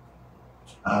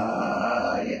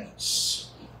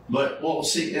 Yes. But, well,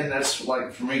 see, and that's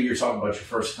like, for me, you're talking about your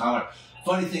first comic.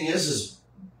 Funny thing is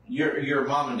your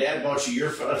mom and dad bought you your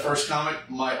first comic.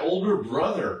 My older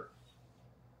brother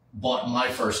bought my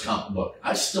first comic book.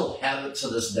 I still have it to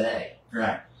this day.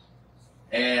 Right.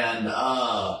 And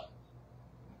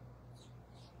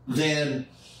then,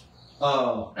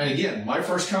 and again, my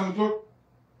first comic book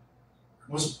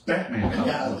was a Batman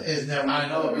comic book. Isn't that I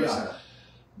know, yeah.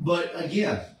 But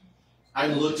again, I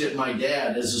looked at my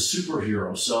dad as a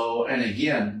superhero. So, and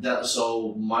again,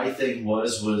 so my thing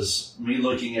was me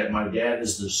looking at my dad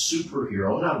as the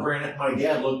superhero. Now, granted, my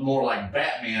dad looked more like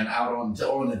Batman out on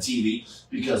the TV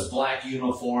because black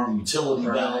uniform, utility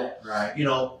belt, right? You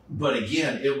know. But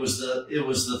again, it was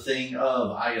the thing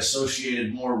of I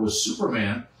associated more with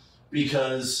Superman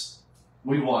because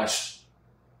we watched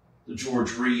the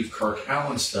George Reeve, Kirk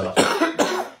Allen stuff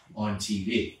on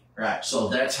TV. Right. So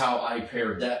that's how I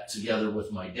paired that together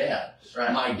with my dad.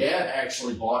 Right. My dad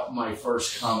actually bought my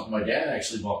first comic. My dad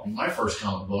actually bought me my first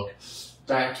comic book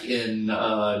back in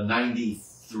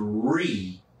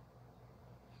 '93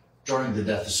 during the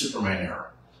Death of Superman era.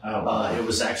 Oh, wow. It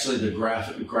was actually the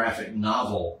graphic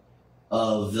novel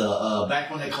of the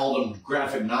back when they called them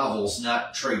graphic novels,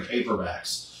 not trade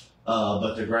paperbacks,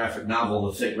 but the graphic novel,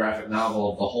 the thick graphic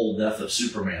novel of the whole Death of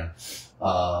Superman.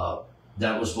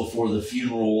 That was before the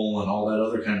funeral and all that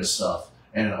other kind of stuff,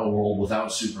 and A World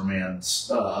Without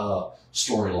Superman's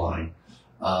storyline.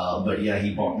 But yeah,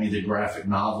 he bought me the graphic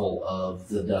novel of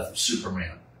the Death of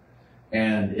Superman.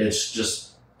 And it's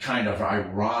just kind of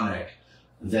ironic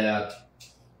that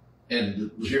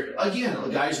and here again,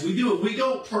 guys, we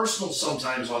go personal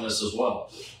sometimes on this as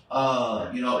well.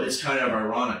 You know, it's kind of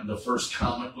ironic. The first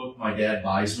comic book my dad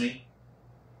buys me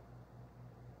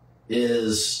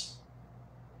was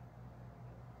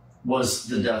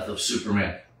the death of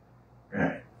Superman.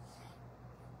 Right.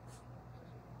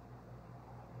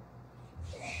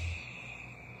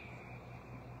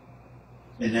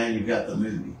 And now you've got the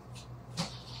movie.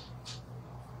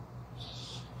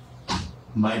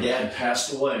 My dad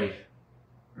passed away.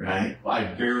 Right. I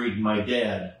buried my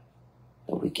dad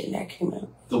The weekend that came out.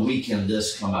 the weekend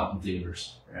this come out in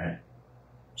theaters. Right.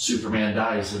 Superman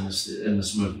dies in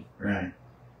this movie. Right.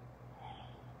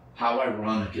 How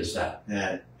ironic is that?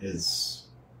 That is.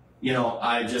 You know,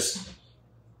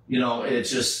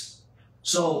 it's just,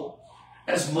 so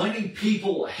as many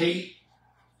people hate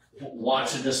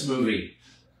watching this movie,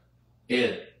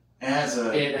 it has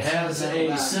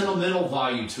a sentimental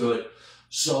value to it.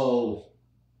 So,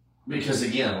 because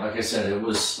again, like I said, it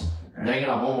was, dang it,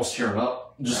 I'm almost tearing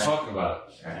up just talking about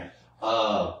it. Right.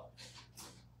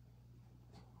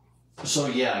 So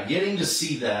yeah, getting to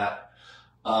see that,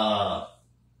 I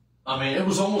mean, it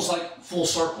was almost like full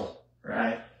circle.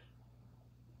 Right.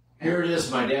 Here it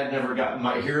is, my dad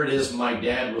my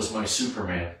dad was my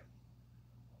Superman.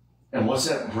 And what's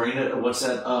that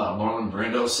Marlon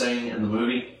Brando saying in the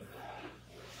movie?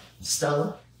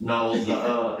 Stella? No,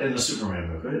 in the Superman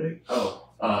movie. Really?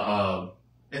 Oh.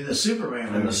 In the Superman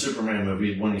movie. In the Superman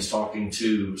movie, when he's talking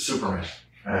to Superman.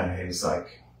 And he's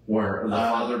like, where the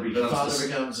father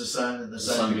becomes the son and the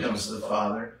son becomes the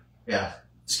father. Yeah.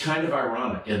 It's kind of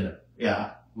ironic, isn't it?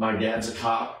 Yeah. My dad's a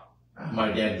cop.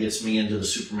 My dad gets me into the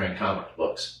Superman comic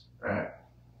books. Right.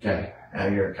 Okay. Now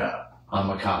you're a cop. I'm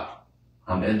a cop.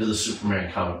 I'm into the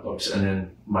Superman comic books. And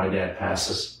then my dad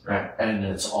passes. Right. And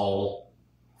it's all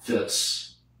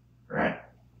fits. Right.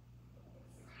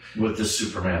 With the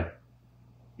Superman.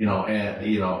 You know, and,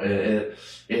 you know, it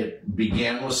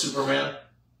began with Superman.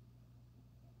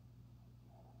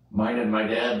 Mine and my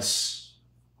dad's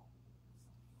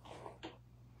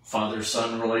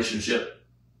father-son relationship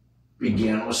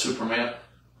began with Superman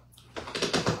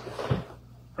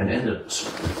and ended with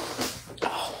Superman.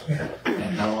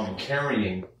 And now I'm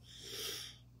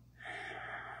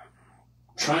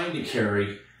trying to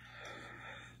carry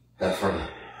that further.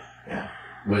 Yeah.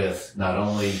 With not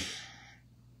only,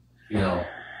 you know,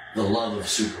 the love of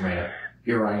Superman.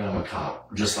 Here I am, a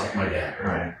cop, just like my dad.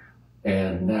 Right.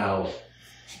 And now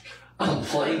I'm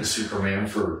playing Superman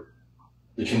for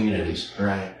the communities.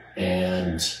 Right.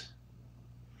 And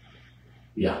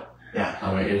yeah. Yeah.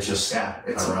 I mean, it's just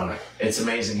it's ironic. It's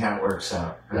amazing how it works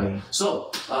out. Yeah.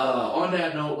 So, on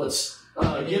that note, let's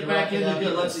get back into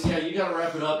it. You got to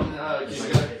wrap it up.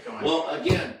 Well,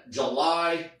 again,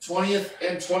 July 20th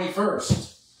and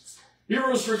 21st.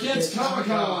 Heroes for Kids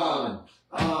Comic-Con.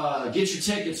 Get your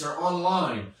tickets or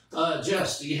online.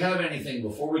 Jess, do you have anything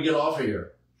before we get off of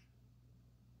here?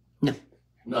 No.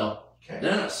 No. Okay.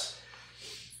 Dennis.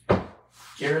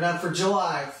 Gearing up for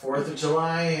July, 4th of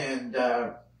July, and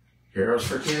Heroes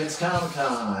for Kids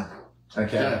Comic-Con.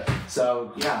 Okay.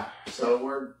 So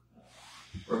we're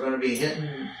going to be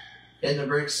hitting in the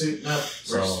brick, suiting up.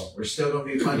 We're still going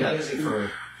to be plenty busy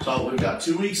for. So we've got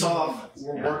 2 weeks off.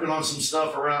 We're working on some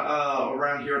stuff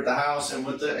around here at the house and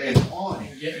on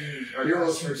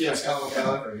Heroes for Kids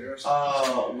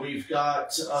Comic-Con. We've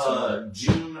got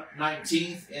June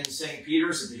 19th in St.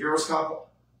 Peter's at the Heroes Complex.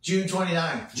 June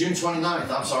 29th. June 29th,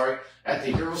 I'm sorry, at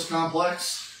the Heroes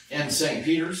Complex in St.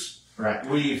 Peter's. Right.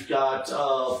 We've got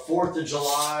 4th of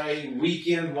July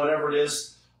weekend, whatever it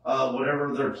is,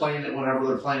 whenever they're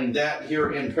planning that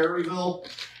here in Perryville.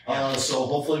 So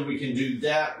hopefully we can do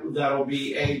that. That'll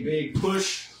be a big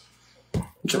push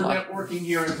for networking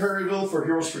here in Perryville for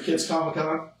Heroes for Kids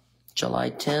Comic-Con.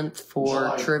 July 10th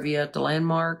for trivia at the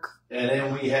Landmark. And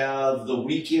then we have the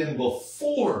weekend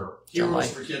before Heroes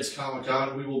for Kids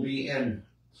Comic-Con. We will be in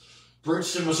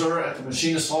Bridgeton, Missouri at the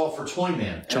Machinist Hall for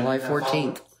Toyman. July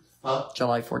 14th.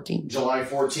 July 14th. July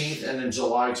 14th, and then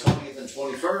July 20th and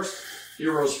 21st,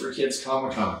 Heroes for Kids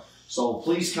Comic-Con. So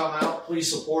please come out, please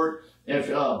support. If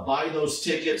buy those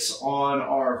tickets on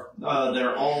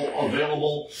they're all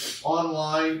available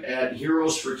online at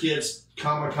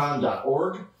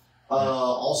heroesforkidscomiccon.org.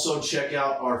 Also check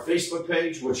out our Facebook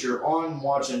page, which you're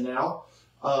watching now.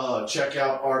 Check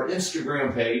out our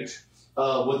Instagram page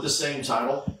with the same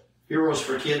title, Heroes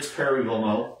for Kids Perryville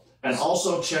Mo. And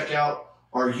also check out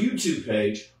our YouTube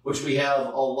page, which we have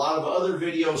a lot of other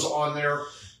videos on there.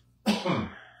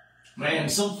 Man,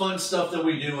 some fun stuff that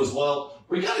we do as well.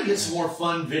 We got to get some more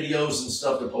fun videos and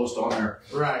stuff to post on there.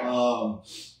 Right.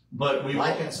 but we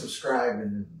like and subscribe,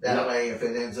 and that way, if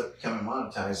it ends up becoming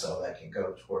monetized, all that can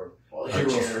go toward our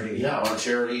charity. Yeah, our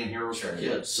charity and Heroes for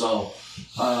Kids. So,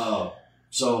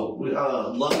 we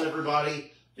love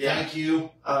everybody. Thank you,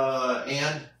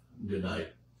 and good night.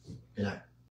 Good night.